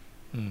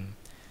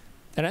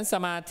ดังนั้นส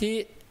มาธิ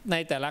ใน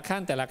แต่ละขั้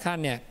น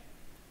เนี่ย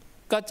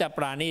ก็จะป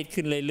ราณีต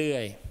ขึ้นเรื่อ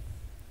ย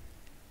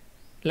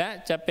ๆและ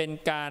จะเป็น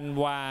การ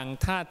วาง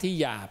ธาตุที่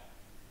หยาบ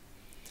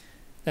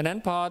ดังนั้น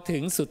พอถึ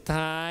งสุด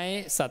ท้าย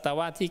สัตว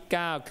าสที่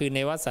9คือเน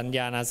วสัญญ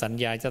านาสัญ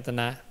ญาจต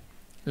นะ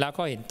แล้ว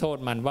ก็เห็นโทษ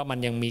มันว่ามัน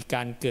ยังมีก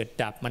ารเกิด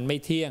ดับมันไม่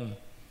เที่ยง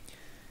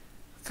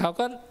เขา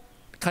ก็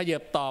ขยั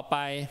บต่อไป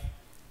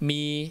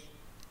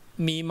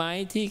มีไหม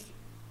ที่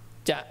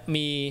จะ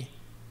มี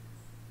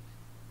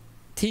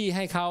ที่ใ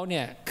ห้เขาเ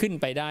นี่ยขึ้น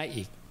ไปได้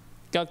อีก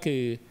ก็คื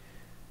อ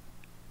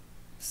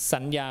สั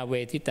ญญาเว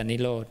ทิตนิ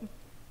โรธ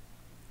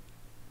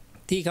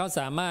ที่เขาส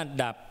ามารถ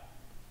ดับ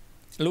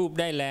รูป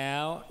ได้แล้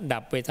วดั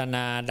บเวทน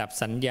าดับ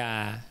สัญญา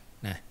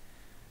นะ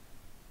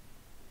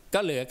ก็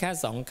เหลือแค่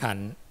2 ขัน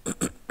ธ์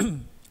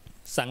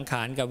สังข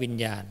ารกับวิญ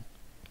ญาณ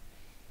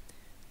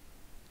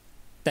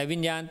แต่วิ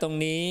ญญาณตรง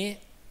นี้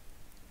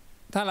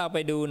ถ้าเราไป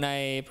ดูใน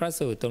พระ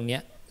สูตรตรงนี้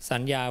สั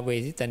ญญาเว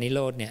ทิตนิโร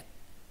ธเนี่ย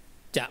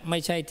จะไม่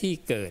ใช่ที่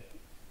เกิด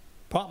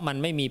เพราะมัน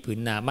ไม่มีผืน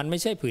นามันไม่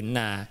ใช่ผืนน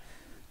า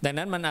ดัง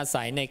นั้นมันอา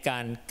ศัยในกา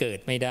รเกิด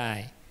ไม่ได้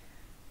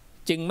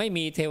จึงไม่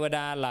มีเทวด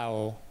าเหล่า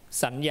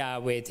สัญญา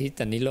เวทิต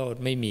นิโรธ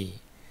ไม่มี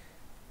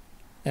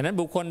ดังนั้น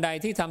บุคคลใด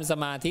ที่ทำส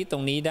มาธิตร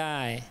งนี้ได้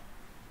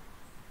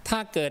ถ้า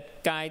เกิด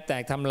กายแต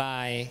กทำลา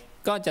ย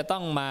ก็จะต้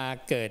องมา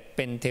เกิดเ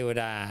ป็นเทว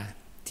ดา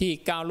ที่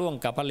ก้าวล่วง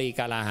กับพลี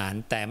กาลาหาร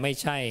แต่ไม่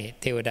ใช่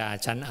เทวดา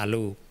ชั้นอ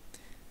รูป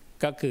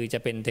ก็คือจะ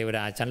เป็นเทวด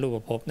าชั้นรูป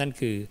ภพนั่น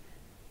คือ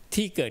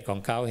ที่เกิดของ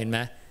เขาเห็นไหม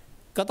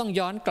ก็ต้อง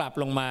ย้อนกลับ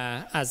ลงมา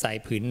อาศัย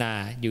ผืนนา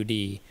อยู่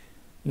ดี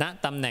ณ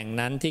ตำแหน่ง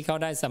นั้นที่เขา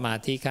ได้สมา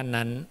ธิขั้น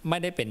นั้นไม่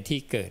ได้เป็นที่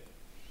เกิด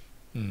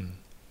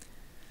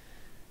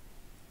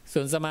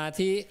ส่วนสมา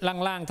ธิ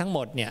ล่างๆทั้งหม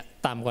ดเนี่ย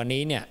ต่ำกว่า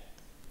นี้เนี่ย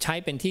ใช้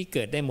เป็นที่เ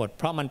กิดได้หมดเ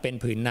พราะมันเป็น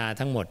ผืนนา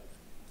ทั้งหมด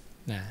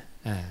นะ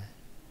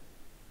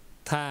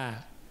ถ้า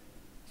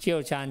เชี่ย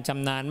วชาญช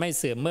ำนาญไม่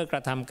เสื่อมเมื่อกร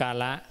ะทำกา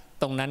ละ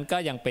ตรงนั้นก็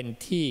ยังเป็น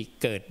ที่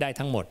เกิดได้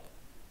ทั้งหมด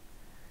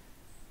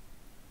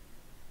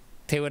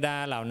เทวดา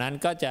เหล่านั้น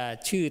ก็จะ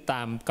ชื่อต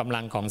ามกำลั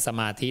งของส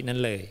มาธินั้น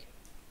เลย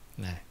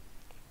นะ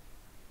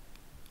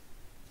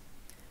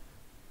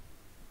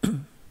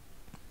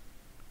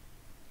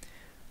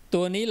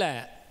ตัวนี้แหละ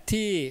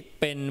ที่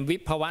เป็นวิ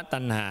ภวตั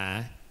ณหา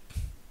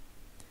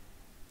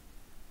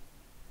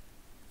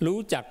รู้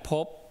จักพ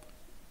บ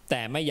แ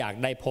ต่ไม่อยาก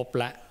ได้พบ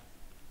ละ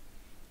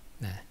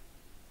นะ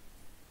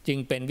จึง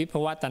เป็นวิภ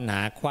วตัณหา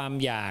ความ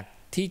อยาก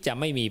ที่จะ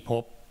ไม่มีพ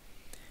บ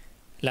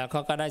แล้วเข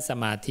าก็ได้ส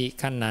มาธิ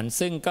ขั้นนั้น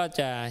ซึ่งก็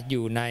จะอ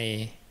ยู่ใน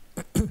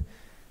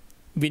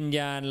วิญญ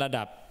าณระ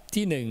ดับ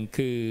ที่หนึ่ง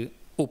คือ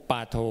อุป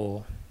าโท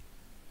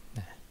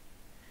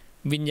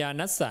วิญญา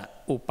ณัสสะ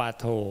อุปา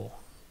โท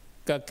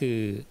ก็คือ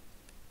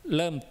เ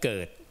ริ่มเกิ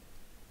ด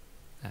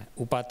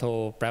อุปาโท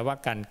แปลว่า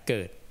การเ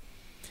กิด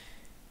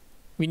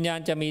วิญญาณ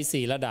จะมี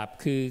4ระดับ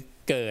คือ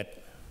เกิด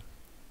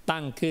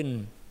ตั้งขึ้น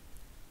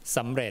ส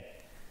ำเร็จ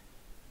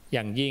อ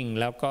ย่างยิ่ง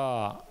แล้วก็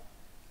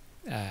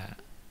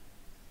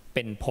เ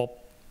ป็นภพ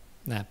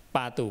นะป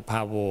าตุภ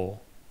าโว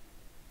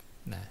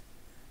นะ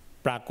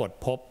ปรากฏ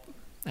ภพ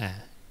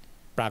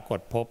ปรากฏ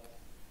ภพ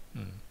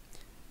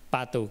ป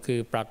าตุคือ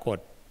ปรากฏ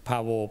ภา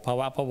โวภ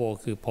วะภโว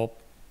คือภพ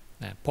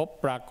นะภพ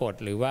ปรากฏ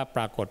หรือว่าป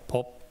รากฏภ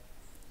พ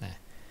นะ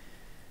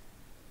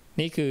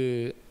นี่คือ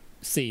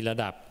4ระ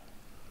ดับ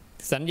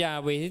สัญญา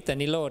เวทิต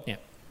นิโรธเนี่ย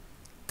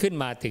ขึ้น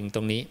มาถึงต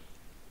รงนี้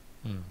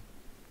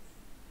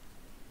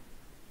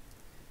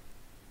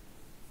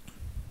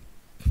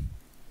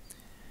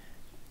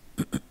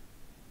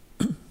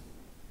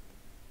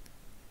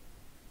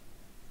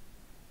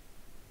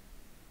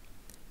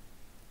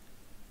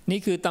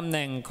นี่คือตำแห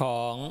น่งขอ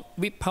ง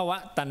วิภว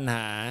ตัณห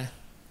า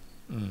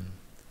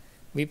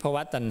วิภว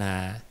ตัณหา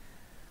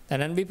แต่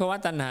นั้นวิภว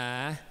ตัณหา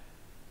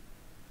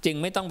จึง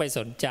ไม่ต้องไปส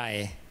นใจ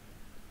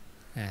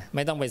ไ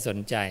ม่ต้องไปสน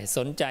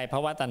ใจภ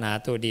วตัณหา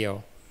ตัวเดียว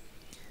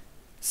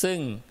ซึ่ง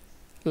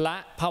ละ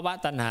ภว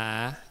ตัณหา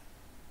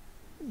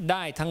ไ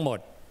ด้ทั้งหมด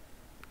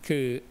คื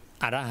อ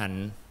อรหัน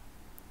ต์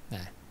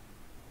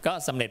ก็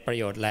สำเร็จประ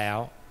โยชน์แล้ว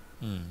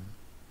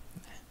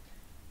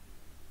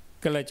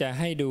ก็เลยจะ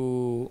ให้ดู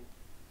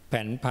แผ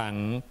นผัง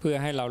เพื่อ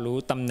ให้เรารู้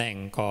ตำแหน่ง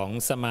ของ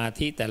สมา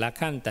ธิแต่ละ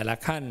ขั้นแต่ละ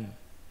ขั้น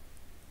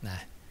นะ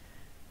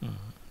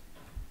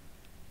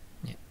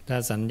ถ้า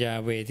สัญญา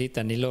เวทิต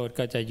นิโรธ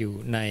ก็จะอยู่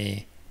ใน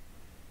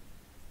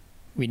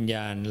วิญญ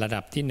าณระ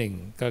ดับที่หนึ่ง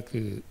ก็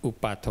คืออุ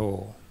ปาโท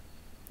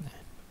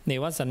เน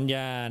วสัญญ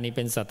านี่เ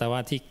ป็นสัตวะ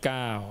ที่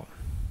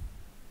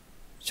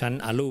9ชั้น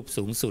อรูป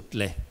สูงสุด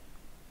เลย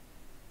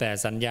แต่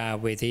สัญญา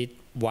เวทิต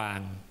วาง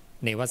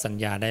เนวสัญ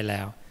ญาได้แล้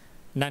ว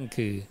นั่น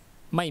คือ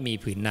ไม่มี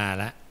ผืนนา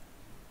ละ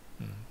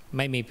ไ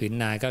ม่มีผืน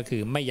นาก็คื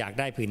อไม่อยาก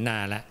ได้ผืนนา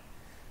ละ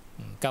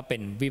ก็เป็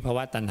นวิภว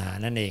ตัณหา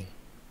นั่นเอง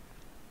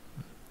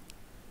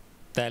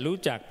แต่รู้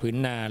จักผืน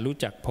นารู้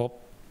จักพบ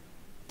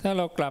ถ้าเ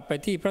รากลับไป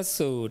ที่พระ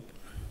สูตร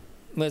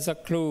เมื่อสัก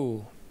ครู่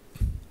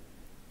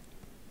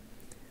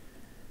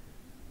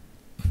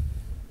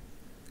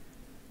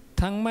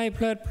ทั้งไม่เพ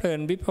ลิดเพลิ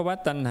นวิภว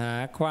ตัณหา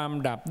ความ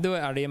ดับด้วย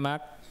อริยมรร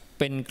ค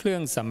เป็นเครื่อ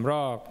งสำร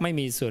อกไม่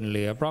มีส่วนเห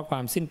ลือเพราะควา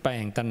มสิ้นไป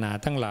แห่งตัณหา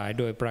ทั้งหลาย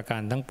โดยประกา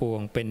รทั้งปวง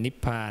เป็นนิพ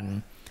พาน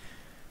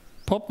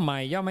พบใหม่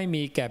ย่อมไม่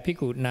มีแก่ภิก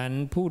ขุนั้น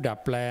ผู้ดับ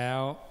แล้ว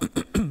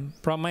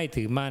เพราะไม่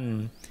ถือมั่น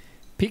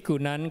ภิกขุ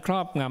นั้นคร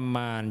อบงำม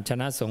ารช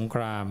นะสงค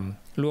ราม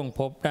ล่วงภ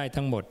พได้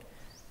ทั้งหมด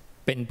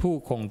เป็นผู้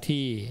คง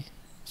ที่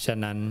ฉะ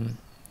นั้น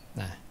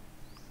นะ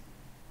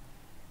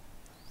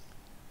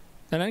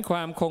ดังนั้นคว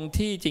ามคง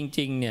ที่จ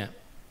ริงๆเนี่ย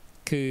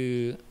คือ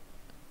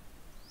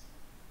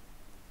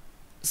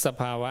ส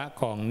ภาวะ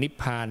ของนิพ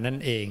พานนั่น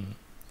เอง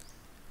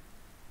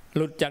ห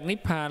ลุดจากนิพ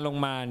พานลง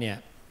มาเนี่ย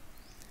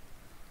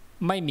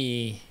ไม่มี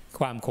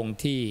ความคง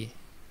ที่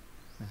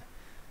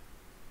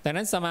ดัง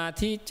นั้นสมา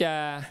ธิจะ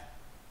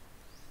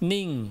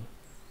นิ่ง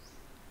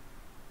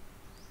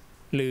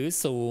หรือ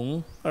สูง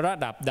ระ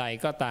ดับใด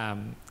ก็ตาม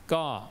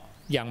ก็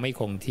ยังไม่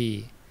คงที่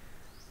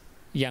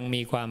ยัง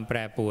มีความแปร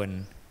ปรวน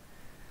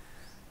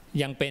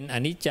ยังเป็นอ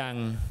นิจจัง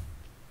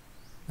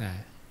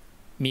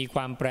มีคว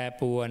ามแปร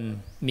ปรวน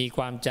มีค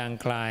วามจาง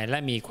คลายและ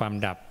มีความ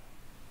ดับ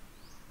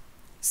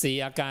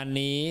 4อาการ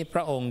นี้พร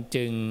ะองค์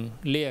จึง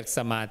เรียกส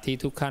มาธิ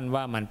ทุกขั้น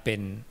ว่ามันเป็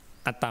น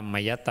อตัมม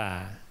ยตา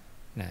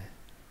นะ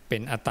เป็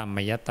นอตัมม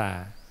ยตา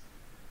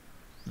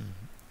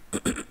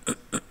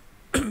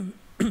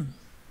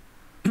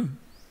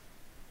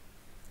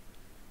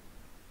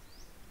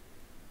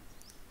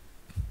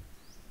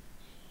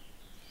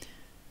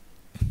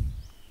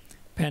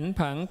แผน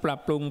ผังปรับ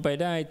ปรุงไป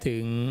ได้ถึ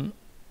ง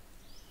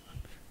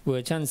เวอ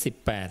ร์ชัน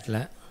18แ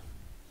ล้ว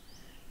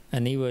อั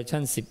นนี้เวอร์ชั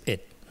น11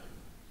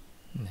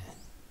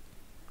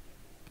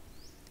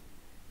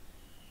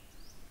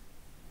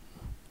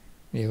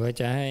เดี๋ยวว่า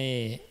จะให้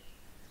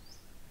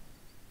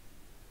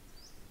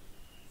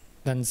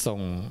ท่านส่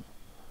ง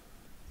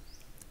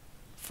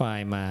ไฟ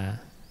ล์มา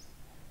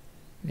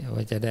เดี๋ยว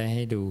ว่าจะได้ใ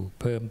ห้ดู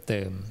เพิ่มเ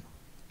ติม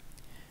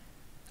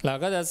เรา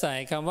ก็จะใส่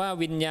คำว่า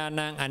วิญญา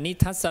ณังอนิ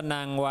ทัสส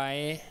นังไว้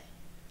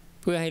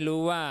เพื่อให้รู้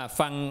ว่า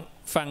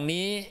ฝั่ง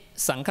นี้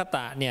สังคต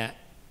ะเนี่ย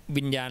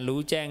วิญญาณรู้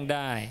แจ้งไ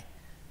ด้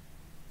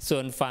ส่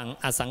วนฝั่ง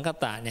อสังค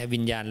ตะเนี่ยวิ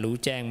ญญาณรู้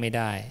แจ้งไม่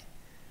ได้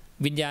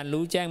วิญญาณ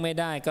รู้แจ้งไม่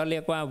ได้ก็เรี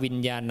ยกว่าวิญ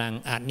ญาณัง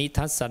อนิ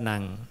ทัสสนั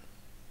ง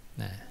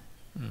นะ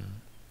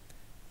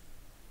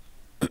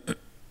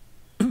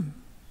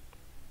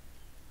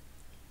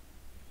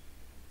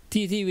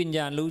ที่วิญญ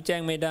าณรู้แจ้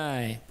งไม่ได้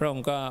พระอง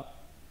ค์ก็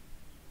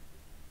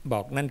บ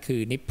อกนั่นคื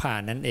อนิพพา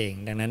นนั่นเอง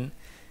ดังนั้น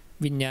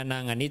วิญญาณั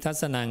งอนิทัส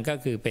สนังก็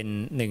คือเป็น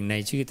หนึ่งใน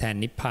ชื่อแทน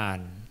นิพพาน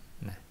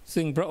นะ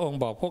ซึ่งพระองค์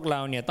บอกพวกเร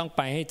าเนี่ยต้องไ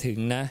ปให้ถึง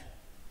นะ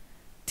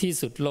ที่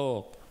สุดโล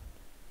ก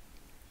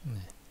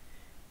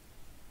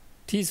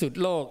ที่สุด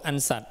โลกอัน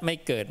สัตว์ไม่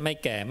เกิดไม่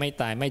แก่ไม่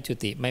ตายไม่จุ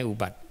ติไม่อุ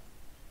บัติ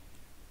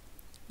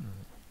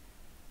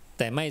แ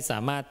ต่ไม่สา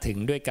มารถถึง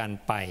ด้วยการ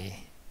ไป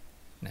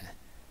นะ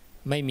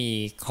ไม่มี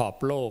ขอบ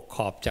โลกข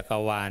อบจักร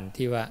วาล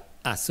ที่ว่า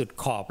สุด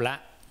ขอบละ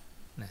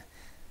นะ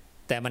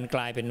แต่มันก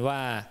ลายเป็นว่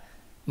า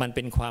มันเ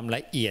ป็นความล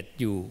ะเอียด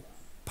อยู่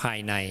ภาย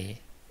ใน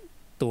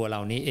ตัวเร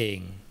านี้เอง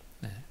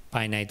นะภ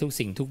ายในทุก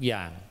สิ่งทุกอ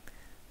ย่าง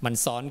มัน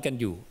ซ้อนกัน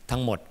อยู่ทั้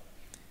งหมด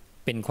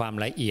เป็นความ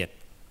ละเอียด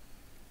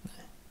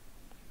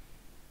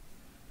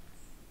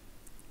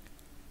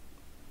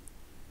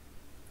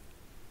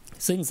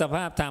ซึ่งสภ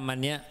าพธรรมอัน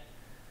เนี้ย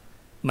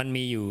มัน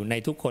มีอยู่ใน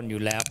ทุกคนอ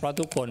ยู่แล้วเพราะ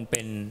ทุกคนเ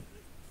ป็น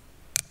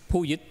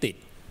ผู้ยึดติด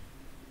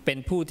เป็น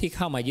ผู้ที่เ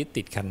ข้ามายึด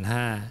ติดขันธ์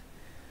ห้า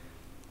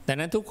แต่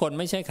นั้นทุกคน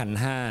ไม่ใช่ขันธ์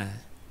ห้า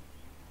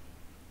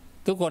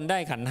ทุกคนได้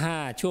ขันธ์ห้า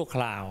ชั่วค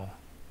ราว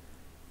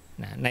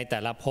นะในแต่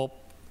ละภพ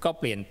ก็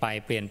เปลี่ยนไป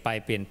เปลี่ยนไป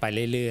เปลี่ยนไป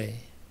เรื่อย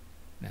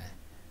ๆนะ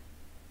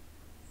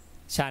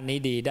ชาตินี้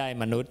ดีได้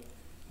มนุษย์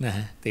นะ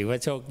ถือว่า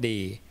โชคดี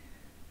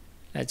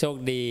และโชค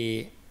ดี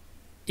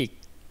อีก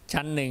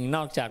ชั้นหนึ่งน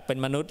อกจากเป็น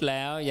มนุษย์แ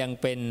ล้วยัง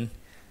เป็น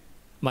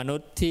มนุ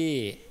ษย์ที่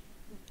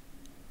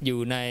อยู่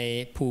ใน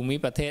ภูมิ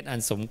ประเทศอัน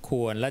สมค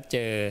วรและเจ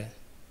อ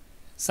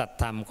สัต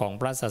ธรรมของ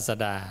พระศาส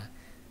ดา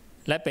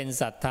และเป็น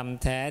สัตธรรม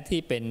แท้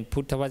ที่เป็นพุ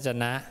ทธวจ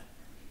นะ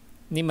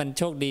นี่มันโ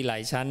ชคดีหลา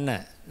ยชั้นน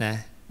ะ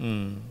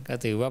ก็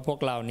ถือว่าพวก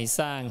เรานี่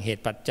สร้างเห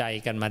ตุปัจจัย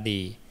กันมา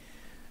ดี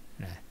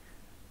นะ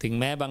ถึง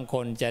แม้บางค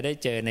นจะได้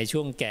เจอใน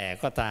ช่วงแก่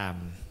ก็ตาม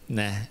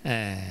นะ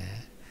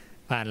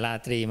ผ่านรา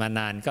ตรีมาน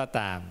านก็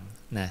ตาม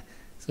นะ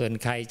ส่วน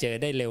ใครเจอ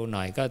ได้เร็วห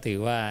น่อยก็ถือ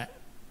ว่า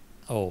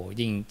โอ้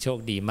ยิ่งโชค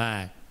ดีมา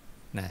ก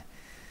นะ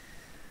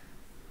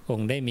ค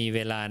งได้มีเว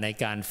ลาใน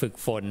การฝึก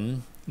ฝน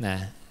นะ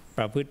ป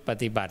ระพฤติป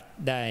ฏิบัติ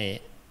ได้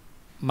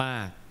มา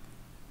ก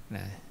น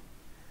ะ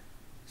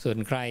ส่วน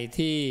ใคร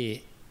ที่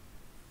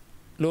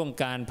ล่วง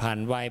การผ่าน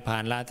วัยผ่า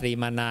นราตรี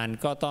มานาน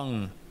ก็ต้อง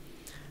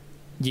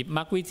หยิบม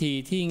รรควิธี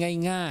ที่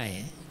ง่าย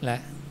ๆและ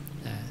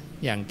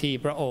อย่างที่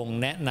พระองค์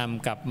แนะน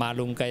ำกับมา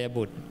ลุงกาย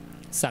บุตร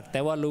สักแต่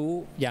ว่ารู้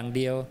อย่างเ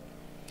ดียว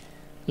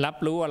รับ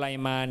รู้อะไร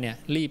มาเนี่ย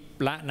รีบ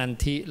ละนั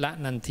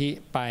นทิ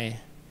ไป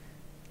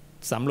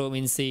สำรวม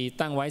อินทรีย์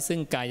ตั้งไว้ซึ่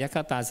งกายค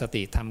ตาส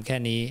ติทำแค่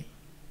นี้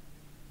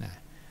นะ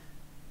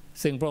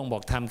ซึ่งพระองค์บอ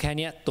กทำแค่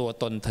นี้ตัว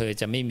ตนเธอ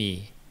จะไม่มี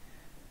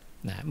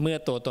นะเมื่อ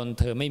ตัวตน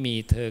เธอไม่มี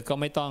เธอก็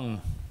ไม่ต้อง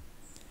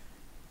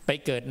ไป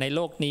เกิดในโล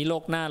กนี้โล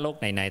กหน้าโลก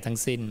ไหนๆทั้ง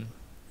สิ้น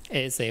เอ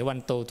เสวัน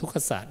โตทุกข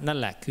สัตว์นั่น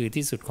แหละคือ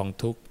ที่สุดของ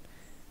ทุกข์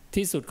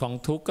ที่สุดของ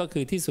ทุกข์ก็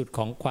คือที่สุดข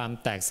องความ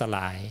แตกสล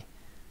าย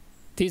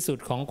ที่สุด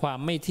ของความ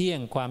ไม่เที่ยง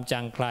ความจา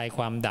งคลายค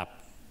วามดับ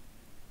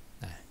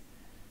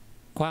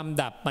ความ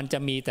ดับมันจะ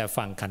มีแต่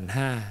ฝั่งขันธ์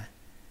ห้า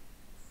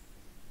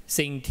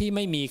สิ่งที่ไ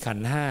ม่มีขัน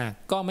ธ์ห้า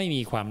ก็ไม่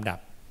มีความดับ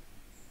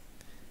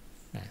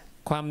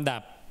ความดั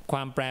บคว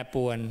ามแปรป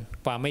รวน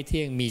ความไม่เ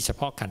ที่ยงมีเฉ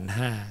พาะขันธ์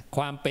ห้าค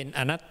วามเป็น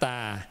อนัตตา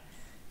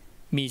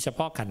มีเฉพ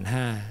าะขันธ์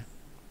ห้า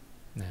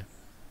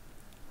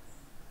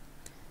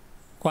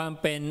ความ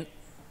เป็น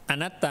อ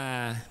นัตตา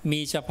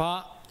มีเฉพาะ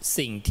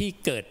สิ่งที่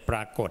เกิดปร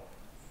ากฏ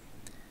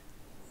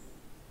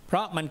เพร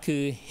าะมันคื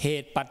อเห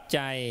ตุปัจ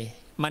จัย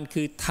มัน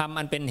คือธรรม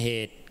อันเป็นเห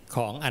ตุข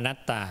องอนัต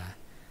ตา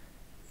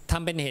ธร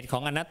รมเป็นเหตุขอ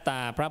งอนัตตา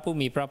พระผู้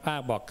มีพระภาค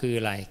บอกคือ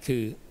อะไรคื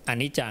ออ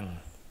นิจจัง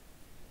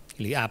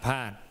หรืออาพ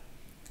าธ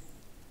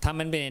ธรรม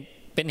มัน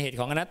เป็นเหตุ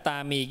ของอนัตตา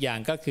มีอีกอย่าง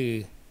ก็คือ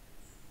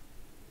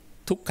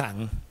ทุกขัง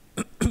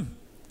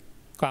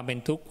ความเป็น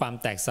ทุกข์ความ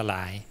แตกสล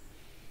าย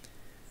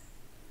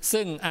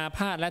ซึ่งอาพ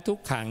าธและทุก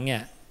ขังเนี่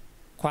ย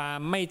ความ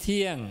ไม่เ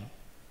ที่ยง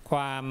คว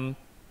าม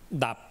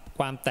ดับค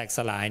วามแตกส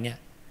ลายเนี่ย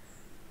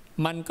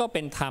มันก็เ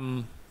ป็นธรรม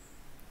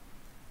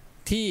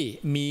ที่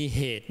มีเ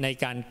หตุใน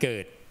การเกิ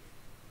ด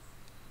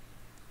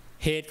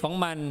เหตุของ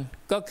มัน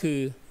ก็คือ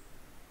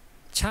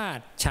ชา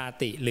ติชา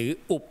ติหรือ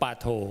อุปา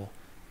โท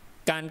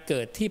การเ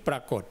กิดที่ปร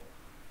ากฏ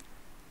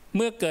เ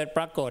มื่อเกิดป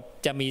รากฏ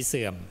จะมีเ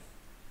สื่อม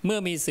เมื่อ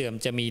มีเสื่อม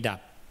จะมีดั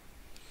บ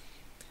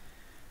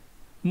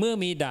เมื่อ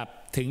มีดับ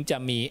ถึงจะ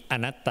มีอ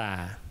นัตตา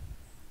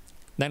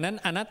ดังนั้น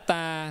อนัตต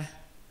า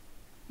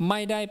ไม่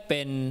ได้เ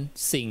ป็น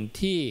สิ่ง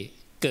ที่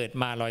เกิด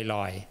มาล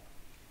อย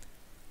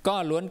ๆก็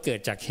ล้วนเกิด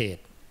จากเห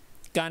ตุ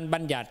การบั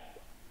ญญัติ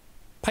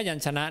พยัญ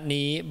ชนะ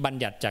นี้บัญ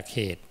ญัติจากเห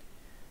ตุ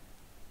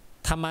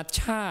ธรรม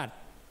ชาติ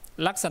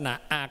ลักษณะ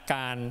อาก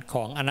ารข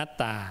องอนัต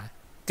ตา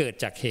เกิด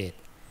จากเหตุ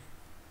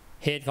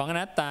เหตุของอ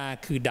นัตตา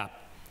คือดับ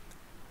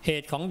เห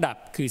ตุของดับ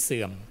คือเ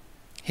สื่อม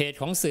เหตุ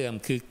ของเสื่อม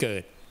คือเกิ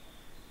ด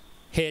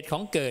เหตุขอ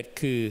งเกิด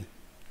คือ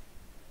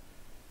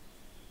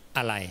อ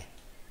ะไร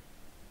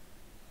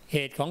เห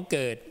ตุของเ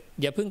กิด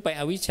อย่าเพิ่งไป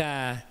อวิชชา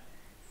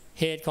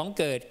เหตุของ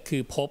เกิดคื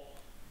อภพ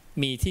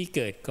มีที่เ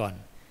กิดก่อน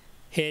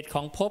เหตุข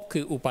องภพ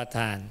คืออุปาท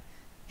าน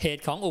เห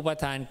ตุของอุปา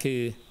ทานคื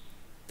อ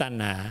ตัณ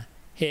หา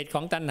เหตุข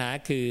องตัณหา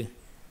คือ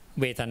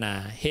เวทนา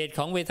เหตุข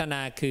องเวทน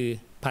าคือ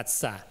ผัส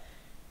สะ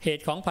เห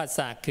ตุของผัสส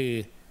ะคือ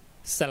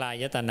สลา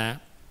ยตนะ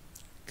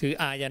คือ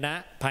อายนะ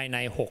ภายใน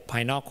6ภา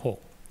ยนอก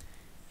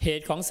6เห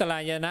ตุของสลา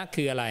ยตนะ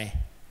คืออะไร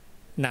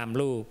นาม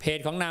รูปเห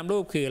ตุของนามรู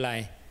ปคืออะไร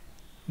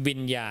วิ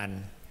ญญาณ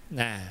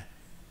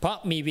เพราะ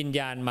มีวิญ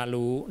ญาณมา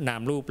รู้นา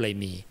มรูปเลย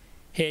มี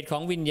เหตุขอ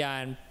งวิญญา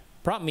ณ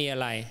เพราะมีอะ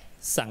ไร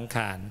สังข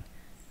าร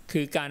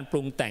คือการป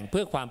รุงแต่งเ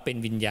พื่อความเป็น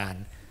วิญญาณ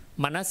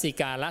มนสิ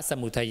การะส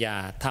มุทัยา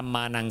ธัมม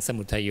านังส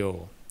มุทโย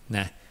น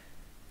ะ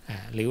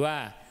หรือว่า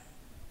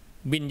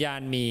วิญญา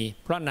ณมี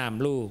เพราะนาม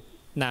รูป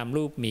นาม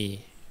รูปมี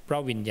เพรา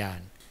ะวิญญาณ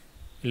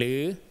หรือ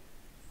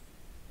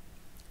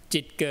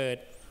จิตเกิด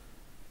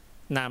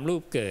นามรู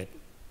ปเกิด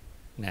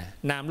นะ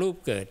นามรูป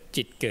เกิด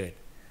จิตเกิด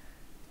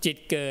จิต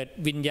เกิด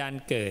วิญญาณ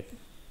เกิด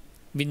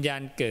วิญญา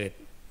ณเกิด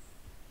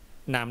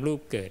นามรู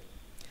ปเกิด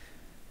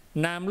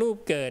นามรูป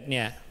เกิดเ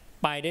นี่ย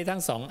ไปได้ทั้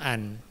งสองอั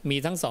นมี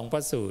ทั้งสองพร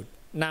ะสูตร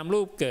นาม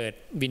รูปเกิด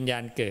วิญญา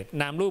ณเกิด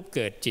นามรูปเ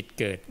กิดจิต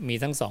เกิดมี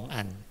ทั้งสอง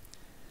อัน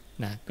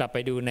นะกลับไป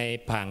ดูใน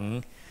ผัง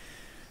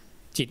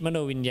จิตมโน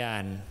วิญญา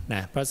ณน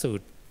ะพระสู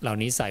ตรเหล่า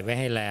นี้ใส่ไว้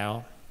ให้แล้ว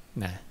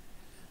นะ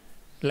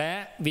และ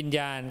วิญญ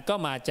าณก็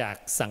มาจาก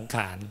สังข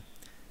าร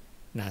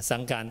นะสั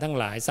งขารทั้ง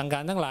หลายสังขา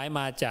รทั้งหลาย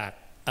มาจาก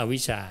อวิ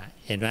ชชา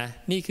เห็นไหม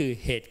นี่คือ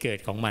เหตุเกิด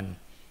ของมัน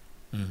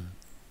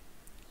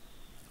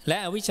และ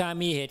อวิชชา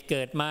มีเหตุเ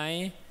กิดไหม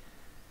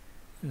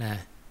นะ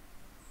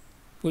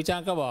พระเจ้า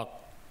ก็บอก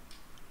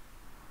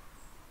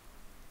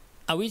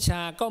อวิชช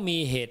าก็มี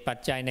เหตุปัจ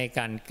จัยในก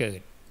ารเกิ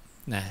ด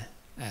นะ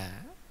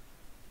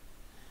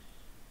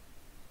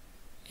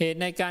เหตุ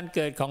ในการเ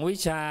กิดของวิ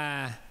ชา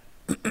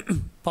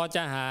พอจ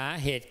ะหา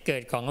เหตุเกิ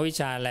ดของอวิช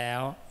ชาแล้ว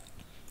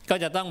ก็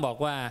จะต้องบอก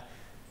ว่า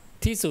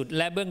ที่สุดแ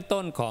ละเบื้อง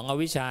ต้นของอ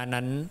วิชชา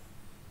นั้น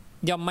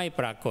ย่อมไม่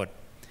ปรากฏ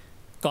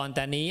ก่อนแ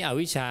ต่นี้อ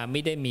วิชชาไ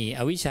ม่ได้มี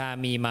อวิชชา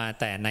มีมา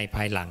แต่ในภ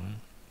ายหลัง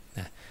น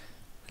ะ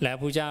แล้ว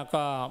พระเจ้า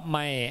ก็ไ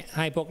ม่ใ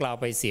ห้พวกเรา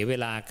ไปเสียเว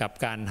ลากับ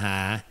การหา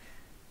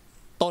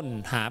ต้น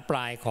หาปล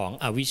ายของ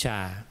อวิชชา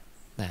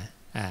นะ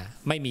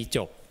ไม่มีจ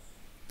บ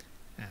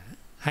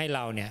ให้เร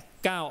าเนี่ย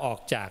ก้าวออก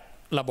จาก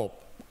ระบบ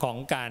ของ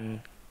การ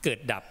เกิด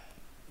ดับ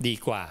ดี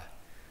กว่า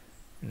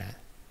นะ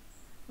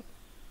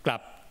กลั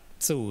บ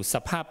สู่ส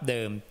ภาพเ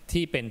ดิม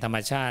ที่เป็นธรรม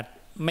ชาติ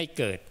ไม่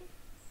เกิด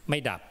ไม่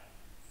ดับ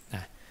น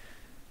ะ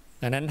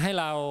ดังนั้นให้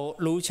เรา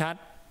รู้ชัด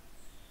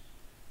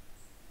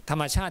ธร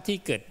รมชาติที่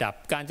เกิดดับ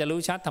การจะรู้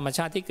ชัดธรรมช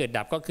าติที่เกิด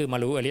ดับก็คือมา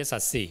รู้อริยสั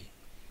จสี่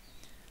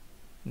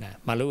นะ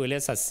มารู้อริ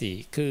ยสัจสี่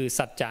คือ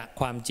สัจจะ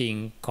ความจริง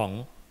ของ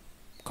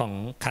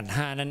ขันธ์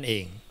ห้านั่นเอ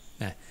ง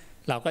นะ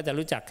เราก็จะ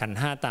รู้จักขันธ์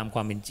ห้าตามคว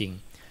ามเป็นจริง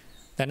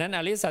ดังนั้นอ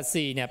ริยสัจ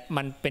สี่เนี่ย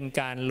มันเป็น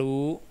การ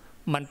รู้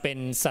มันเป็น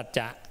สัจจ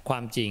ะควา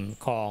มจริง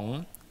ข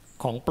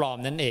องปลอม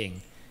นั่นเอง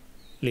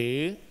หรือ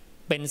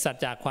เป็นสัจ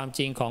จะความจ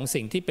ริงของ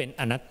สิ่งที่เป็น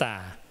อนัตตา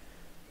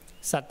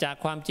สัจจะ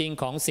ความจริง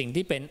ของสิ่ง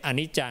ที่เป็นอ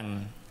นิจจัง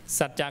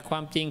สัจจะควา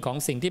มจริงของ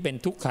สิ่งที่เป็น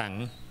ทุกขัง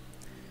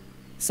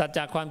สัจจ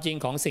ะความจริง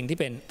ของสิ่งที่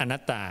เป็นอนั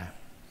ตตา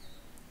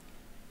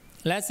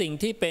และสิ่ง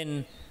ที่เป็น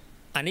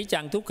อนิจจั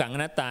งทุกขังอ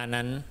นัตตา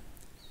นั้น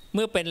เ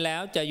มื่อเป็นแล้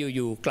วจะอ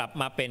ยู่ๆกลับ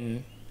มาเป็น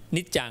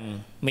นิจจัง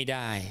ไม่ไ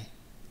ด้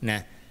น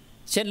ะ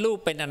เช่นรูป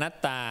เป็นอนัต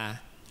ตา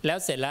แล้ว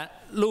เสร็จแล้ว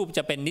รูปจ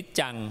ะเป็นนิจ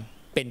จัง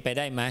เป็นไปไ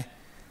ด้ไหม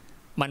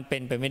มันเป็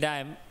นไปไม่ได้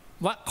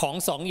ว่าของ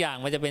สองอย่าง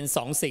มันจะเป็นส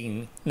องสิ่ง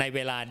ในเว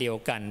ลาเดียว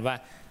กันว่า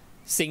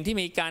สิ่งที่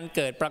มีการเ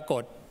กิดปราก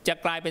ฏจะ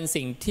กลายเป็น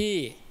สิ่งที่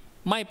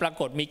ไม่ปรา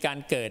กฏมีการ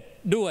เกิด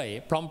ด้วย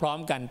พร้อม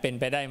ๆกันเป็น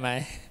ไปได้ไหม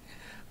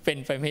เป็น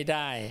ไปไม่ไ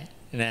ด้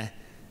นะ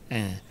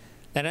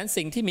ดังนั้น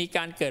สิ่งที่มีก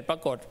ารเกิดปรา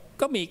กฏ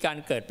ก็มีการ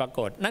เกิดปรา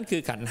กฏนั่นคื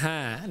อขันธ์ห้า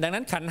ดัง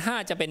นั้นขันธ์ห้า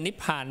จะเป็นนิพ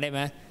พานได้ไหม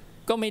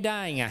ก็ไม่ได้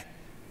ไง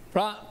เพร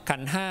าะขั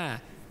นธ์ห้า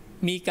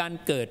มีการ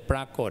เกิดปร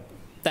ากฏ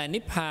แต่นิ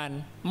พพาน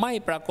ไม่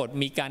ปรากฏ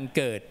มีการเ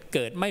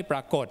กิดไม่ปร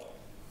ากฏ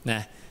น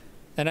ะ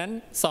ดังนั้น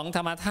สองธ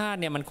รรมธาตุ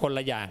เนี่ยมันคนล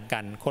ะอย่างกั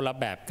นคนละ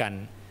แบบกัน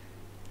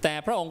แต่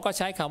พระองค์ก็ใ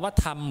ช้คำว่า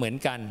ธรรมเหมือน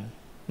กัน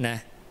นะ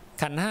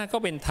ขันธ์ห้าก็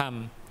เป็นธรรม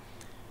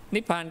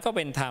นิพพานก็เ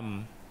ป็นธรรม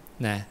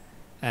นะ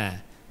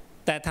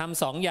แต่ธรรม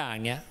สองอย่าง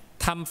เนี้ย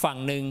ธรรมฝั่ง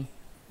หนึ่ง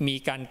มี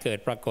การเกิด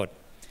ปรากฏ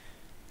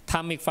ธร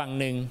รมอีกฝั่ง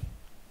หนึ่ง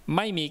ไ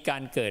ม่มีกา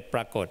รเกิดป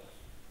รากฏ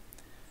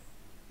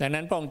ดัง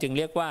นั้นพระองค์จึงเ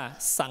รียกว่า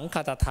สังค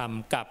ตธรรม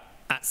กับ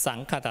อสัง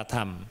คตธร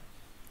รม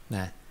น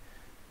ะ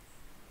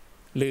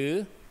หรือ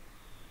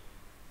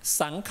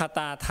สังคต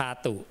าธา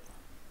ตุ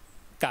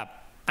กับ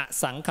อ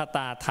สังคต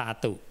าธา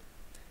ตุ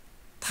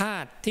ธา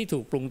ตุที่ถู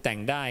กปรุงแต่ง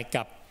ได้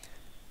กับ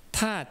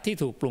ธาตุที่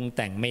ถูกปรุงแ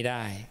ต่งไม่ไ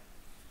ด้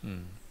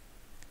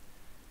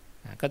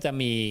ก็จะ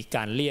มีก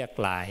ารเรียก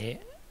ห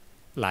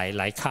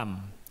ลายค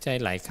ำใช่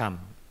หลายค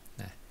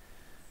ำนะ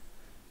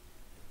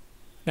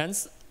นั้น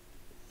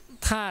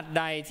ธาตุใ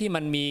ดที่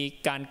มันมี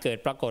การเกิด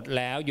ปรากฏแ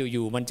ล้วอ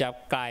ยู่ๆมันจะ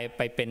กลายไ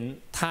ปเป็น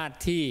ธาตุ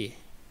ที่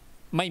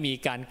ไม่มี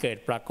การเกิด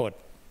ปรากฏ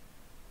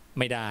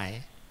ไม่ได้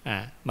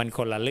มันค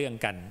นละเรื่อง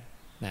กัน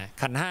นะ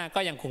ขันธ์ห้าก็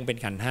ยังคงเป็น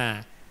ขันธ์ห้า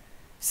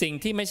สิ่ง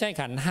ที่ไม่ใช่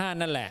ขันธ์ห้า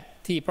นั่นแหละ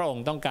ที่พระอง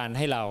ค์ต้องการใ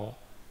ห้เรา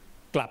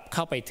กลับเ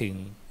ข้าไปถึง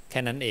แค่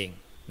นั้นเอง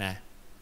นะ